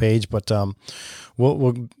the show page, but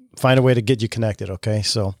we'll find a way to get you connected. Okay.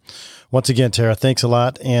 So once again, Tara, thanks a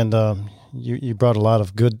lot. And you brought a lot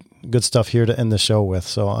of good stuff here to end the show with.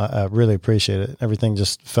 So I really appreciate it. Everything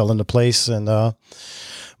just fell into place and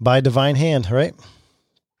by divine hand, right?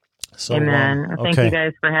 So, Amen. Thank you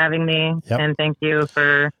guys for having me. Yep. And thank you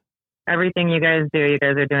for everything you guys do. You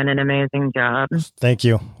guys are doing an amazing job. Thank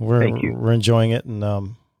you. We're enjoying it.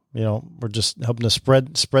 And, we're just helping to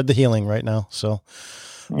spread the healing right now. So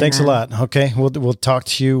thanks a lot. Okay. We'll talk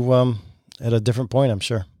to you at a different point, I'm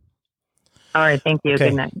sure. All right. Thank you. Okay.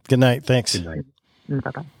 Good night. Good night. Thanks. Good night.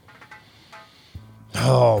 Bye-bye.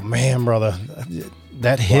 Oh man, brother,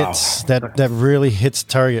 that hits, that really hits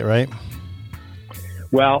target, right?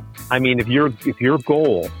 Well, I mean, if your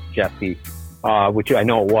goal, Jesse, which I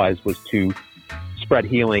know it was to spread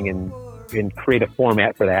healing and create a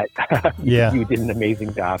format for that, you did an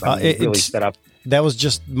amazing job. I mean, it really set up. That was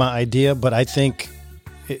just my idea, but I think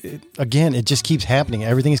it just keeps happening.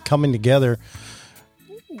 Everything is coming together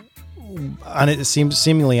it seems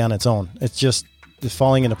seemingly on its own. It's just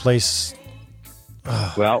falling into place.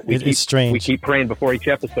 Well, it's strange. We keep praying before each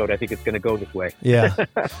episode. I think it's going to go this way. Yeah.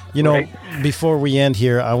 Right? Before we end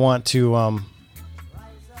here, I want to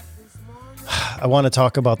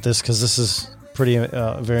talk about this because this is pretty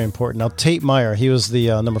very important. Now, Tate Myre, he was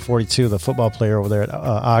the number 42, the football player over there at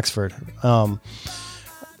Oxford.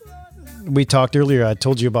 We talked earlier. I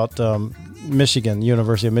told you about Michigan,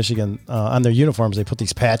 University of Michigan. On their uniforms, they put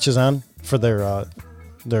these patches on for their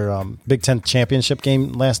Big Ten championship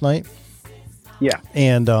game last night. Yeah.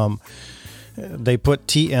 And they put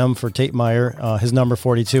TM for Tate Myre, his number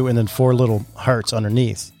 42, and then 4 little hearts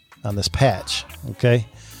underneath on this patch. Okay.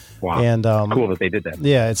 Wow. And cool that they did that.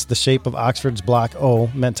 Yeah, it's the shape of Oxford's Block O,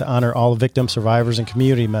 meant to honor all victims, survivors, and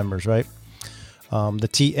community members, right? The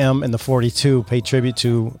TM and the 42 pay tribute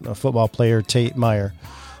to football player Tate Myre.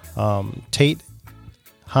 Tate,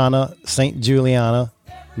 Hana, St. Juliana,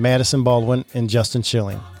 Madisyn, Baldwin, and Justin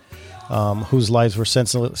Shilling, whose lives were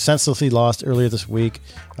senselessly lost earlier this week,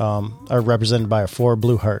 are represented by 4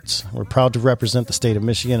 blue hearts. We're proud to represent the state of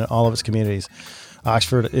Michigan and all of its communities.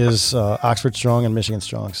 Oxford is Oxford strong and Michigan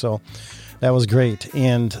strong. So that was great.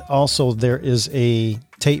 And also there is a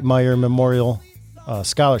Tate Myre Memorial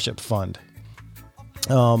Scholarship Fund.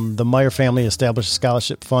 The Myre family established a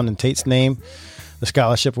scholarship fund in Tate's name. The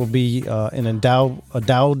scholarship will be an endowed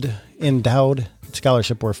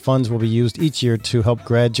scholarship where funds will be used each year to help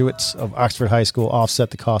graduates of Oxford High School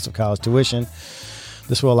offset the cost of college tuition.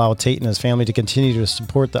 This will allow Tate and his family to continue to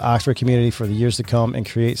support the Oxford community for the years to come and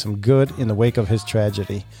create some good in the wake of his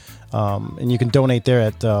tragedy. And you can donate there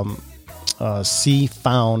at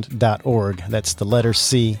cfound.org. That's the letter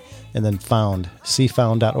C and then found,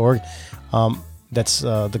 cfound.org. That's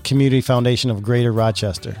the Community Foundation of Greater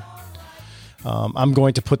Rochester. I'm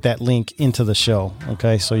going to put that link into the show.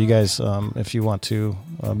 Okay, so you guys, if you want to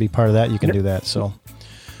be part of that, you can do that. So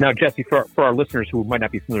now, Jesse, for our listeners who might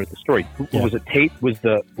not be familiar with the story, was it Tate was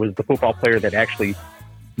the football player that actually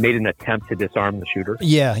made an attempt to disarm the shooter?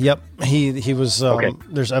 Yeah, yep. He was. Okay.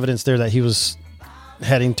 There's evidence there that he was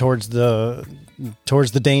heading towards the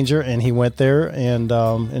towards the danger, and he went there and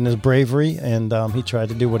in his bravery, and he tried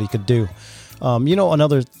to do what he could do.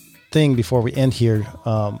 Another thing before we end here,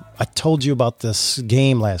 I told you about this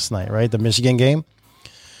game last night, right? The Michigan game.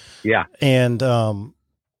 Yeah. And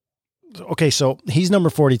okay, so he's number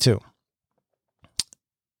 42.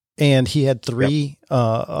 And he had three,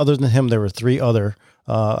 other than him, there were three other,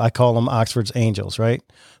 I call them Oxford's Angels, right?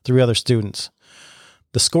 Three other students.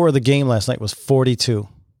 The score of the game last night was 42,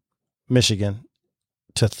 Michigan,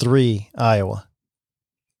 to 3, Iowa.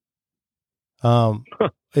 I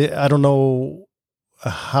don't know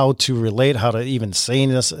how to relate, how to even say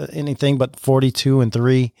anything, but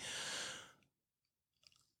 42-3.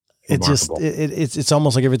 It just, it's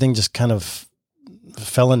almost like everything just kind of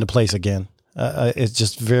fell into place again. It's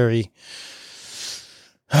just very,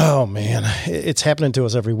 oh man, it's happening to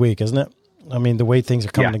us every week, isn't it? I mean, the way things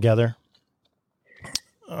are coming together.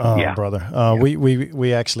 Oh, brother.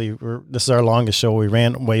 We actually, this is our longest show. We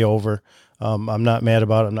ran way over. I'm not mad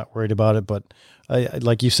about it. I'm not worried about it, but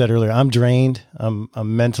like you said earlier, I'm drained. I'm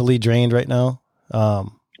mentally drained right now.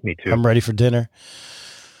 Me too. I'm ready for dinner.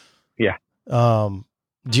 Yeah.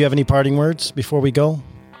 Do you have any parting words before we go?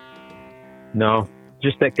 No,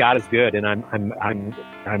 just that God is good, and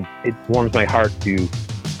it warms my heart to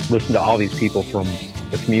listen to all these people from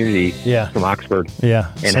the community, from Oxford,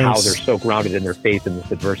 and how they're so grounded in their faith in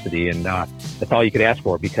this adversity, and that's all you could ask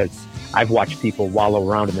for, because I've watched people wallow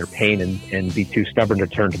around in their pain and be too stubborn to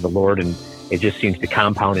turn to the Lord, and it just seems to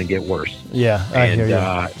compound and get worse. Yeah, I hear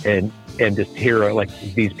you. And just hear like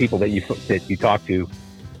these people that you talk to,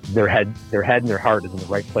 their head and their heart is in the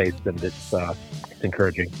right place, and it's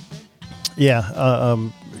encouraging. Yeah,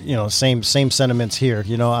 same sentiments here. I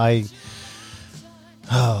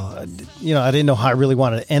didn't know how I really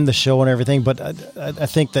wanted to end the show and everything, but I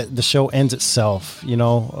think that the show ends itself.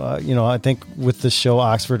 I think with the show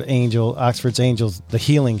Oxford's Angels, the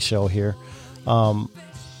healing show here,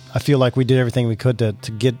 I feel like we did everything we could to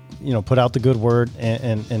get, put out the good word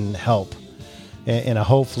and help, and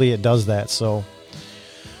hopefully it does that. So.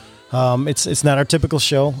 It's not our typical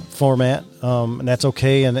show format, and that's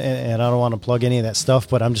okay. And I don't want to plug any of that stuff,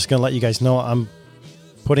 but I'm just going to let you guys know I'm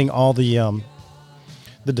putting all the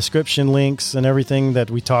description links and everything that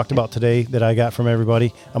we talked about today that I got from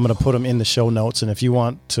everybody. I'm going to put them in the show notes. And if you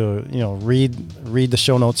want to, read the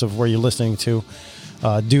show notes of where you're listening to,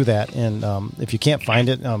 do that. And if you can't find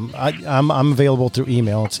it, I'm available through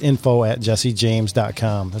email. It's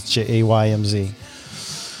info@jessejames.com. That's JAYMZ.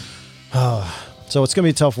 So it's going to be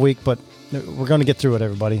a tough week, but we're going to get through it,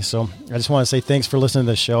 everybody. So I just want to say thanks for listening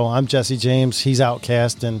to the show. I'm Jesse James. He's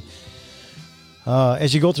Outcast. And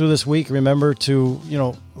as you go through this week, remember to,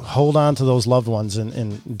 hold on to those loved ones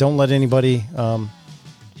and don't let anybody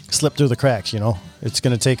slip through the cracks. It's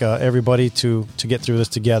going to take everybody to get through this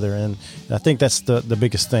together. And I think that's the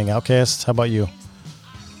biggest thing. Outcasts, how about you?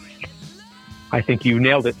 I think you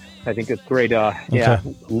nailed it. I think it's great.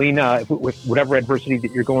 Lean with whatever adversity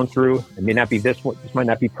that you're going through. It may not be this might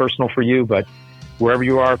not be personal for you, but wherever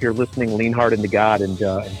you are, if you're listening, lean hard into God and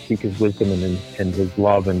seek His wisdom and His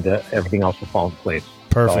love, and everything else will fall in place.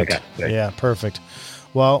 Perfect. Yeah, perfect.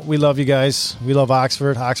 Well, we love you guys. We love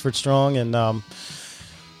Oxford. Oxford strong, and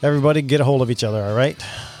everybody get a hold of each other. All right.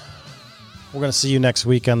 We're going to see you next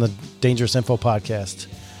week on the Dangerous Info podcast.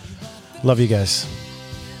 Love you guys.